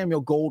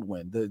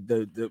Goldwyn,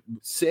 the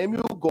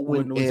Samuel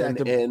Goldwyn was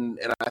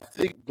and I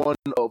think one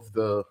of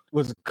the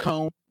was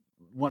Cohn,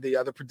 one of the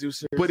other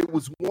producers, but it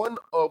was one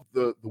of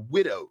the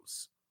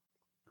widows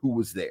who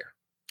was there.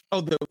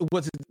 Oh, it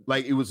was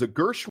a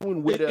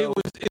Gershwin widow.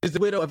 It was the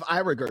widow of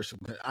Ira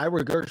Gershwin.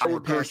 Ira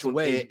Gershwin passed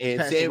away,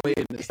 and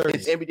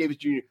Sammy Davis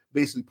Jr.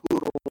 basically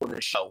put on a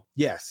a show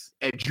Yes.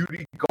 at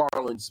Judy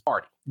Garland's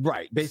party.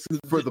 Right. Basically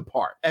for the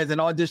part. As an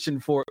audition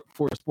for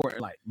Sport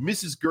and Life.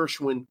 Mrs.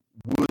 Gershwin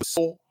was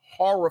so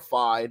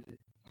horrified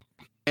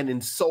and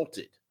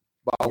insulted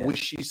by what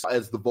she saw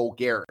as the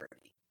vulgarity.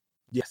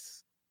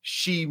 Yes.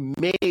 She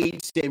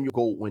made Samuel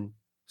Goldwyn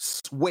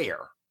swear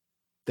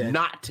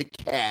not to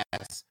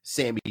cast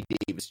Sammy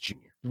Davis Jr.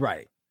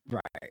 Right.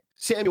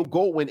 Samuel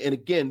Goldwyn, and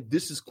again,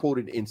 this is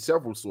quoted in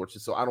several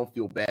sources, so I don't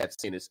feel bad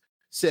saying this,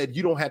 said,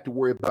 "You don't have to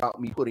worry about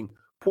me putting,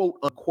 quote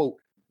unquote,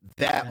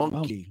 that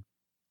monkey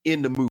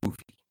in the movie."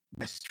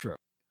 That's true.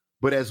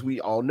 But as we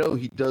all know,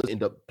 he does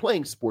end up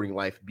playing Sporting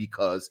Life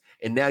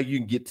and now you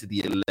can get to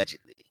the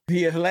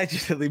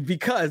allegedly.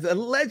 Because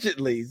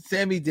allegedly,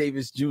 Sammy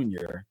Davis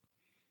Jr.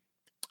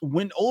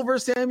 went over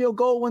Samuel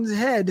Goldwyn's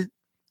head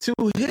to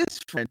his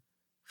friend,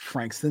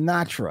 Frank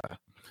Sinatra,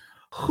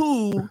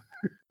 who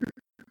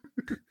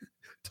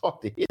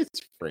talked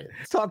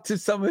to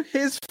some of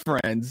his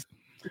friends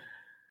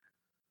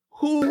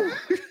who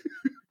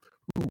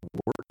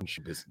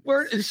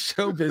were in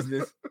show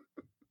business.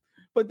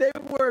 But they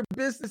were in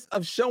business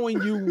of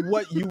showing you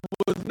what you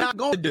was not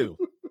going to do.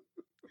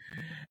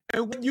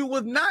 And what you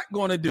was not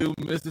going to do,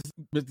 Mr.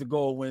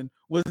 Goldwyn,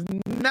 was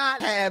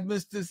not have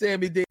Mr.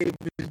 Sammy Davis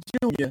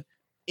Jr.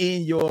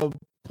 in your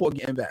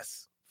Porgy and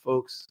Bess.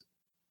 Folks,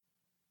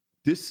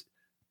 this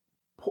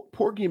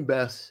Porgy and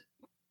Bess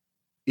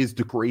is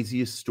the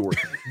craziest story.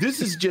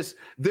 This is just,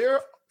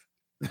 there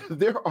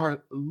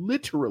are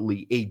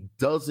literally a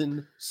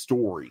dozen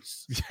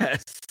stories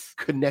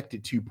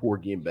connected to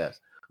Porgy and Bess.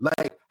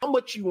 Like, how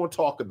much you want to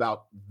talk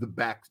about the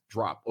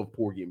backdrop of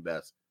Porgy and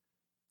Bess?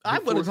 I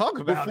want to talk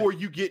about before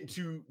you get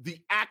into the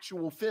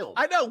actual film.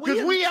 I know,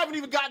 because we haven't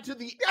even gotten to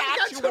the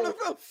actual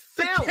film.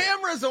 The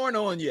cameras aren't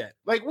on yet.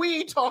 Like, we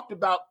ain't talked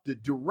about the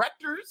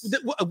directors.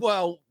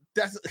 Well,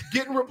 that's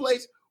getting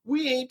replaced.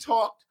 We ain't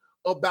talked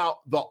about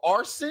the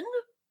arson.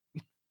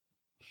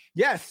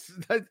 Yes,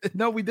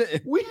 no, we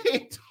didn't. We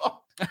ain't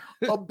talked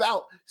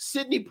about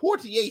Sidney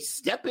Poitier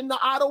stepping the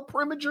Otto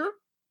Preminger.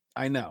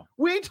 I know.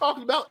 We ain't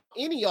talking about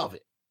any of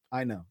it.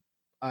 I know.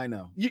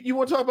 You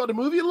want to talk about the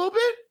movie a little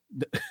bit?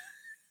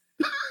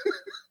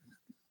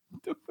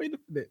 Wait a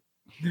minute.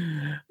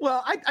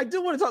 Well, I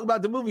do want to talk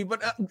about the movie,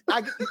 but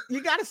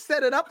you got to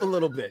set it up a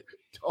little bit.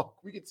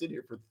 We can sit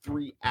here for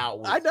 3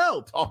 hours. I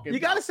know. Talking. You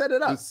got to set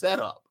it up. The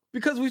setup.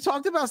 Because we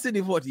talked about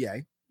Sidney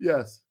Poitier.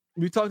 Yes.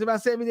 We talked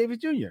about Sammy Davis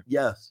Jr.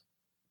 Yes.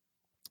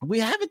 We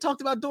haven't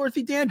talked about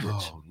Dorothy Dandridge.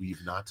 Oh,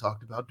 we've not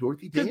talked about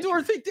Dorothy Dandridge. Because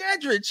Dorothy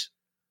Dandridge,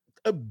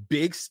 a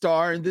big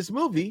star in this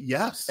movie.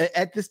 Yes.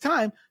 At this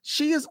time,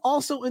 she is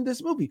also in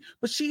this movie.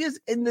 But she is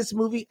in this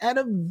movie at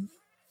a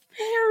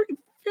very,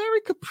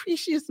 very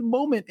capricious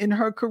moment in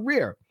her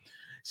career.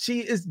 She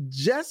is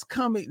just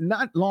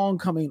not long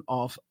coming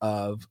off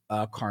of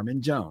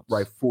Carmen Jones.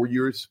 Right, 4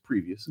 years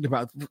previous.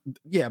 About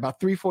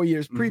 3-4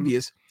 years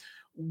previous,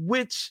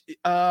 which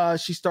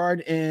she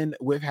starred in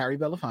with Harry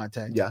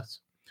Belafonte. Yes.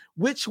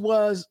 Which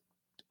was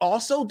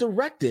also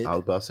directed, I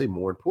was about to say,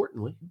 more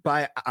importantly,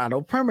 by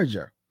Otto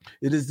Preminger.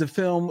 It is the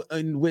film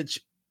in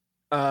which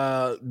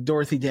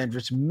Dorothy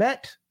Dandridge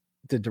met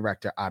the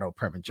director Otto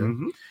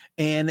Preminger.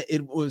 And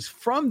it was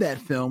from that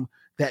film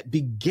that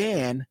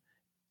began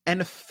an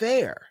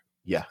affair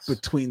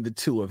between the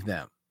two of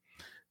them.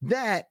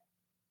 That,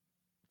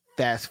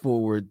 fast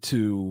forward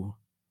to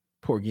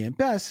Porgy and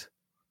Bess,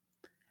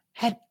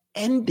 had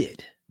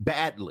ended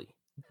badly.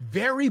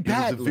 Very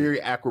badly. It was a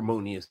very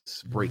acrimonious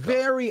breakup.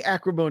 Very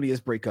acrimonious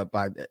breakup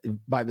by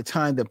the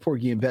time that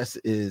Porgy and Bess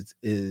is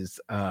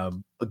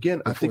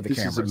again. I think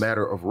this is a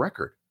matter of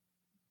record.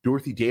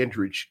 Dorothy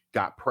Dandridge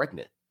got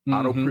pregnant.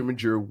 Otto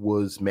Preminger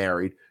was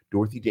married.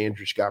 Dorothy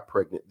Dandridge got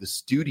pregnant. The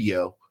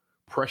studio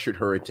pressured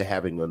her into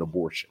having an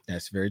abortion.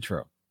 That's very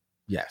true.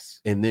 Yes.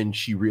 And then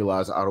she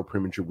realized Otto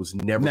Preminger was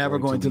never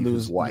going to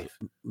lose his wife.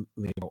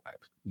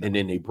 And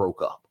then they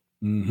broke up.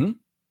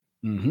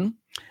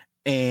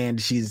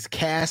 And she's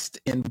cast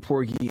in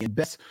Porgy and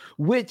Bess,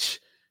 which,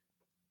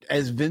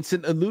 as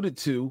Vincent alluded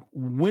to,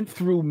 went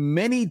through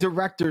many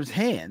directors'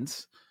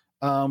 hands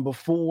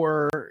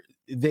before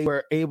they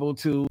were able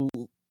to.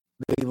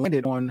 They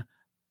landed on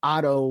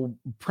Otto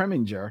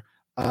Preminger.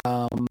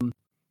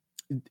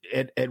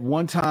 At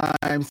one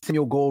time,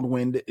 Samuel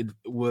Goldwyn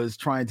was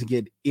trying to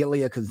get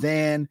Elia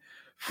Kazan,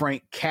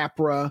 Frank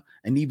Capra,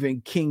 and even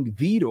King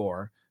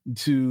Vidor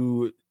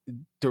to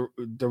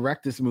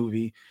direct this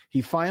movie.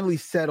 He finally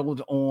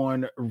settled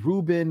on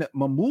Ruben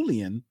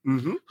Mamoulian,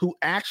 who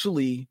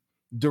actually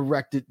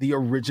directed the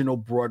original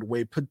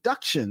Broadway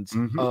productions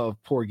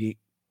of Porgy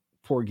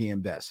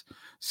and Bess.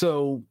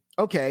 So,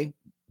 okay,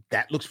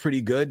 that looks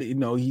pretty good. You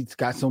know, he's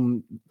got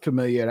some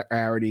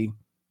familiarity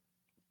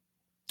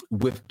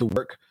with the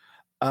work,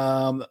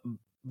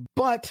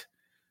 but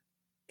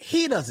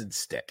he doesn't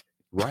stick.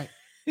 Right.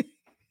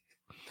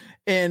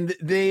 And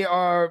they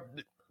are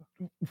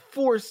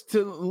forced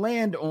to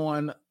land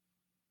on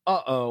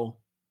Otto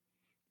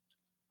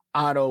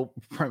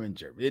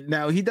Preminger.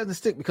 Now he doesn't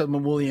stick because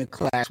Mamoulian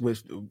clashed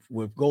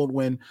with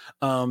Goldwyn,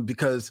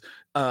 because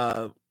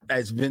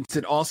as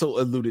Vincent also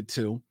alluded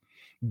to,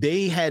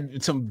 they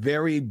had some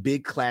very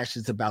big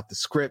clashes about the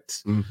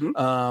script,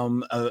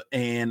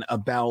 and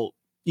about,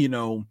 you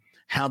know,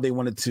 how they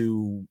wanted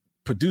to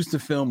produce the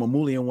film.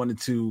 Mamoulian wanted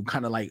to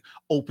kind of like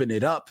open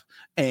it up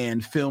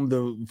and film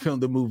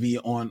the movie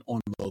on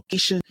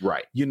location,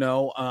 Right. you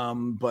know,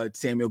 but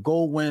Samuel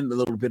Goldwyn, a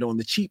little bit on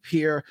the cheap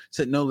here,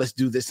 said, no, let's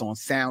do this on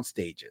sound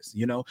stages.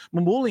 You know,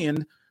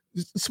 Mamoulian,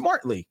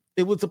 smartly,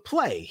 it was a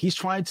play. He's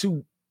trying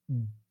to,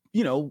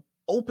 you know,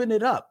 open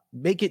it up,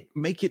 make it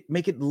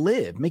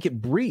live, make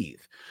it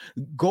breathe.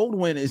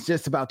 Goldwyn is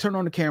just about turn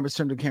the cameras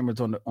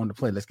on the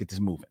play. Let's get this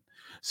moving.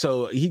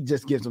 So he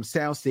just gives them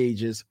sound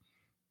stages.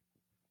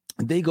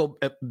 They go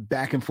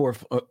back and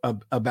forth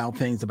about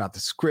things, about the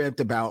script,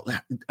 about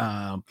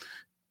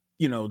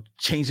you know,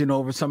 changing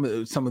over some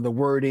of the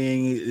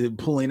wording,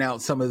 pulling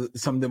out some of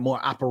the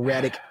more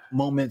operatic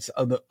moments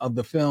of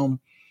the film.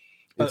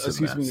 Of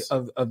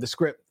the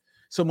script.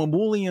 So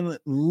Mamoulian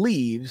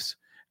leaves,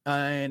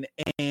 and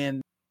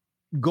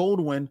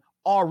Goldwyn,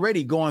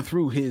 already going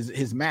through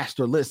his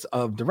master list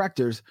of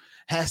directors,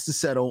 has to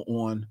settle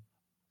on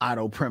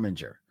Otto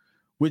Preminger,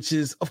 which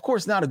is, of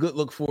course, not a good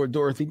look for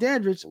Dorothy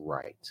Dandridge.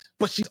 Right.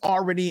 But she's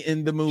already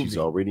in the movie. She's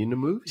already in the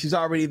movie. She's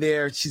already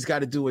there. She's got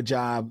to do a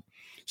job.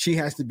 She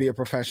has to be a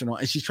professional,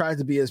 and she tries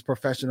to be as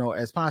professional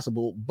as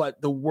possible. But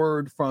the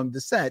word from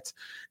the sets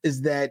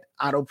is that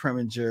Otto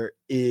Preminger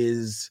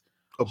is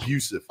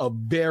abusive,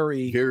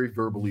 very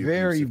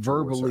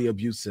verbally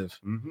abusive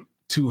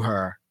to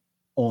her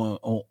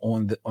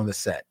on the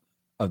set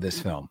of this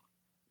film.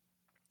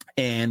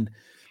 And,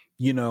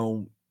 you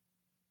know,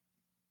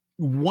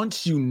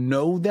 once you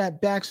know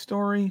that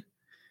backstory,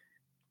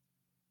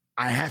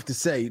 I have to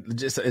say,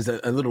 just as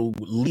a little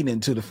lead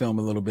into the film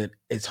a little bit,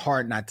 it's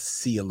hard not to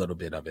see a little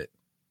bit of it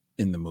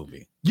in the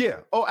movie.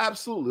 Yeah. Oh,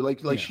 absolutely.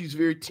 Like she's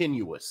very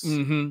tenuous.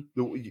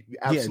 Absolutely.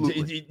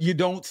 Yeah, you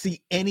don't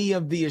see any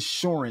of the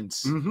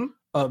assurance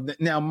of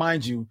now,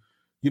 mind you,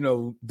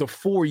 the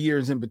 4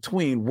 years in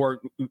between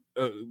work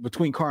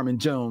between Carmen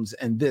Jones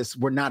and this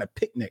were not a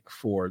picnic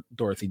for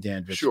Dorothy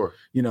Dandridge. Sure.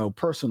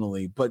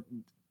 Personally, but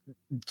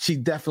she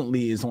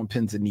definitely is on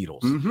pins and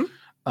needles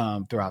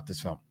throughout this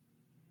film.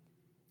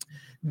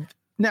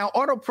 Now,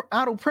 Otto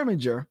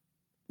Preminger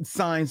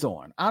signs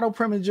on. Otto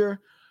Preminger,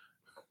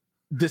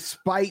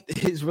 despite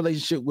his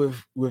relationship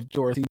with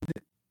Dorothy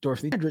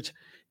Dandridge,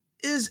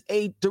 is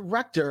a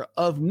director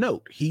of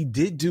note. He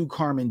did do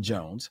Carmen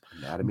Jones,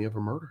 Anatomy of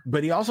a Murder,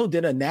 but he also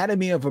did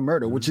Anatomy of a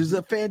Murder, which is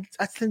a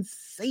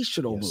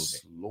sensational movie.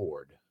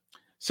 Lord.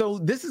 So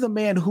this is a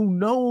man who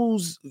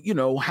knows,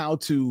 how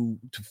to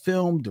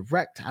film,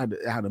 direct, how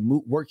to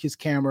work his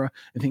camera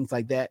and things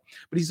like that.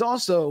 But he's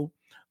also,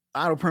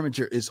 Otto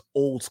Preminger is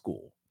old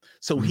school.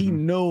 So he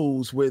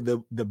knows where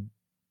the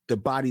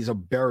bodies are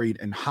buried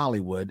in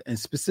Hollywood. And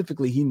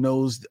specifically, he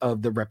knows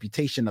of the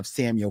reputation of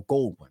Samuel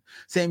Goldwyn.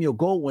 Samuel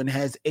Goldwyn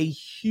has a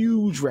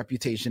huge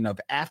reputation of,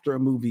 after a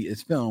movie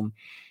is filmed,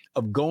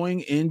 of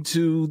going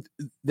into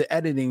the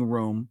editing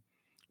room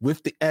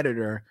with the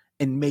editor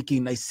and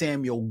making a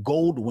Samuel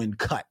Goldwyn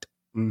cut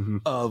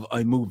of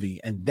a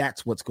movie. And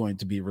that's what's going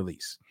to be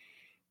released.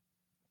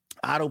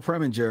 Otto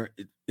Preminger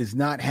is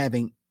not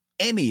having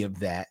any of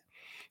that.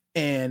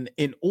 And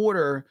in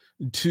order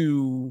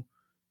to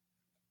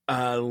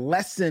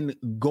lessen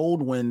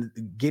Goldwyn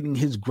getting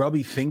his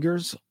grubby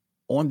fingers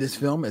on this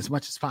film as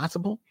much as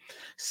possible,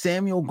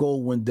 Samuel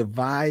Goldwyn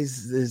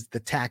devises the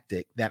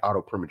tactic that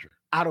Otto Preminger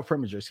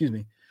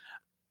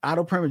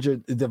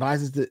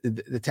devises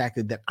the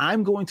tactic that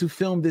I'm going to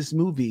film this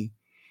movie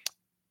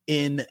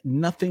in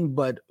nothing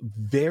but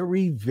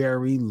very,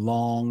 very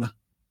long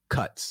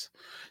cuts.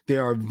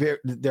 There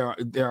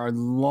are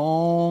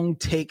long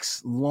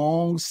takes,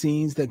 long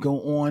scenes that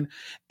go on,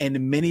 and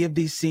in many of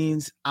these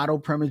scenes, Otto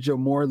Preminger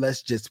more or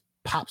less just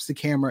pops the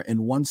camera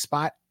in one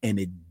spot and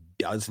it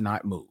does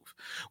not move,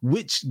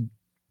 which,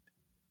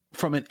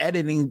 from an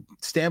editing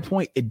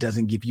standpoint, it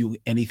doesn't give you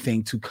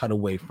anything to cut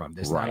away from.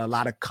 There's not a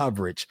lot of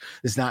coverage.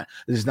 There's not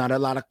a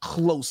lot of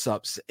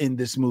close-ups in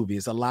this movie.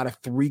 It's a lot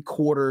of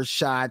 3/4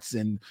 shots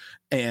and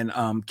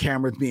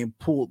cameras being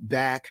pulled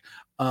back.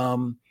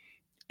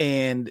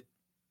 And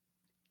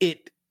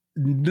it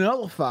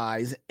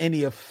nullifies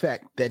any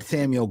effect that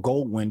Samuel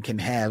Goldwyn can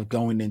have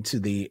going into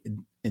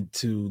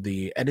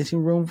the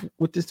editing room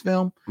with this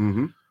film.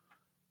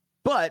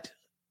 But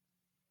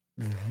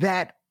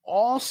that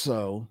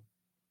also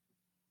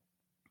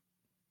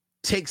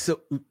takes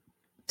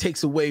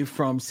away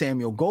from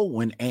Samuel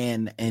Goldwyn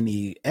and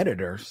any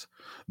editor's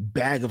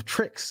bag of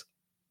tricks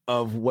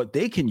of what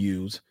they can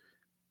use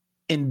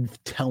in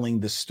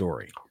telling the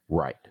story.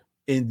 Right.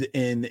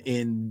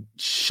 In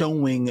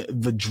showing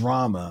the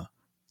drama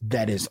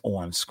that is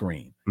on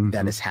screen,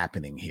 that is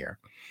happening here.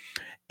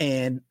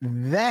 And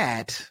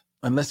that,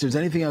 unless there's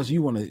anything else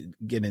you want to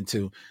get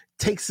into,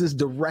 takes us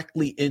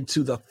directly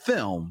into the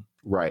film.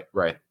 Right.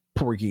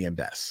 Porgy and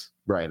Bess.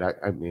 Right.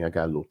 I mean, I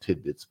got little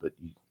tidbits, but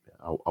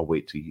I'll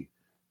wait till you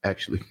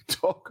actually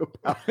talk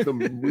about the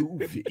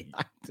movie.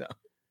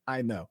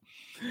 I know.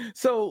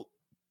 So,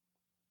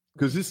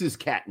 because this is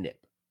catnip.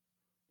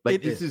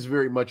 Like this is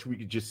very much we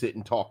could just sit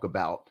and talk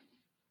about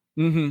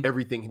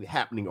everything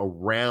happening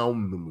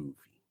around the movie.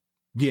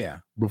 Yeah.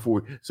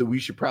 So we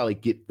should probably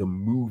get the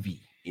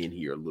movie in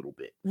here a little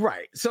bit.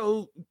 Right.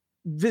 So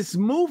this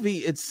movie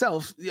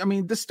itself, I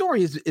mean, the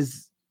story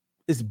is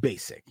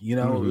basic. You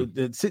know,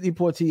 Sidney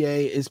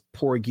Poitier is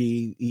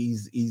Porgy.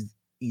 He's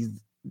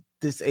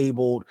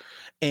disabled,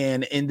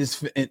 and in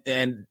this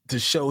and to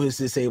show his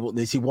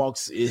disabledness, he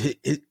walks.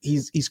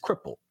 He's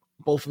crippled.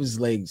 Both of his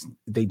legs,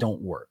 they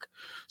don't work.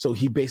 So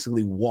he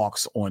basically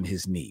walks on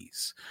his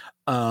knees.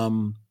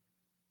 And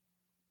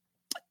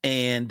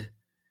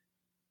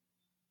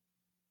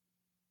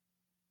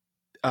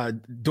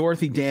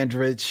Dorothy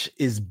Dandridge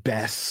is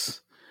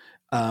Bess,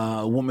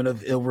 a woman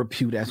of ill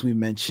repute, as we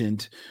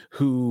mentioned,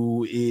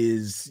 who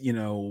is, you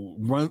know,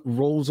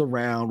 rolls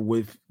around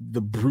with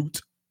the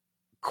Brute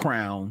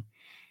crown,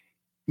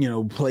 you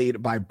know,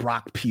 played by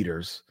Brock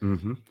Peters,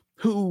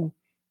 who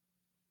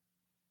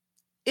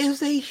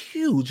is a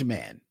huge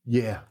man.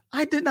 Yeah.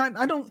 I think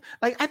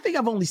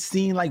I've only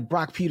seen like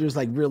Brock Peters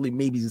like really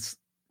maybe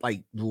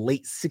like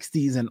late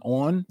 60s and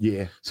on.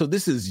 Yeah. So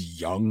this is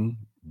young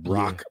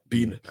Brock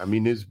Peters. I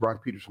mean, this is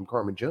Brock Peters from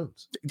Carmen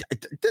Jones.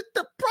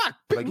 The Brock,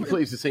 like he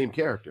plays the same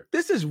character.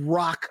 This is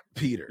Rock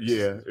Peters.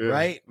 Yeah.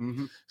 Right.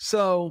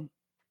 So,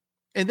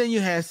 and then you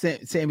have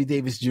Sammy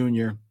Davis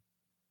Jr.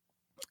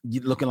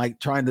 looking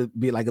like trying to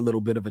be like a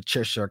little bit of a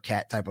Cheshire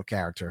Cat type of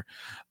character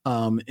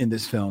in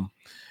this film.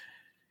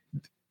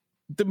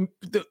 The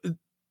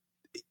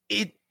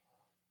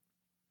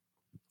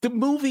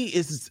movie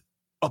is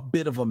a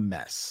bit of a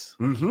mess.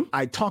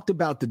 I talked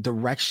about the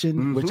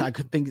direction, which I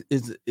could think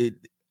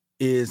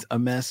is a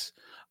mess.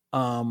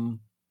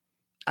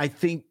 I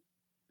think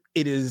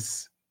it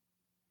is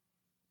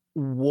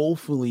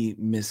woefully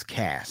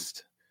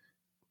miscast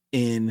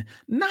in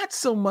not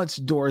so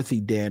much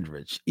Dorothy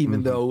Dandridge,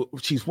 even though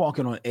she's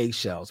walking on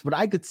eggshells, but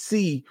I could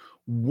see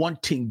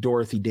wanting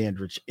Dorothy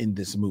Dandridge in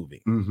this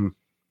movie.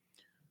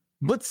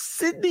 But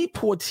Sidney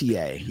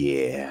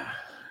Poitier,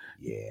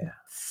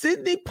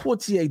 Sidney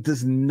Poitier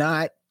does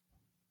not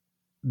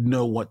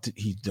know what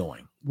he's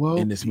doing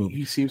in this movie.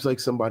 He seems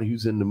like somebody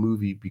who's in the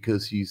movie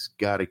because he's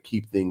got to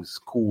keep things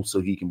cool so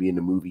he can be in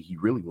the movie he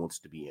really wants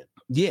to be in.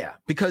 Yeah,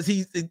 because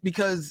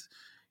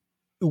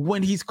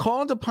when he's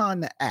called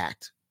upon to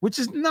act, which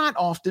is not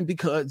often,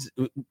 because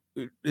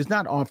it's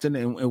not often,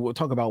 and we'll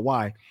talk about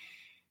why,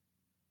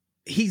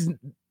 he's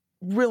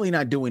really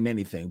not doing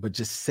anything but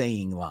just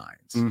saying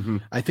lines.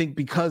 I think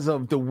because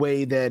of the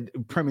way that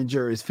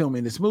Preminger is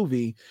filming this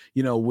movie,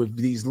 you know, with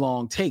these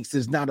long takes,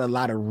 there's not a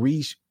lot of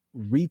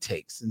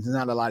retakes. There's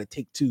not a lot of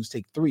take twos,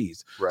 take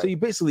threes. Right. So you're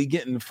basically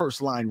getting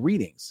first line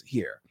readings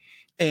here.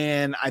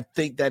 And I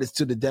think that is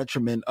to the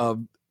detriment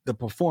of the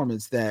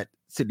performance that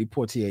Sidney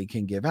Poitier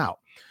can give out.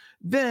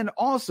 Then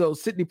also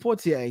Sidney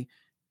Poitier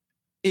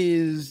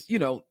is, you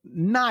know,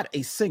 not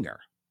a singer,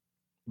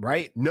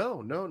 right?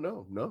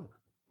 No.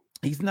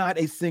 He's not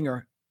a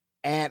singer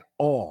at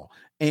all.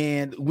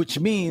 And which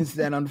means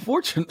that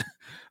unfortunately,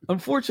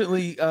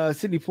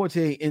 Sidney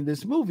Poitier in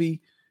this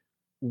movie,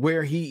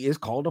 where he is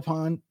called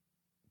upon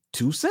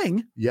to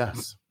sing,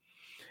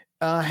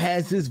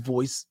 has his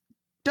voice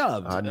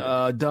dubbed,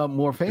 dubbed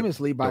more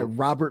famously by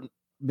Robert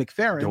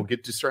McFerrin. Don't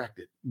get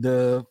distracted.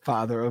 The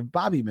father of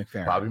Bobby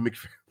McFerrin.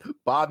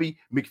 Bobby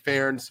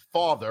McFerrin's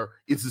father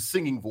is the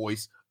singing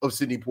voice of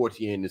Sidney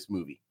Poitier in this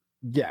movie.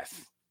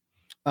 Yes.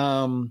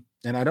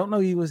 And I don't know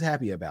he was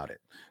happy about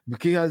it,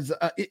 because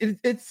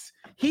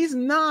he's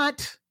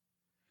not.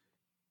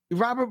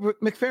 Robert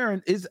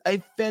McFerrin is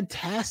a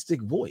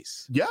fantastic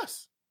voice.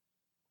 Yes.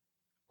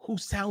 Who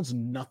sounds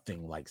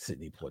nothing like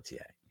Sidney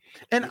Poitier.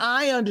 And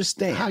I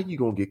understand. How you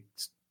gonna get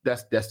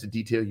that's the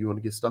detail you want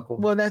to get stuck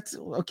on? Well, that's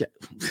okay.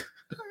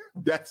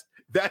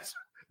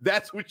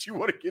 that's what you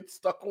want to get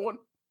stuck on?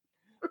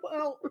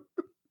 Well,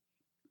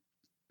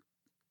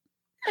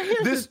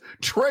 this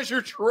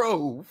treasure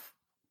trove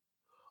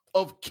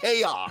of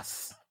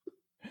chaos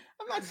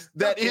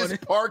that is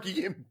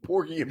Porgy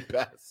and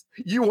Bess.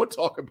 You want to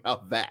talk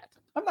about that?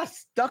 I'm not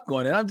stuck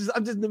on it. I'm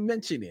just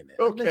mentioning it.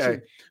 Okay.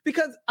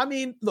 Because I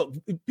mean, look,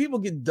 people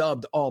get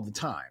dubbed all the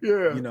time.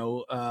 Yeah. You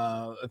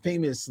know,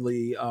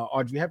 famously,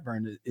 Audrey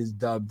Hepburn is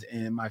dubbed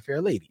in My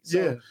Fair Lady.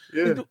 So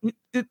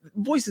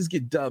voices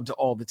get dubbed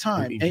all the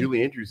time. And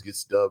Julie Andrews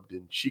gets dubbed,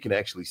 and she can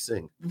actually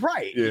sing.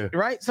 Right. Yeah.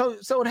 Right. So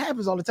it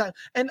happens all the time.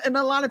 And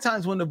a lot of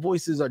times when the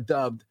voices are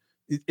dubbed,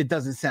 it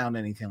doesn't sound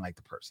anything like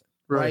the person.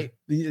 Right.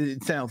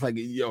 It sounds like,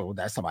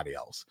 that's somebody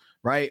else.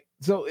 Right.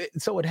 So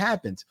it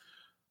happens.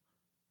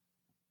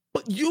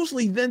 But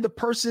usually then the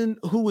person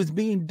who is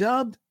being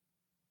dubbed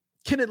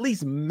can at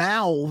least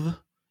mouth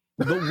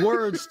the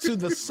words to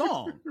the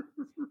song.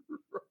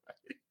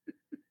 Right.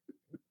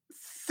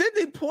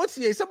 Sidney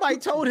Poitier, somebody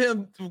told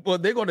him, well,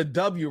 they're going to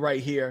dub you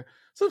right here.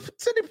 So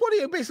Sidney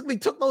Poitier basically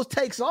took those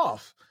takes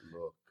off.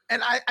 Look,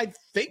 and I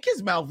think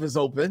his mouth is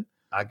open.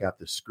 I got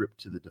the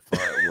script to the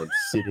Defiant One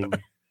sitting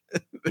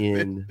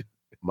in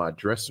my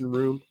dressing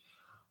room.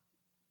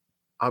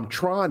 I'm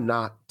trying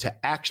not to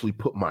actually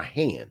put my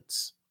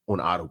hands on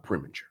Otto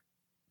Preminger.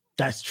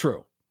 That's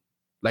true.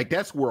 Like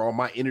that's where all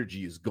my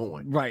energy is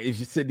going. Right. If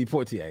you're Sidney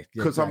Poitier.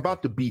 Because I'm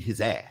about to beat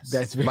his ass.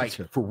 That's very like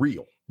true. for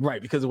real.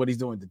 Right. Because of what he's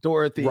doing to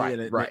Dorothy. Right,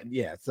 and right.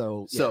 Yeah.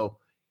 So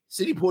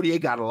Sidney Poitier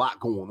got a lot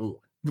going on.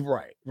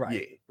 Right.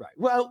 Yeah.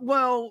 Right.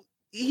 Well,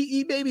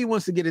 he maybe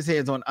wants to get his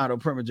hands on Otto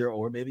Preminger,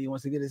 or maybe he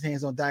wants to get his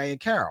hands on Diane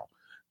Carroll.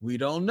 We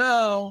don't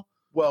know.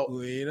 Well,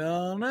 we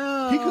don't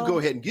know. He could go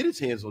ahead and get his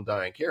hands on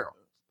Diane Carroll.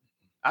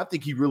 I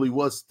think he really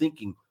was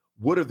thinking,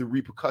 what are the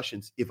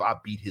repercussions if I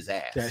beat his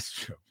ass? That's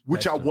true.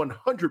 Which That's I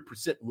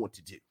 100% want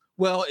to do.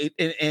 Well,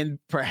 and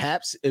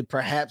perhaps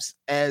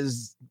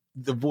as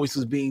the voice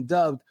was being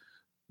dubbed,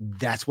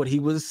 that's what he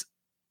was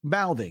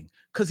mouthing,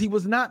 because he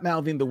was not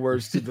mouthing the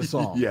words to the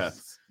song.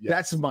 Yes.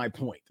 That's my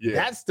point. Yeah.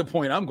 That's the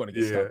point I'm going to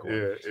get stuck on.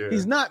 Yeah.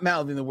 He's not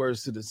mouthing the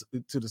words to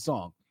the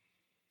song.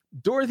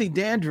 Dorothy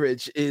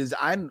Dandridge is,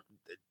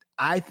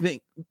 I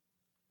think,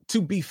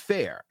 to be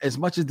fair, as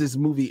much as this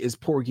movie is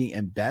Porgy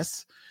and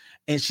Bess,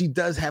 and she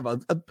does have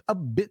a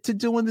bit to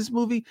do in this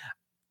movie,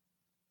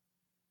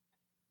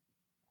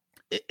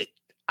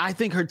 I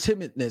think her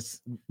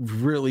timidness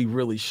really,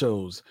 really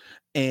shows,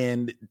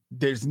 and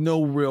there's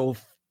no real,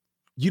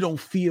 you don't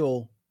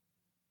feel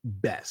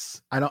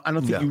Bess. I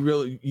don't think you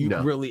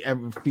really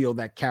ever feel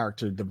that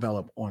character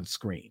develop on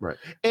screen. Right.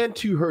 And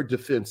to her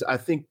defense, I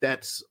think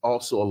that's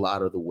also a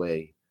lot of the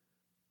way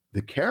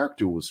the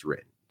character was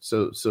written.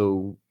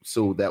 So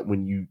that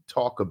when you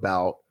talk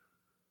about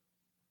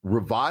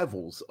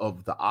revivals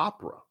of the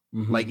opera,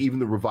 like even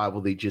the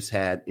revival they just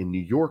had in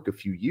New York a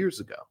few years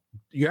ago.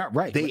 Yeah,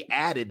 right. They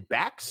added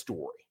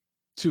backstory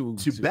to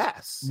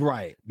Bess.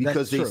 Right.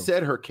 Because they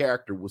said her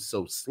character was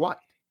so slight.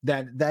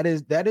 That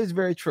is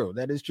very true.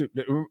 That is true.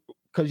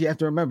 Because you have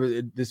to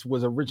remember, this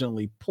was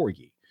originally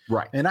Porgy.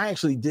 Right. And I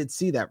actually did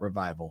see that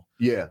revival.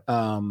 Yeah.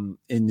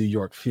 In New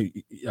York a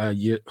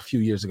few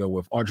years ago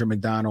with Audra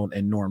McDonald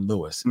and Norm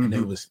Lewis. And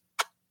it was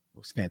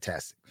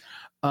fantastic.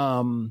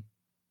 So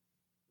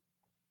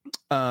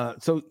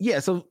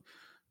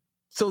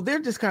they're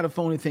just kind of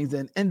phoning things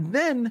in. And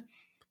then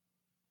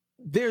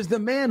there's the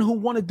man who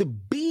wanted to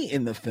be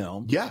in the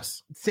film.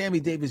 Yes.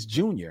 Sammy Davis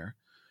Jr.,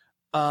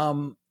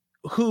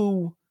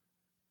 who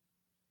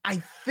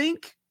I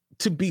think,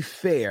 to be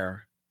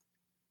fair,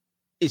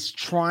 is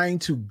trying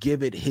to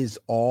give it his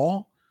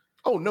all.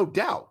 Oh, no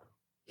doubt.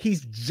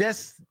 He's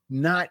just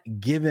not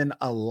given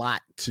a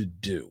lot to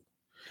do.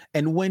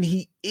 And when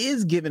he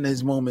is given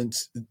his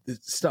moments,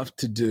 stuff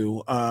to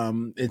do,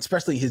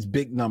 especially his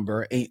big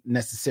number, Ain't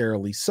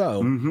Necessarily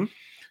So,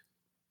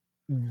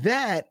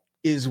 that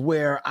is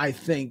where I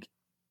think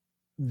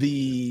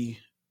the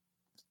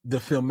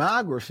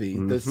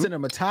filmography, the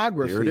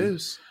cinematography, there it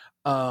is,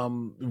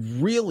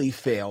 really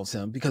fails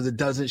him, because it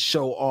doesn't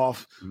show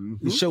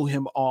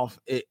him off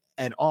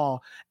at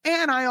all.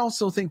 And I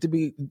also think, to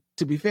be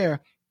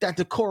fair, that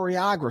the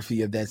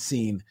choreography of that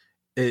scene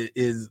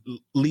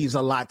leaves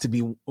a lot to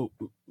be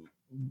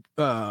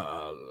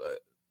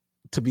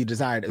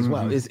desired as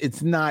well.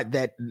 It's not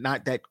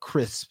that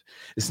crisp.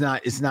 It's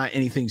not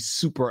anything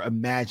super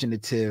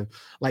imaginative.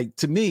 Like,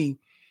 to me,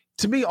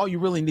 all you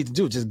really need to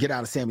do is just get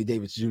out of Sammy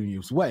Davis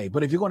Jr.'s way.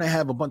 But if you're going to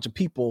have a bunch of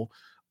people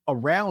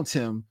around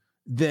him,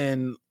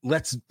 then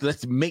let's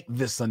make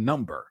this a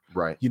number,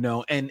 right?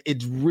 And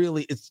it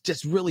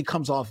just really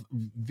comes off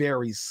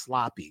very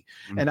sloppy.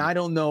 And I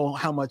don't know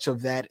how much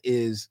of that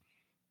is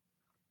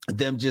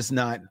them just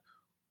not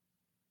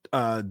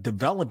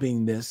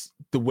developing this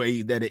the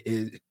way that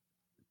it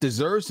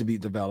deserves to be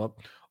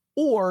developed,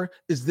 or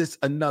is this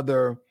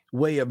another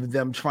way of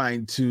them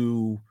trying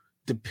to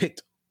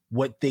depict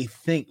what they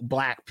think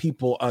Black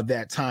people of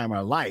that time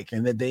are like,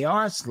 and that they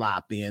are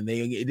sloppy and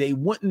they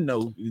wouldn't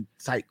know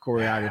tight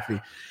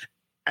choreography.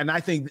 And I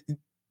think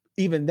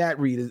even that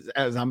read,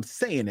 as I'm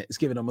saying it, is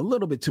giving them a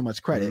little bit too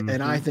much credit.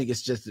 And I think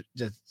it's just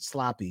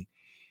sloppy.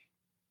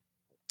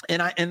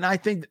 And I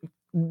think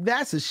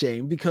that's a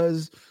shame,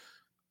 because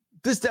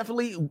this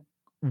definitely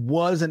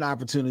was an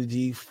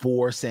opportunity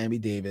for Sammy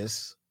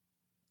Davis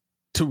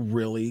to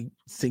really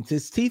sink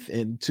his teeth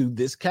into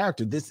this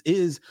character. This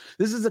is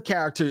a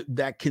character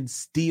that can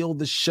steal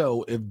the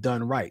show if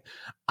done right.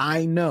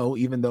 I know,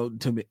 even though,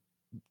 to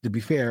be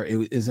fair,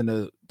 it isn't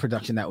a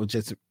production that was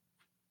just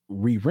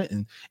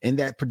rewritten. In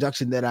that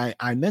production that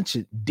I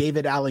mentioned,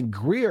 David Alan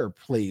Grier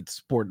played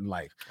Sport and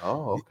Life.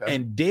 Oh, okay.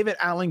 And David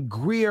Alan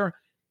Grier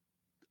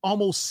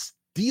almost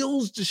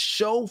steals the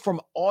show from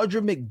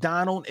Audra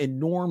McDonald and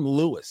Norm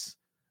Lewis.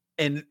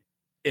 And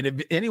if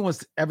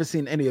anyone's ever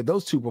seen any of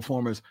those two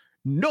performers,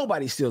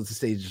 nobody steals the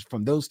stage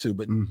from those two,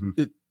 but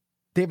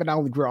David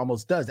Alan Grier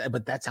almost does that.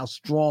 But that's how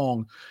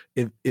strong,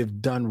 if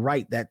done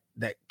right, that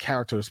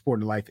character of Sport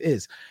and Life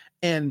is.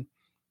 And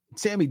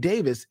Sammy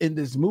Davis in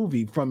this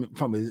movie,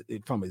 from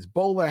his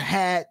bowler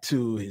hat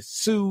to his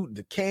suit,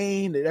 the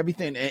cane, and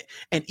everything,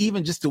 and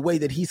even just the way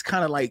that he's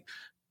kind of like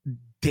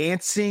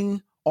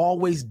dancing,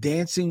 always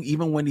dancing,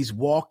 even when he's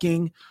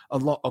walking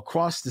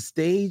across the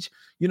stage.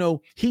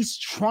 He's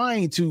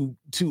trying to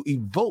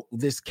evoke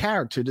this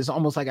character, this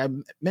almost, like I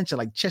mentioned,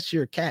 like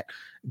Cheshire Cat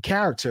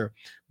character.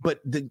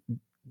 But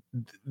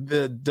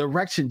the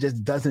direction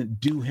just doesn't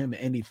do him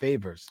any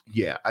favors.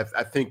 Yeah,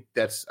 I think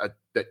that's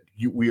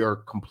we are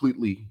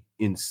completely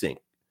in sync.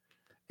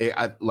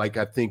 I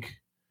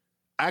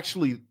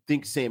actually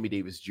think Sammy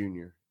Davis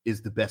Jr.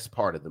 is the best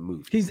part of the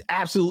movie. He's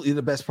absolutely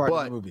the best part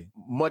of the movie.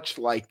 Much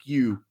like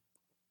you,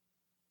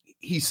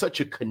 he's such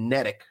a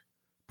kinetic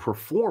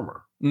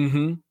performer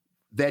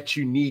that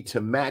you need to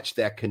match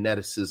that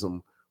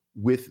kineticism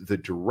with the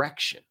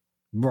direction.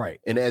 Right.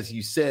 And as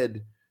you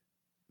said,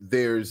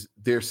 there's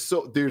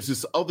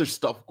this other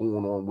stuff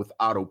going on with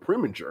Otto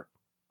Preminger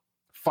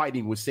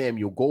fighting with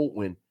Samuel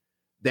Goldwyn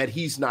that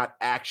he's not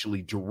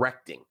actually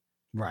directing.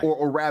 Right.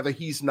 Or rather,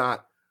 he's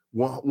not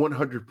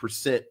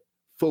 100%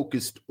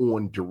 focused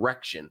on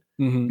direction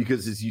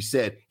because, as you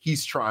said,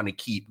 he's trying to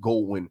keep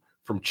Goldwyn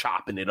from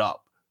chopping it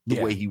up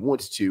the way he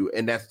wants to,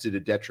 and that's to the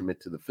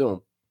detriment to the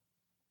film.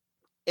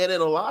 And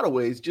in a lot of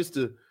ways, just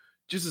to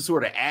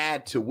sort of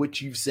add to what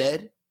you've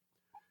said,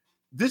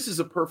 this is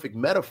a perfect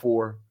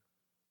metaphor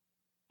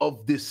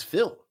of this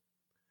film.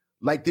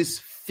 Like, this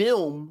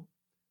film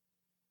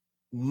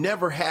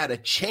never had a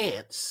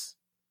chance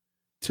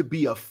to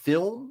be a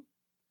film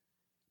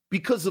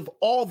because of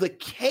all the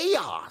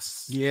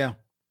chaos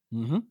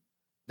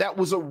that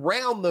was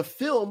around the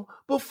film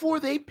before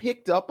they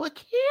picked up a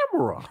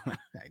camera.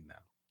 I know.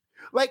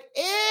 Like,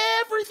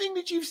 everything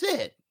that you've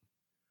said.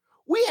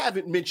 We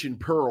haven't mentioned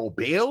Pearl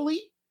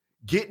Bailey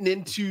getting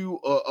into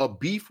a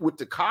beef with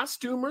the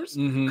costumers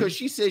because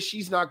she says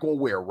she's not going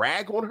to wear a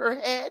rag on her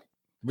head.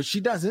 Which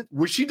she doesn't.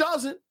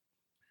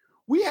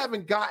 We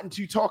haven't gotten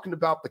to talking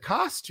about the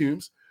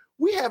costumes.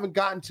 We haven't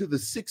gotten to the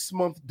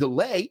 6-month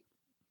delay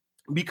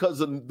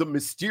because of the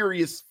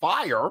mysterious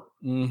fire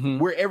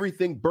where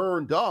everything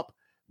burned up,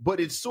 but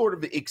it's sort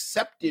of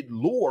accepted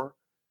lore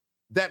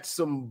that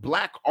some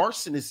black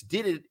arsonists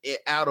did it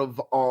out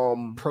of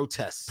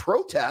protest.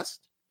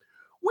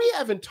 We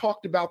haven't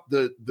talked about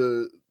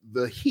the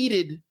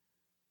heated,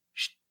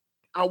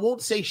 I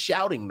won't say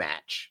shouting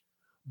match,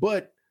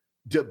 but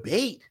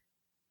debate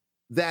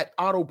that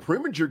Otto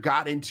Preminger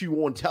got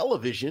into on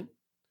television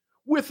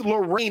with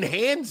Lorraine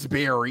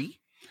Hansberry.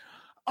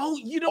 Oh,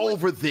 you know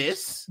over what?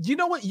 This. You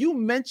know what? You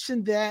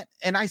mentioned that,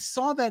 and I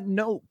saw that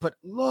note, but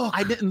look,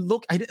 I didn't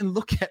look at it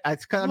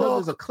because I know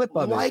there's a clip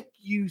of it. Like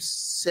you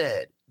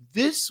said,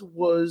 this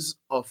was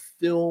a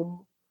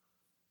film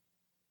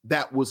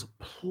that was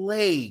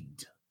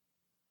plagued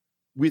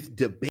with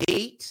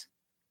debate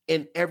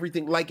and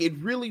everything. Like, it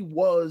really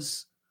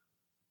was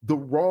the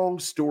wrong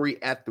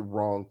story at the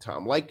wrong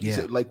time. Like you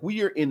said, like,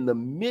 we are in the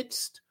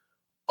midst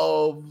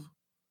of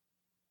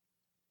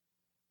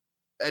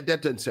that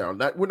doesn't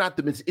sound we're not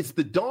the midst. It's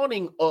the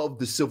dawning of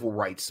the civil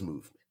rights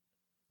movement.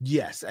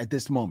 Yes, at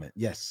this moment,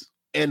 yes.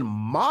 And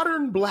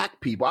modern black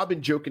people, I've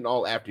been joking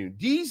all afternoon,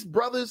 these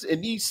brothers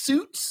in these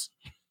suits,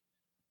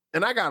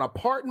 and I got a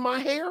part in my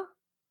hair,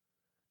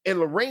 and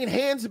Lorraine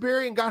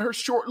Hansberry and got her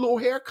short little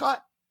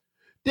haircut.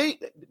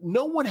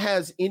 No one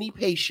has any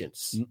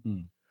patience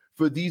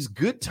for these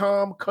good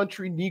time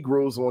country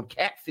Negroes on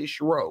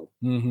Catfish Row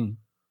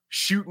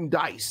shooting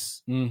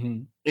dice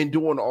and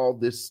doing all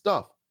this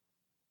stuff.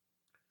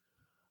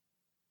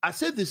 I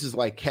said this is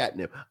like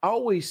catnip. I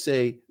always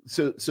say,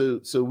 so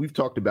we've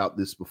talked about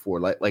this before,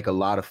 like a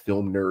lot of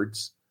film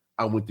nerds.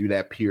 I went through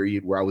that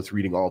period where I was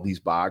reading all these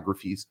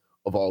biographies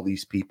of all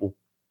these people.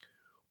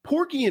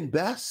 Porgy and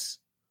Bess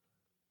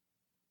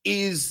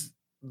is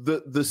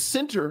the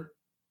center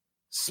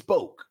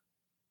spoke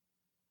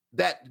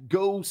that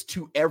goes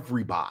to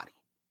everybody.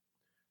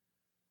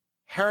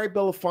 Harry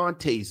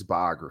Belafonte's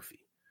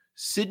biography,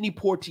 Sidney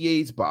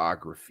Poitier's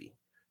biography,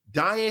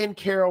 Diane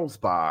Carroll's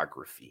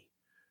biography.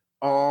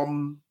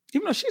 Even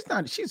though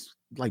she's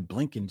like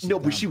blinking.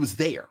 But she was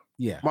there.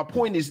 Yeah. My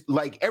point is,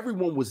 like,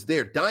 everyone was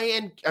there.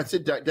 Did I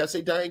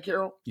say Diane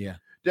Carroll? Yeah.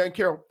 Diane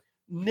Carroll.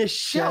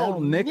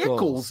 Nichelle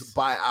Nichols'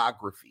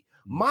 biography.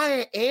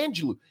 Maya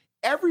Angelou.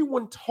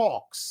 Everyone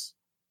talks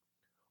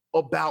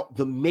about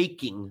the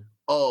making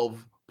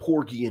of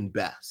Porgy and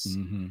Bess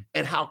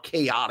and how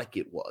chaotic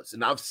it was.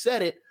 And I've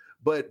said it,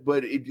 but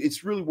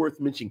it's really worth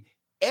mentioning.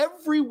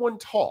 Everyone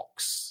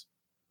talks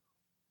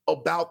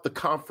about the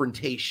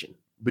confrontation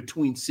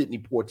between Sidney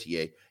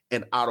Poitier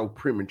and Otto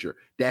Preminger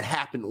that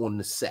happened on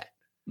the set,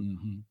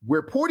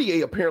 where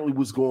Poitier apparently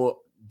was going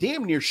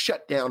damn near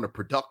shut down the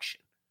production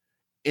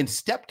and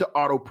stepped to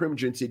Otto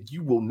Preminger and said,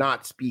 "You will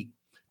not speak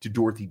to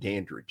Dorothy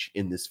Dandridge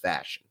in this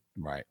fashion."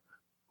 Right.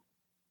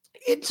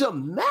 It's a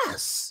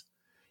mess.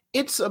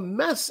 And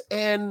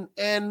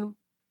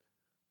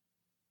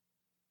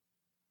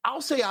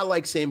I'll say I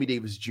like Sammy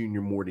Davis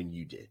Jr. more than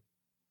you did.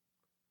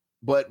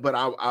 But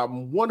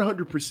I'm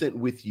 100%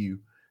 with you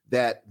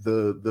that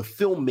the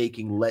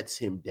filmmaking lets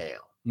him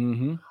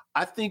down.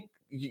 I think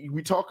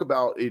we talk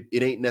about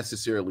it ain't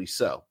necessarily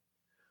so.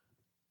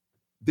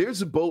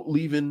 There's a boat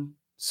leaving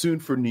soon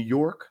for New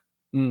York.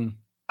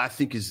 I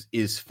think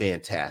is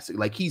fantastic.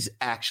 Like, he's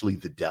actually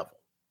the devil.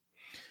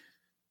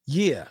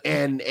 Yeah.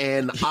 And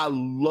I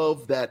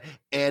love that.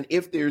 And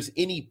if there's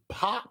any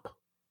pop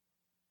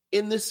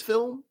in this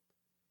film,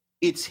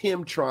 it's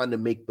him trying to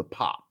make the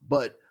pop.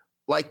 But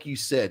like you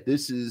said,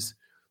 this is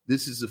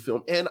a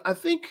film, and I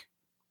think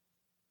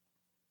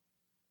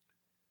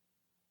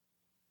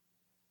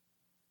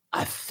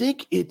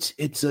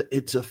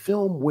it's a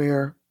film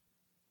where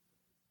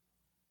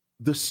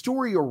the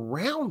story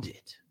around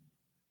it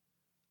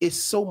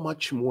is so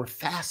much more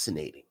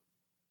fascinating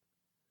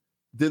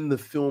than the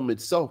film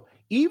itself,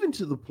 even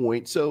to the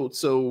point. So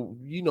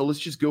let's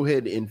just go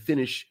ahead and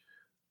finish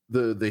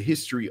the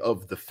history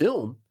of the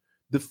film.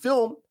 The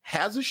film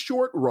has a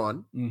short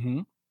run.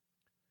 Mm-hmm.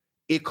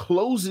 It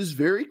closes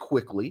very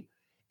quickly.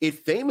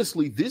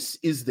 This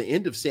is the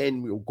end of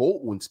Samuel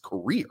Goldwyn's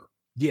career.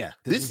 Yeah.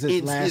 This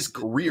ends his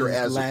career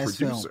as a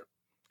producer.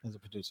 As a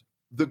producer.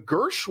 The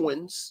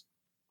Gershwins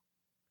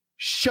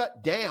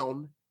shut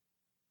down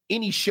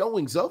any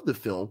showings of the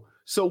film.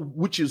 So,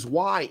 which is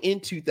why in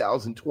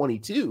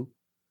 2022,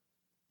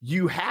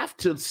 you have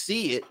to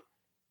see it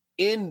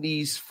in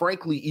these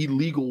frankly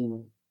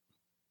illegal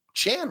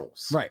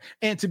channels. Right.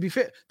 And to be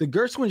fair, the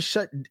Gershwins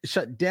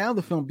shut down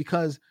the film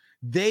because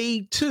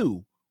they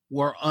too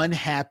were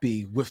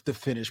unhappy with the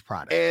finished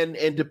product. And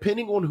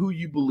depending on who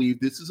you believe,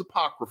 this is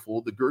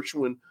apocryphal. The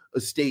Gershwin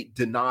estate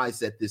denies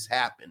that this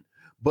happened.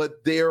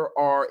 But there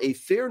are a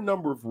fair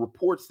number of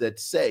reports that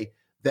say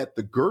that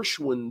the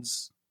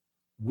Gershwins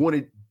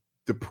wanted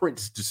the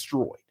prints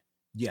destroyed.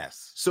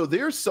 Yes. So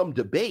there's some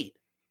debate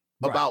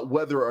about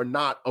whether or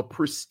not a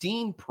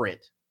pristine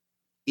print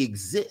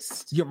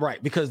exists. You're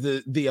right, because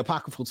the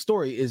apocryphal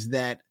story is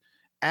that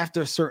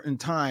after a certain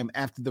time,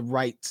 after the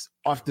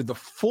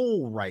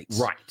full rights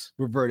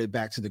reverted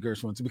back to the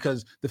Gershwins,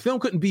 because the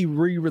film couldn't be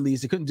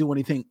re-released, they couldn't do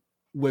anything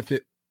with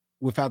it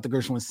without the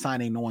Gershwins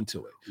signing on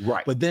to it.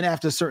 Right. But then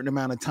after a certain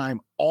amount of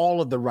time,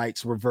 all of the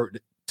rights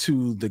reverted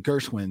to the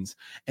Gershwins,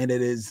 and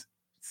it is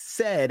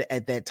said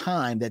at that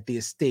time that the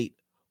estate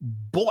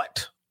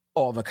bought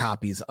all the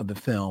copies of the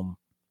film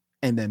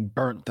and then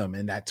burnt them,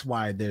 and that's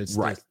why there's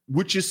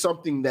which is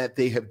something that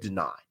they have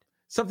denied.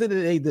 Something that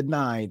they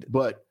denied,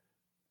 but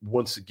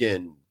once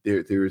again,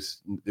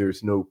 there's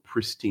no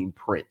pristine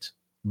print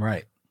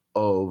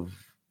of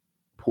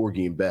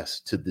Porgy and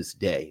Bess to this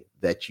day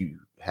that you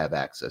have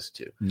access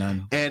to.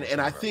 None. And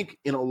I think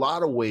in a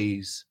lot of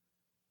ways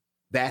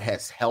that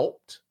has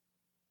helped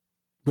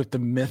with the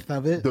myth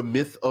of it, the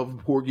myth of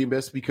Porgy and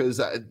Bess,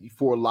 because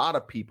for a lot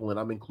of people, and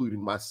I'm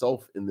including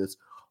myself in this,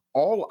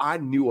 all I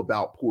knew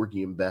about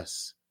Porgy and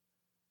Bess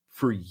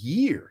for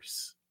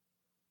years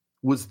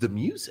was the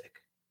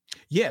music.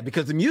 Yeah,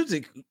 because the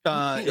music,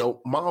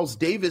 Miles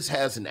Davis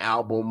has an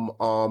album.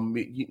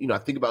 I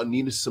think about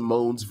Nina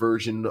Simone's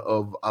version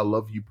of "I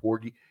Love You,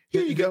 Porgy."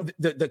 Here you go.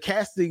 The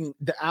casting,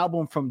 the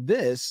album from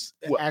this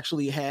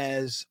actually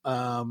has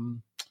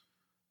who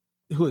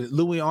is it?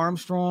 Louis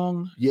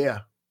Armstrong,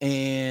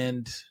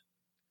 and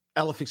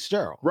Ella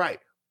Fitzgerald, right?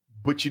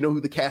 But you know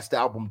who the cast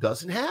album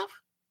doesn't have?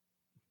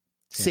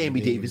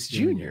 Sammy Davis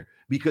Jr.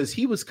 Because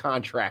he was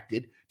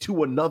contracted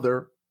to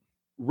another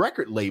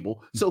record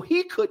label, so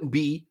he couldn't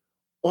be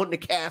on the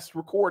cast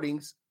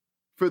recordings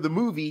for the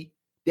movie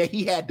that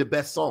he had the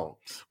best songs.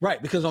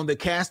 Right, because on the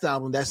cast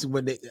album, that's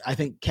when I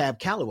think Cab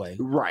Calloway,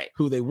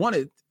 who they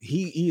wanted,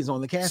 he is on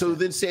the cast. So album.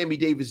 Then Sammy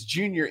Davis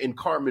Jr. and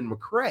Carmen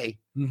McRae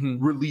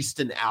released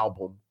an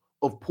album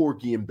of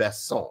Porgy and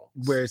Bess songs,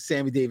 where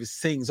Sammy Davis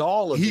sings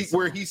all of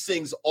where he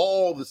sings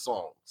all the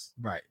songs.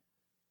 Right.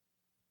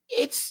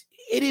 It's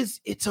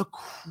a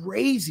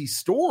crazy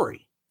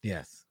story.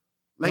 Yes.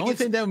 The only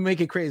thing that would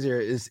make it crazier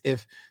is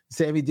if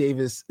Sammy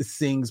Davis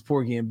sings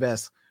Porgy and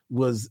Bess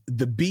was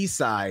the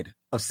B-side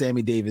of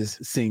Sammy Davis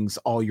sings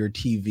all your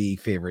TV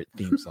favorite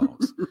theme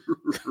songs.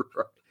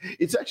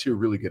 It's actually a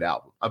really good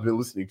album. I've been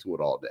listening to it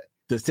all day.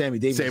 The Sammy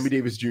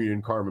Davis Jr.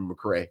 and Carmen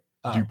McRae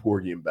do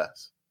Porgy and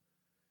Bess.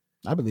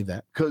 I believe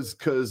that.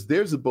 Because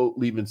there's a boat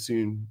leaving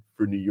soon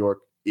for New York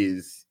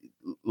is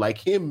like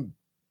him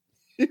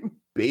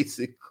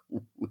basically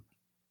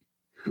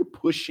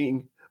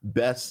pushing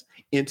Bess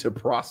into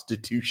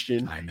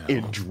prostitution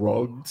and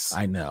drugs.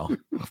 I know.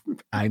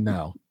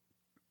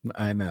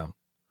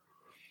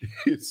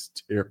 It's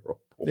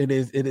terrible. It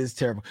is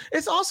terrible.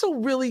 It's also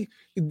really,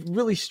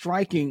 really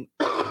striking.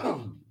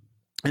 And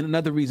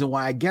another reason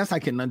why I guess I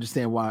can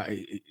understand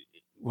why,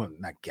 well,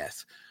 not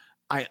guess.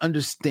 I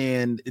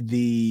understand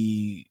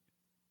the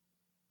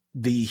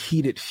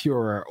heated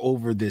furor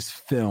over this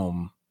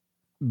film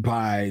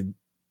by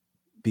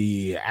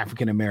the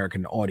African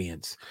American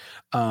audience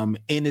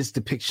in its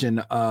depiction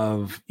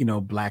of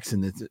blacks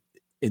in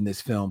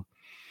this film.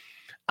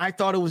 I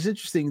thought it was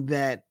interesting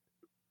that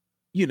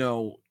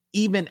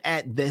even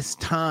at this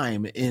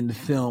time in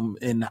film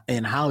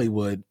in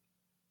Hollywood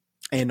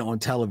and on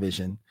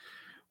television,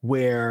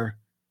 where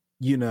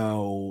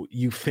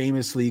you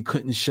famously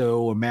couldn't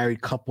show a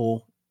married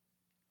couple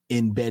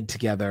in bed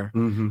together.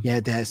 You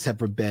had to have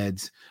separate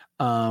beds.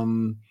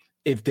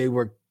 If they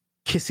were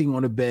kissing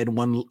on a bed,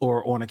 one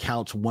or on a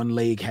couch, one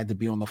leg had to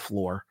be on the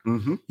floor,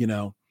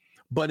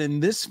 But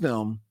in this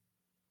film,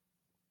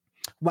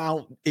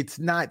 while it's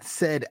not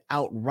said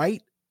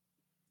outright,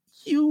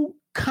 you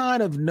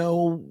kind of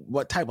know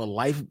what type of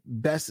life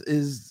Bess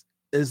is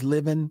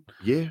living.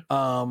 Yeah.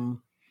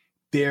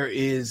 there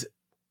is,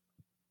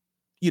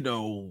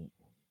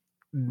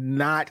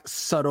 not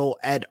subtle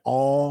at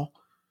all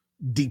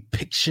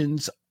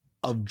depictions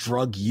of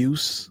drug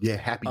use. Yeah,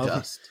 happy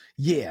dust.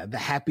 Yeah, the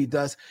happy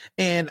dust.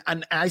 And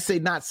I say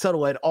not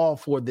subtle at all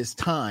for this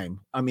time.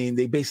 I mean,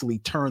 they basically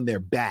turn their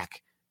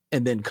back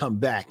and then come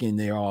back and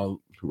they're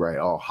all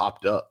all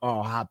hopped up.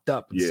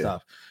 And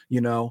stuff,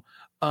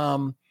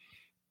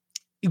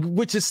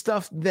 which is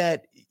stuff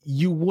that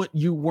you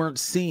weren't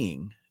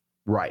seeing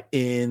right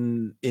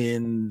in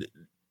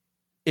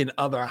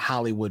other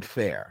Hollywood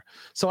fare.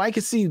 So I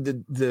could see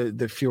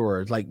the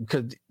furor, like,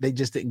 because they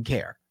just didn't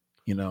care,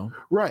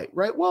 Right.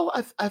 Well,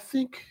 I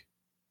think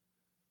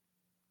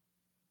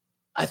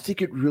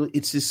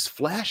it's this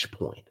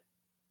flashpoint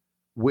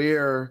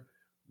where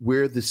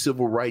the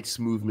civil rights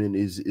movement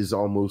is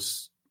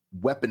almost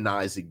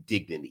weaponizing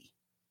dignity.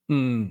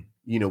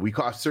 We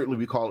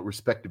call it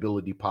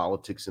respectability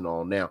politics and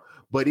all now,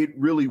 but it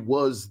really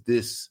was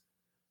this,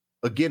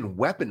 again,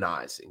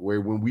 weaponizing,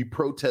 where when we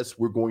protest,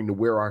 we're going to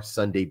wear our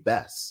Sunday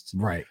best,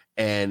 right,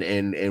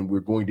 and we're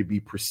going to be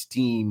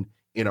pristine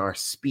in our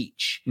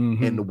speech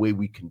and the way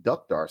we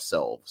conduct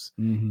ourselves.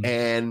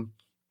 And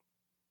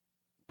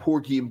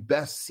Porgy and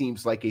Bess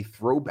seems like a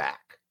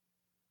throwback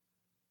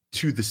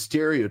to the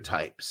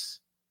stereotypes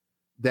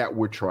that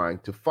we're trying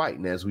to fight.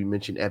 And as we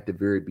mentioned at the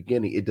very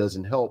beginning, it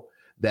doesn't help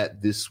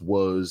that this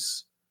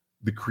was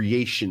the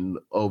creation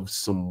of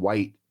some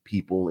white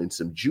people and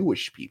some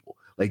Jewish people.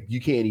 Like,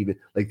 you can't even,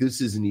 like, this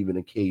isn't even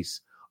a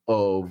case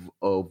of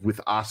with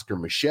Oscar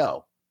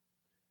Michelle,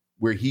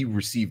 where he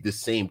received the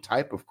same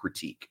type of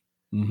critique.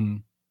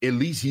 At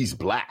least he's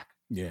black.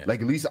 Yeah.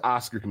 Like, at least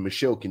Oscar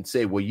Michelle can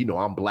say, well,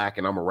 I'm black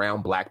and I'm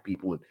around black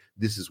people and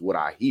this is what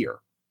I hear.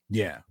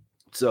 Yeah.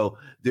 So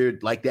there,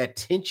 like, that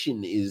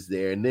tension is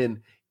there. And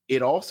then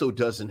it also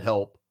doesn't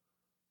help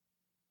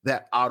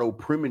that Otto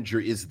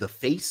Preminger is the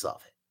face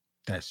of it.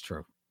 That's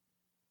true.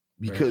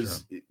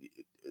 Because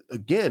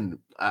again,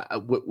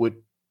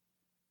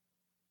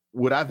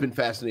 what I've been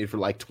fascinated for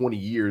like 20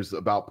 years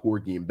about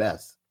Porgy and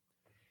Bess,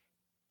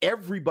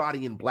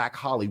 everybody in Black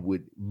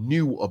Hollywood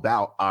knew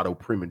about Otto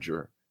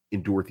Preminger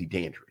and Dorothy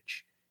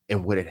Dandridge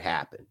and what had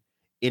happened.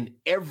 And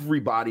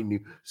everybody knew.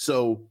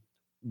 So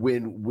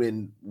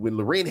when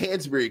Lorraine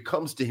Hansberry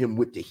comes to him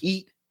with the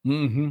heat,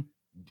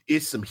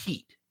 it's some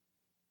heat.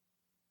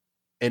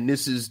 And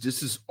this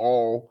is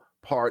all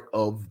part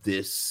of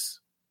this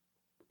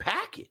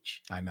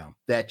package. I know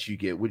that you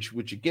get,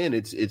 which again,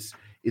 it's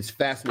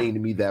fascinating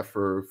to me that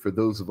for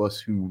those of us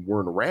who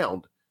weren't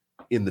around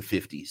in the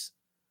 50s,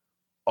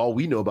 all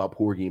we know about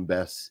Porgy and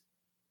Bess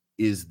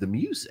is the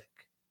music.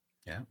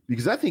 Yeah.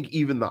 Because I think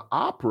even the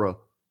opera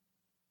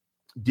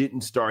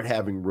didn't start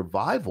having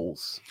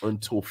revivals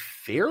until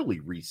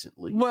fairly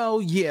recently.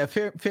 Well, yeah,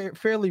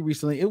 fairly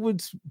recently. It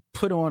was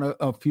put on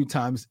a few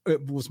times.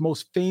 It was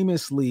most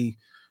famously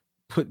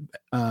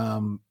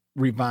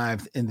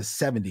revived in the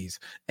 70s.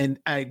 And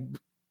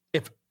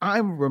if I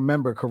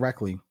remember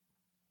correctly,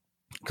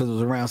 because it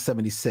was around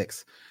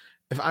 76,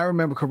 if I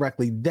remember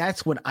correctly,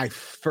 that's when I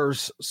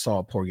first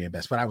saw Porgy and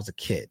Bess, when I was a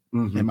kid.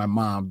 And my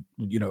mom,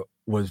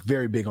 was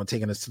very big on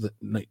taking us to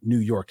New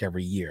York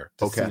every year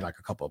to see like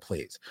a couple of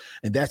plays.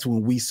 And that's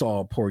when we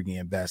saw Porgy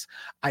and Bess.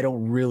 I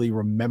don't really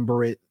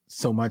remember it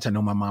so much. I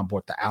know my mom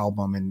bought the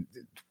album and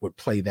would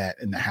play that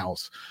in the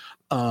house.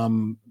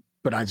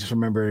 But I just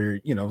remember,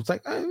 it's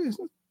like, it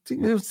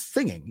was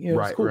singing. It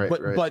was cool.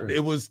 But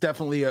it was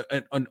definitely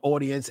an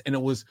audience,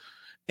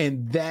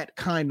 and that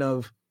kind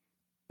of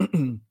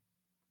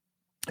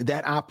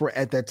that opera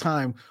at that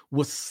time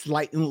was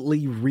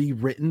slightly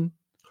rewritten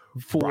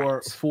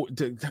for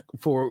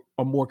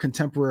a more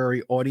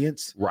contemporary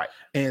audience, right?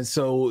 And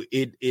so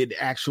it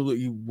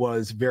actually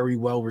was very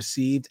well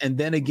received. And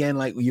then again,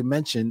 like you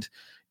mentioned,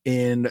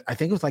 in I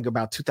think it was like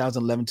about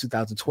 2011,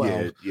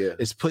 2012,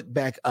 it's put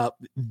back up.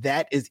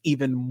 That is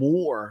even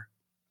more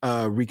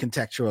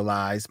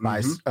recontextualized by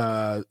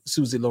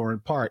Susie Lauren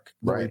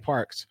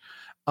Parks.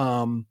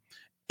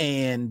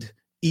 And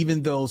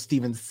even though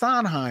Stephen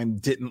Sondheim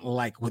didn't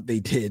like what they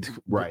did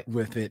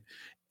with it,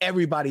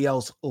 everybody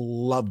else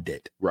loved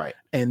it. Right.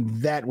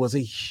 And that was a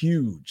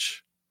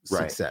huge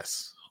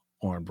success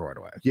on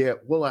Broadway. Yeah.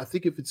 Well, I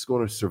think if it's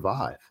going to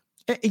survive,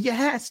 it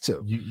has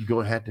to. You're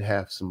going to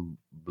have some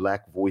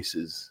black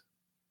voices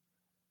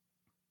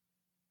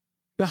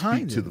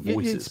behind to the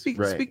voices. Speak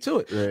to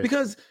it. Right.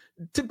 Because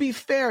to be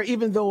fair,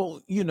 even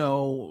though,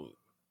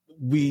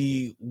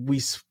 we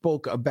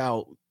spoke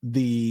about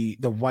the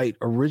white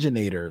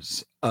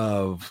originators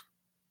of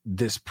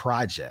this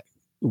project,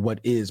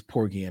 what is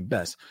Porgy and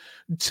Bess,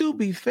 to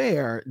be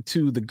fair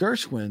to the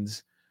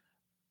Gershwins,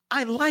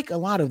 I like a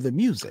lot of the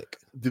music.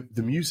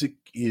 The music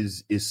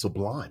is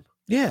sublime.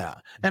 Yeah.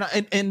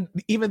 And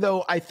even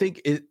though I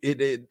think it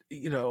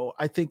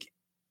I think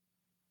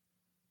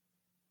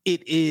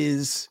it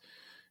is,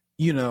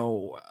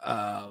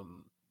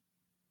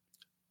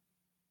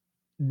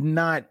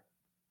 not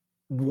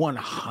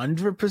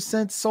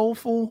 100%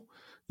 soulful,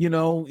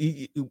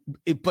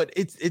 but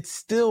it's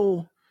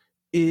still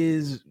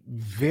is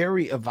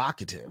very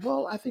evocative.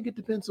 Well, I think it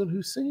depends on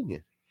who's singing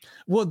it.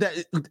 Well,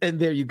 and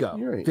there you go.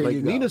 You're right. There Like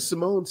you go. Nina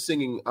Simone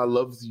singing "I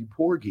Love You,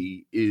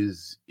 Porgy"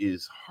 is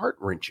heart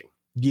wrenching.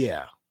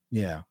 Yeah.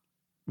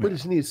 But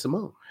it's Nina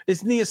Simone.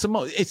 It's Nina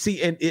Simone. It's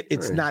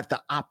Right. not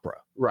the opera.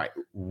 Right.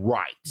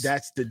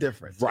 That's the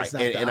difference. Right. It's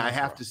not And the I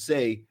have opera. to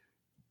say,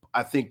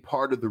 I think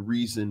part of the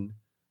reason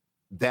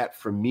that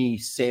for me,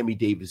 Sammy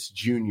Davis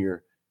Jr.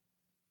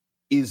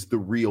 is the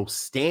real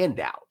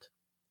standout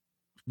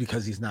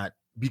because he's not.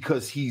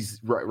 because he's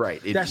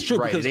right. That's true,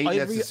 Right. because It ain't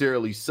every-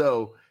 necessarily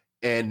so.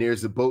 And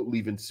there's a boat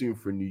leaving soon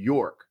for New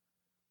York.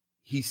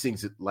 He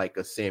sings it like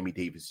a Sammy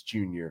Davis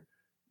Jr.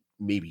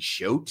 maybe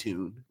show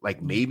tune,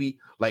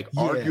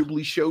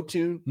 arguably show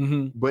tune,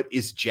 Mm-hmm. but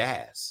it's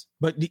jazz.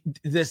 But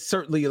there's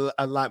certainly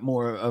a lot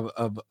more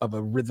of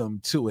a rhythm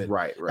to it,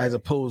 Right. as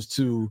opposed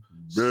to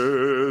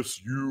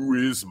Yes, you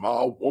is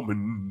my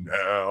woman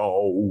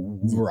now.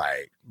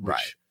 right.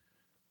 Which,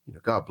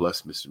 God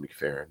bless Mr.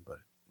 McFerrin, but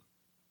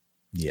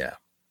Yeah.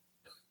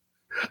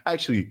 I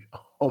actually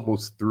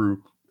almost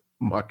threw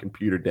my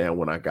computer down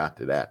when I got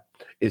to that.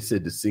 It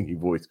said the singing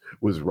voice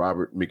was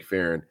Robert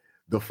McFerrin,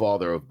 the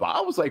father of Bob.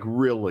 I was like,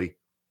 really?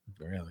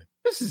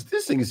 This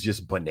thing is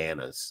just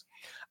bananas.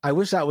 I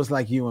wish I was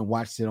like you and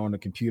watched it on the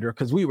computer,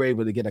 because we were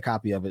able to get a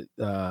copy of it,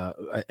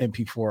 an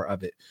MP4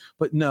 of it.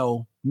 But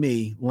no,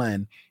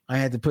 Len, I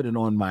had to put it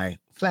on my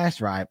flash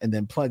drive and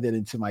then plug it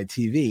into my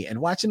TV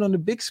and watch it on the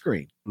big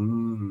screen.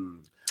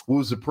 What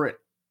was the print?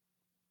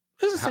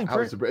 It's the same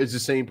print. It's the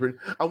same print.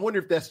 I wonder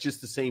if that's just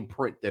the same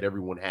print that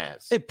everyone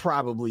has. It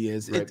probably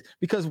is. Right.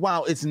 Because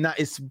while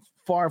it's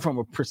far from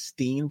a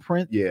pristine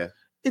print, Yeah.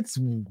 it's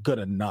good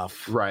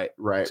enough Right.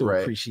 to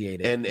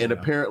appreciate it. And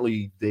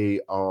apparently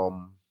they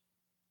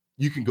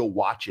you can go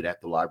watch it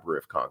at the Library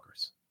of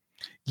Congress.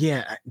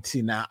 Yeah,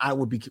 see, now I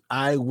would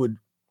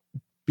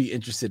be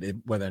interested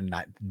in whether or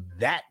not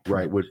that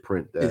print What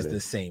print that is the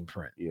same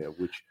print. Yeah,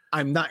 which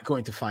I'm not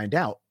going to find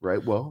out.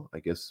 right. Well, I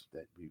guess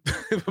that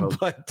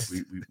But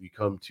we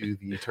come to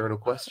the eternal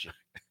question.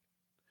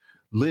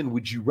 Lynn,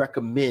 would you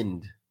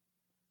recommend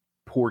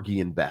Porgy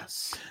and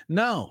Bess?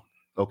 no,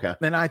 Okay.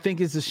 and I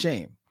think it's a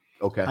shame.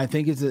 Okay. I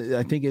think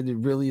it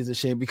really is a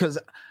shame, because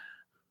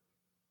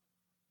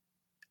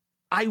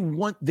I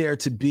want there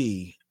to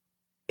be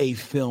a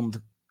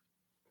filmed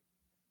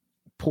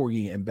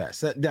Porgy and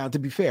Bess. Now, to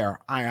be fair,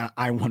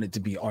 I want it to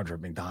be Audra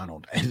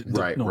McDonald and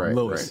Norman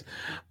Lewis.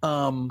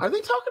 Are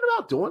they talking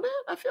about doing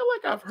that? I feel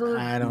like I've heard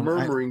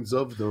murmurings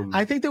of them.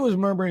 I think there was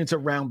murmurings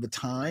around the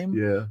time.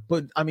 Yeah.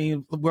 But I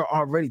mean, we're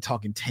already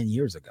talking 10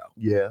 years ago.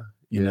 Yeah.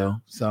 You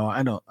know, so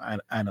I don't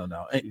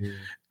know. Yeah.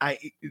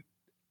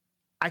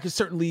 I could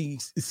certainly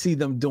see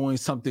them doing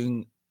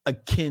something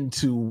akin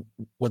to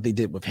what they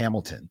did with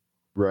Hamilton,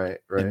 Right.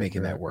 and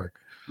making that work.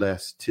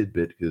 Last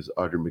tidbit, because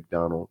Audra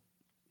McDonald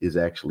is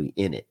actually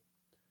in it.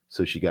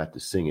 So she got to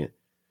sing it,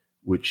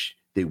 which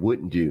they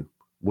wouldn't do.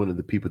 One of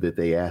the people that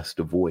they asked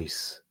to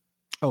voice.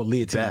 Oh,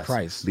 Leontine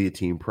Price.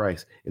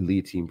 And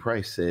Leontine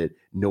Price said,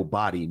 no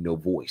body, no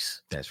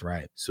voice. That's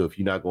right. So if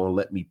you're not going to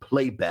let me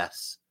play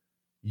Bess,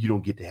 you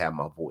don't get to have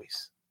my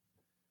voice.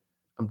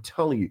 I'm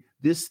telling you,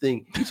 this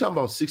thing, you're talking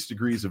about 6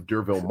 degrees of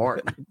Derville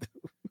Martin.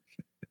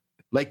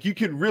 Like, you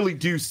can really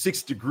do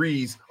 6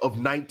 degrees of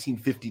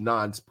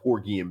 1959's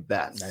Porgy and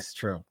Bess. That's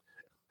true.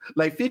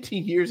 Like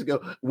 15 years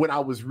ago, when I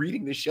was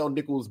reading the Michelle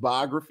Nichols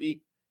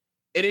biography,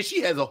 and then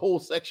she has a whole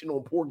section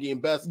on Porgy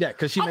and Bess. Yeah,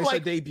 because she I'm makes her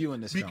like, debut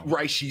in this film.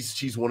 Right,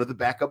 she's one of the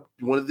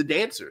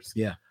dancers.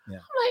 Yeah. I'm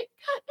like,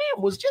 God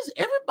damn, was just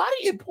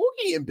everybody in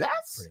Porgy and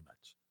Bess?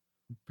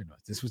 Pretty much.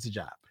 This was the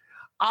job.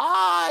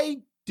 I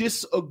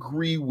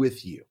disagree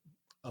with you.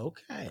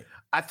 Okay.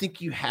 I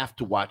think you have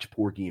to watch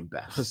Porgy and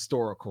Bess.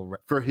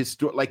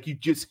 Like you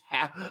just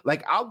have,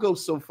 like, I'll go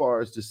so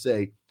far as to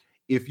say,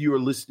 if you are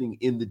listening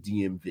in the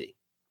DMV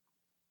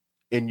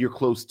and you're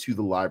close to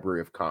the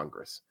Library of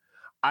Congress,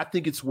 I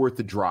think it's worth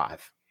a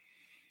drive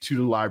to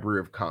the Library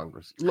of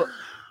Congress.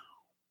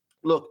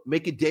 Look,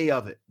 make a day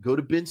of it. Go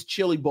to Ben's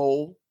Chili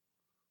Bowl,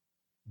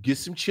 get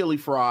some chili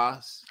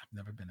fries. I've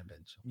never been to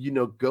Ben's.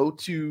 Go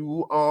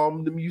to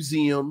the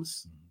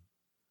museums,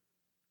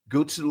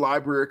 go to the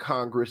Library of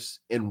Congress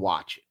and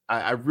watch it.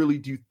 I really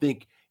do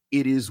think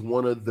it is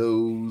one of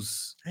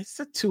those. It's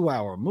a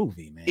 2-hour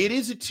movie, man. It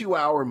is a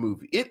 2-hour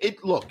movie.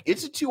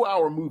 It's a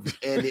 2-hour movie,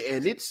 and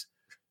it's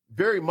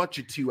very much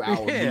a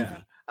 2-hour movie.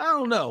 I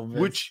don't know. Vince.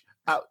 Which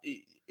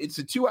it's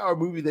a 2-hour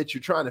movie that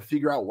you're trying to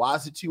figure out why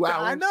is it 2 hours.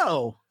 I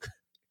know,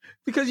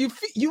 because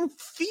you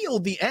feel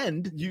the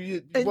end,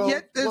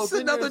 yet there's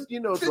another.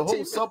 The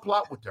whole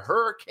subplot with the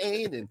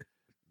hurricane, and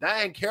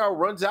Diane Carroll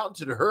runs out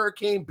into the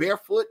hurricane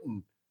barefoot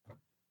and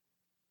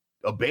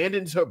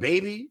abandons her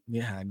baby.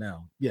 Yeah, I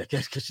know. Yeah,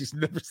 because she's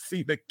never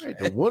seen a cat. Right.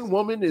 The one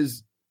woman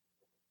is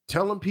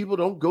telling people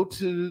don't go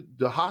to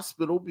the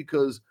hospital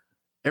because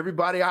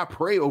everybody I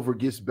pray over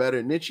gets better.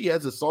 And then she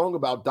has a song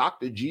about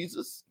Dr.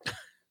 Jesus.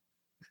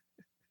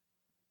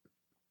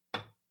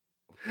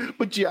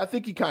 But yeah, I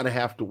think you kind of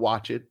have to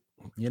watch it.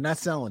 You're not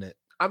selling it.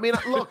 I mean,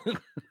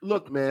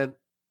 look, man,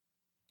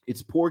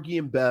 it's Porgy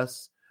and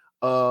Bess.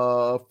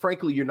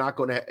 frankly, you're not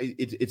going to.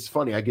 It's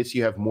funny. I guess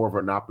you have more of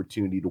an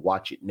opportunity to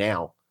watch it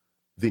now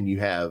than you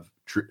have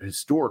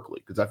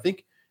historically, because I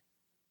think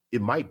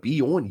it might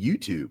be on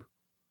YouTube.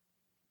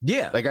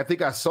 Yeah, like I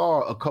think I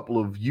saw a couple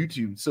of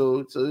YouTube.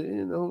 So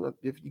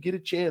if you get a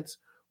chance,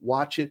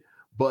 watch it.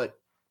 But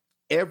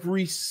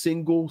every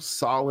single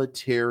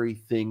solitary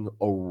thing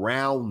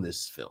around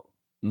this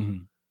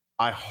film,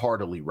 I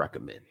heartily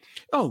recommend.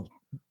 Oh,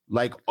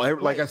 like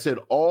I said,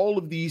 all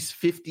of these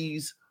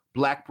 50s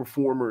Black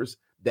performers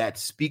that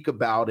speak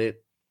about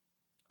it.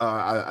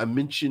 I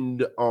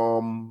mentioned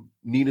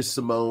Nina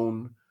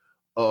Simone.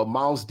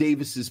 Miles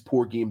Davis's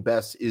Porgy and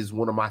Bess is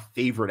one of my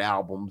favorite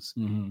albums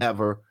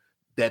ever.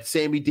 That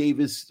Sammy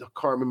Davis,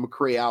 Carmen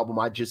McRae album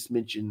I just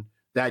mentioned,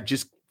 that I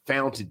just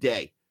found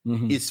today,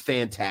 is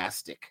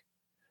fantastic.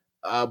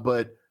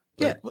 But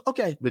yeah,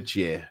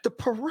 the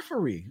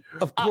periphery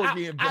of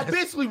Porgy and Bess. I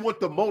basically want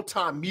the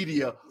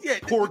multimedia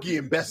Porgy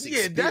and Bess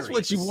experience. Yeah, that's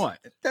what you want.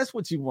 That's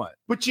what you want.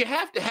 But you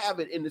have to have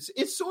it in this.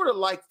 It's sort of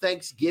like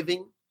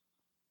Thanksgiving,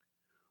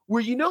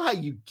 where you know how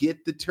you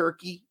get the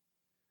turkey,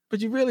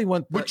 but you really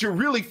want. But you're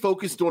really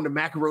focused on the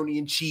macaroni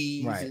and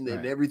cheese and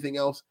everything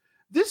else.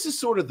 This is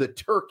sort of the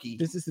turkey.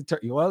 This is the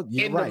turkey. Well,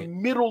 you're in the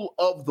middle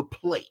of the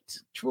plate.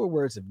 Truer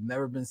words have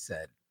never been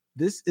said.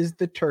 This is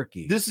the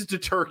turkey. This is the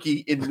turkey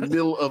in the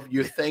middle of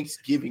your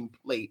Thanksgiving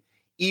plate,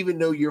 even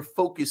though you're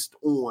focused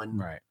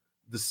on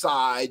the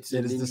sides.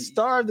 It is the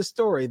star of the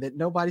story that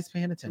nobody's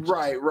paying attention to.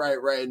 Right.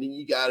 And then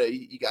you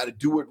gotta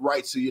do it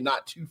right so you're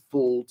not too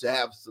full to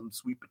have some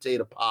sweet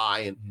potato pie.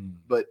 And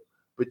but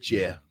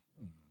yeah.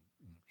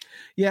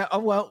 Yeah. Oh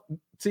well,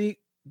 see,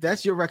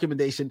 that's your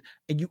recommendation,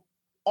 and you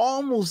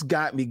almost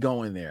got me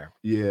going there.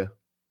 Yeah.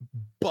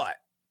 But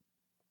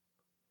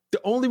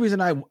the only reason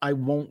I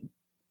won't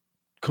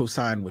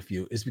co-sign with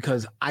you is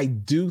because I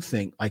do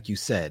think, like you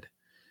said,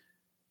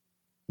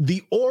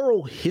 the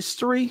oral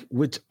history,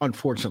 which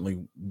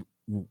unfortunately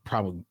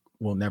probably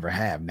will never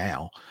have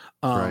now,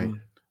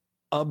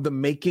 of the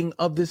making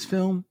of this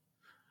film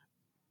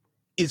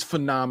is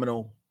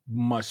phenomenal,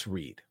 must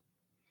read.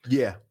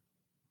 Yeah.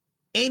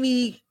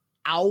 Any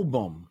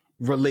album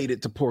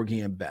related to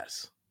Porgy and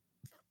Bess,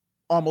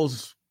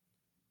 almost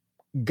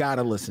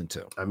gotta listen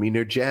to. I mean,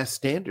 they're jazz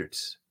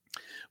standards.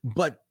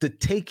 But the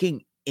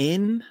taking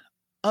in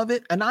of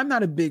it, and I'm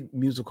not a big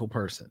musical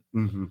person,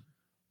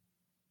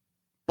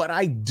 but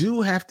I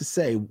do have to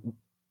say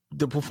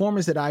the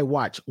performance that I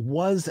watched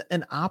was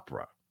an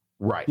opera.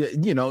 Right.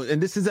 You know,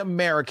 and this is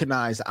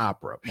Americanized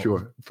opera.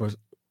 Sure.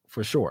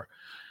 For sure.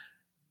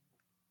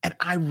 And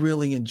I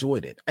really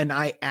enjoyed it. And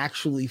I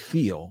actually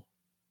feel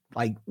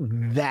like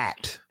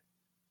that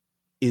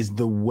is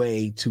the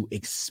way to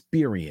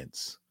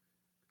experience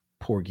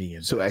Porgy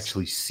and Bess. So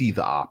actually see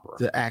the opera.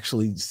 To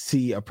actually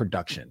see a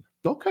production.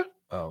 Okay.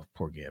 Of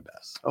Porgy and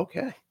Bess.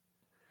 Okay.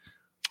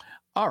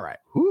 All right.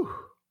 Whew.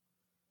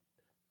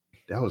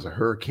 That was a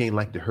hurricane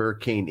like the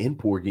hurricane in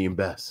Porgy and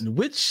Bess.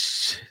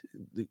 Which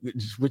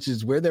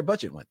is where their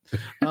budget went.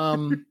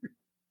 But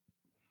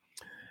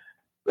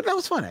that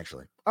was fun,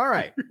 actually. All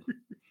right.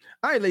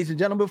 All right, ladies and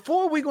gentlemen,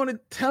 before we're going to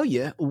tell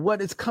you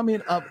what is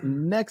coming up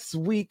next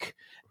week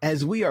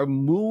as we are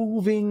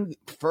moving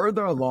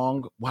further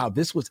along. Wow,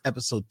 this was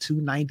episode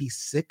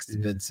 296,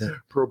 Vincent.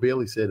 Pearl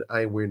Bailey said,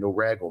 I ain't wearing no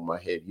rag on my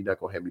head. You're not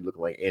going to have me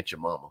looking like Aunt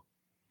Jemima.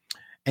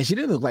 And she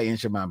didn't look like Aunt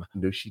Jemima.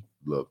 No, she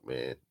looked,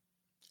 man.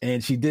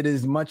 And she did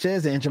as much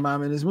as Aunt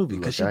Jemima in this movie.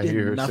 Because she I did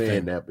hear her nothing.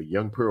 saying that, but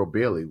young Pearl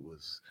Bailey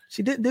was...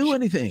 She didn't do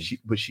anything.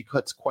 But she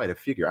cuts quite a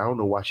figure. I don't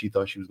know why she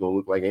thought she was going to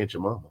look like Aunt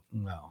Jemima.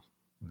 No.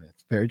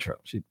 That's very true.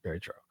 She's very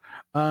true.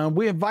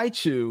 We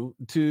invite you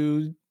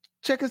to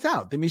check us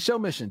out. The Micheaux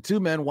Mission, 2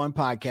 Men, 1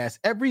 podcast,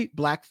 every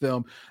Black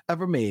film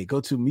ever made.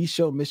 Go to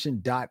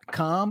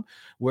micheauxmission.com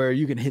where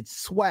you can hit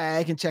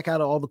swag and check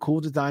out all the cool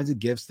designs and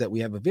gifts that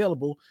we have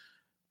available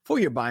for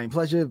your buying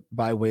pleasure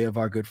by way of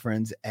our good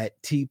friends at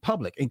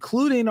TeePublic,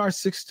 including our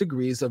 6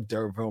 Degrees of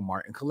D'Urville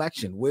Martin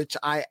collection, which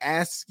I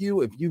ask you,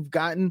 if you've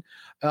gotten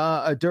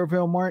a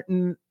D'Urville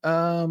Martin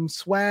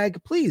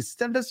swag, please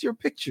send us your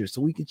pictures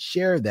so we can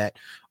share that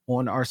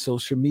on our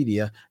social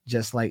media,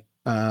 just like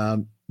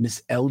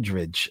Miss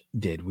Eldridge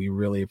did. We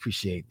really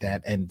appreciate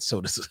that. And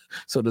so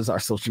does our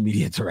social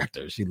media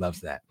director. She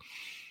loves that.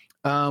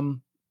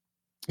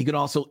 You can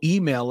also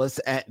email us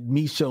at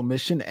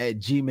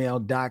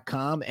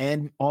micheauxmission@gmail.com,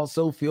 and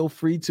also feel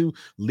free to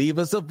leave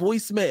us a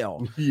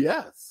voicemail.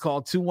 Yes.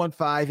 Call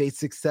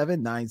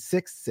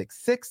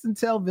 215-867-9666 and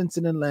tell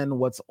Vincent and Len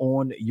what's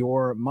on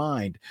your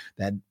mind.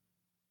 That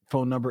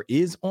phone number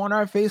is on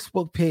our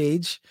Facebook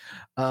page,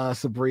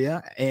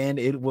 Sabria, and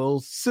it will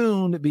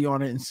soon be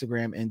on our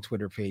Instagram and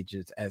Twitter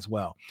pages as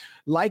well.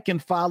 Like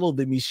and follow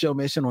the Micheaux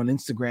Mission on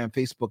Instagram,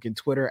 Facebook, and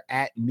Twitter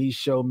at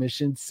Micheaux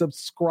Mission.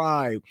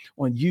 Subscribe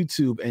on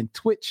YouTube and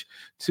Twitch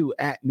to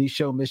at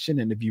Micheaux Mission.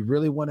 And if you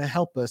really want to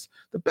help us,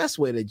 the best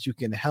way that you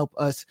can help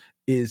us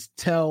is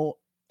tell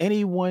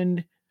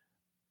anyone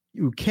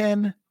you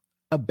can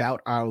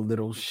about our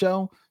little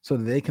show so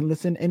that they can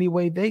listen any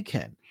way they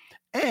can.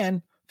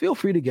 And feel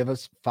free to give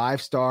us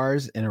 5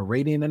 stars and a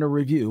rating and a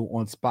review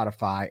on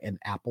Spotify and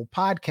Apple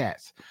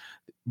Podcasts.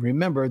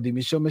 Remember, the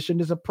Micheaux Mission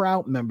is a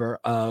proud member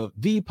of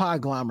The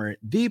Podglomerate,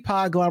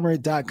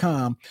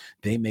 thepodglomerate.com.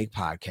 They make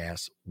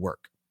podcasts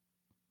work.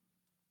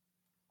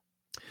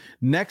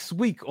 Next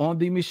week on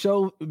the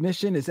Micheaux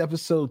Mission is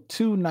episode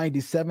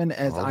 297.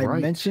 As I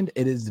mentioned,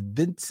 it is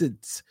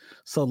Vincent's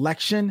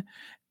selection.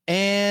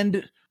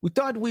 And we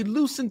thought we'd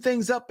loosen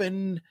things up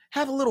and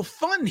have a little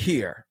fun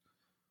here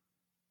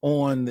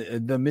on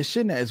the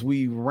mission as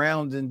we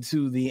round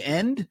into the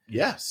end.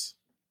 Yes.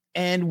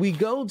 And we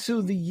go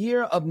to the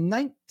year of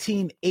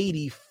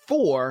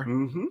 1984.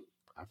 Mm-hmm.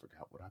 I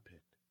forgot what I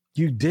picked.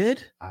 You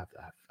did? I've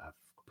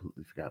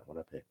completely forgot what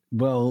I picked.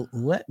 Well,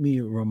 let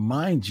me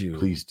remind you.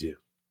 Please do.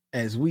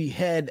 As we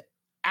head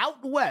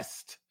out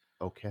west.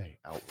 Okay.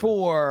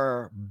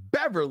 For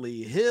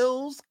Beverly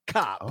Hills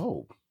Cop.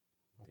 Oh,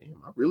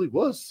 damn! I really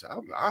was.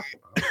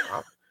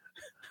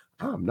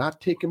 I'm not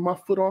taking my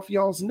foot off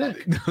y'all's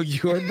neck. No,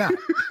 you're not.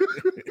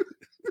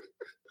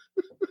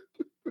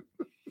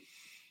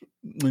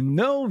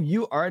 No,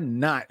 you are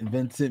not,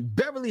 Vincent.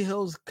 Beverly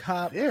Hills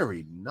Cop.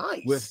 Very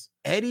nice. With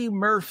Eddie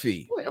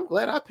Murphy. Boy, I'm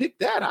glad I picked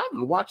that. I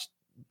haven't watched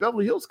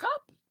Beverly Hills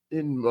Cop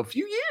in a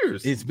few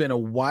years. It's been a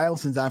while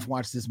since I've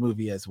watched this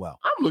movie as well.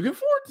 I'm looking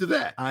forward to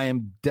that. I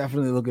am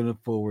definitely looking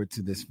forward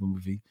to this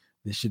movie.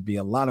 This should be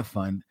a lot of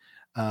fun.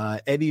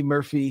 Eddie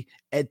Murphy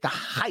at the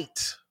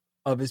height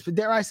of his,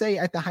 dare I say,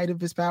 at the height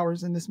of his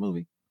powers in this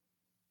movie.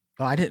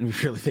 Oh, I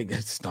didn't really think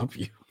that'd stump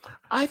you.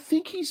 I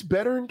think he's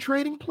better in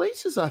Trading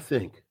Places, I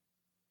think.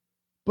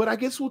 But I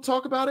guess we'll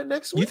talk about it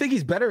next week. You think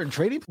he's better in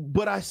Trading?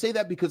 But I say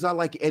that because I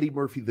like Eddie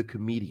Murphy, the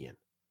comedian.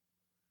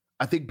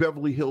 I think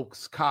Beverly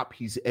Hills Cop,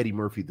 he's Eddie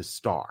Murphy, the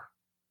star.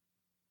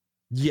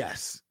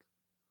 Yes.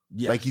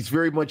 Like he's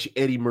very much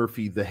Eddie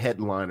Murphy, the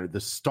headliner,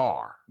 the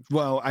star.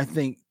 Well, I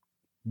think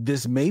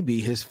this may be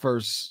his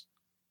first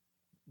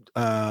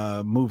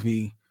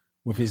movie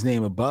with his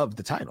name above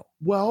the title.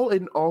 Well,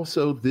 and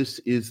also this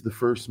is the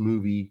first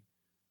movie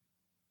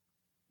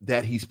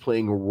that he's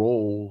playing a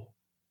role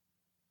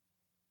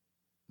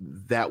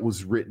that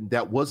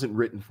wasn't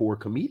written for a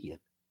comedian.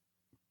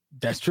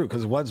 That's true,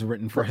 because it wasn't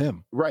written for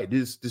him. Right.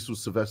 This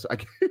was Sylvester.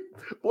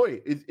 Boy,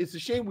 it's a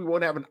shame we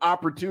won't have an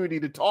opportunity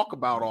to talk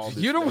about all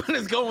this. You don't want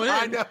to go in.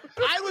 I know.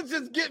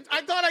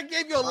 I thought I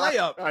gave you a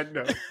layup. I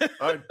know.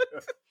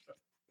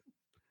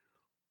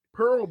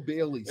 Pearl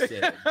Bailey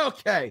said.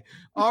 Okay.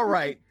 All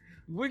right.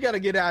 We got to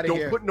get out of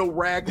here. Don't put no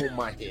rag on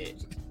my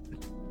head.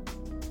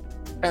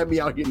 Have me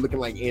out here looking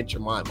like Aunt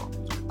Jemima.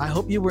 I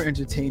hope you were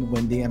entertained,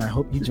 Wendy, and I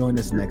hope you join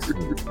us next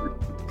week.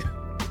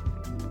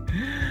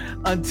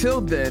 Until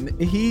then,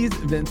 he's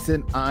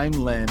Vincent, I'm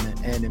Len,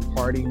 and in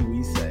parting,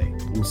 we say,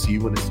 we'll see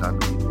you when it's time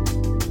to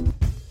leave.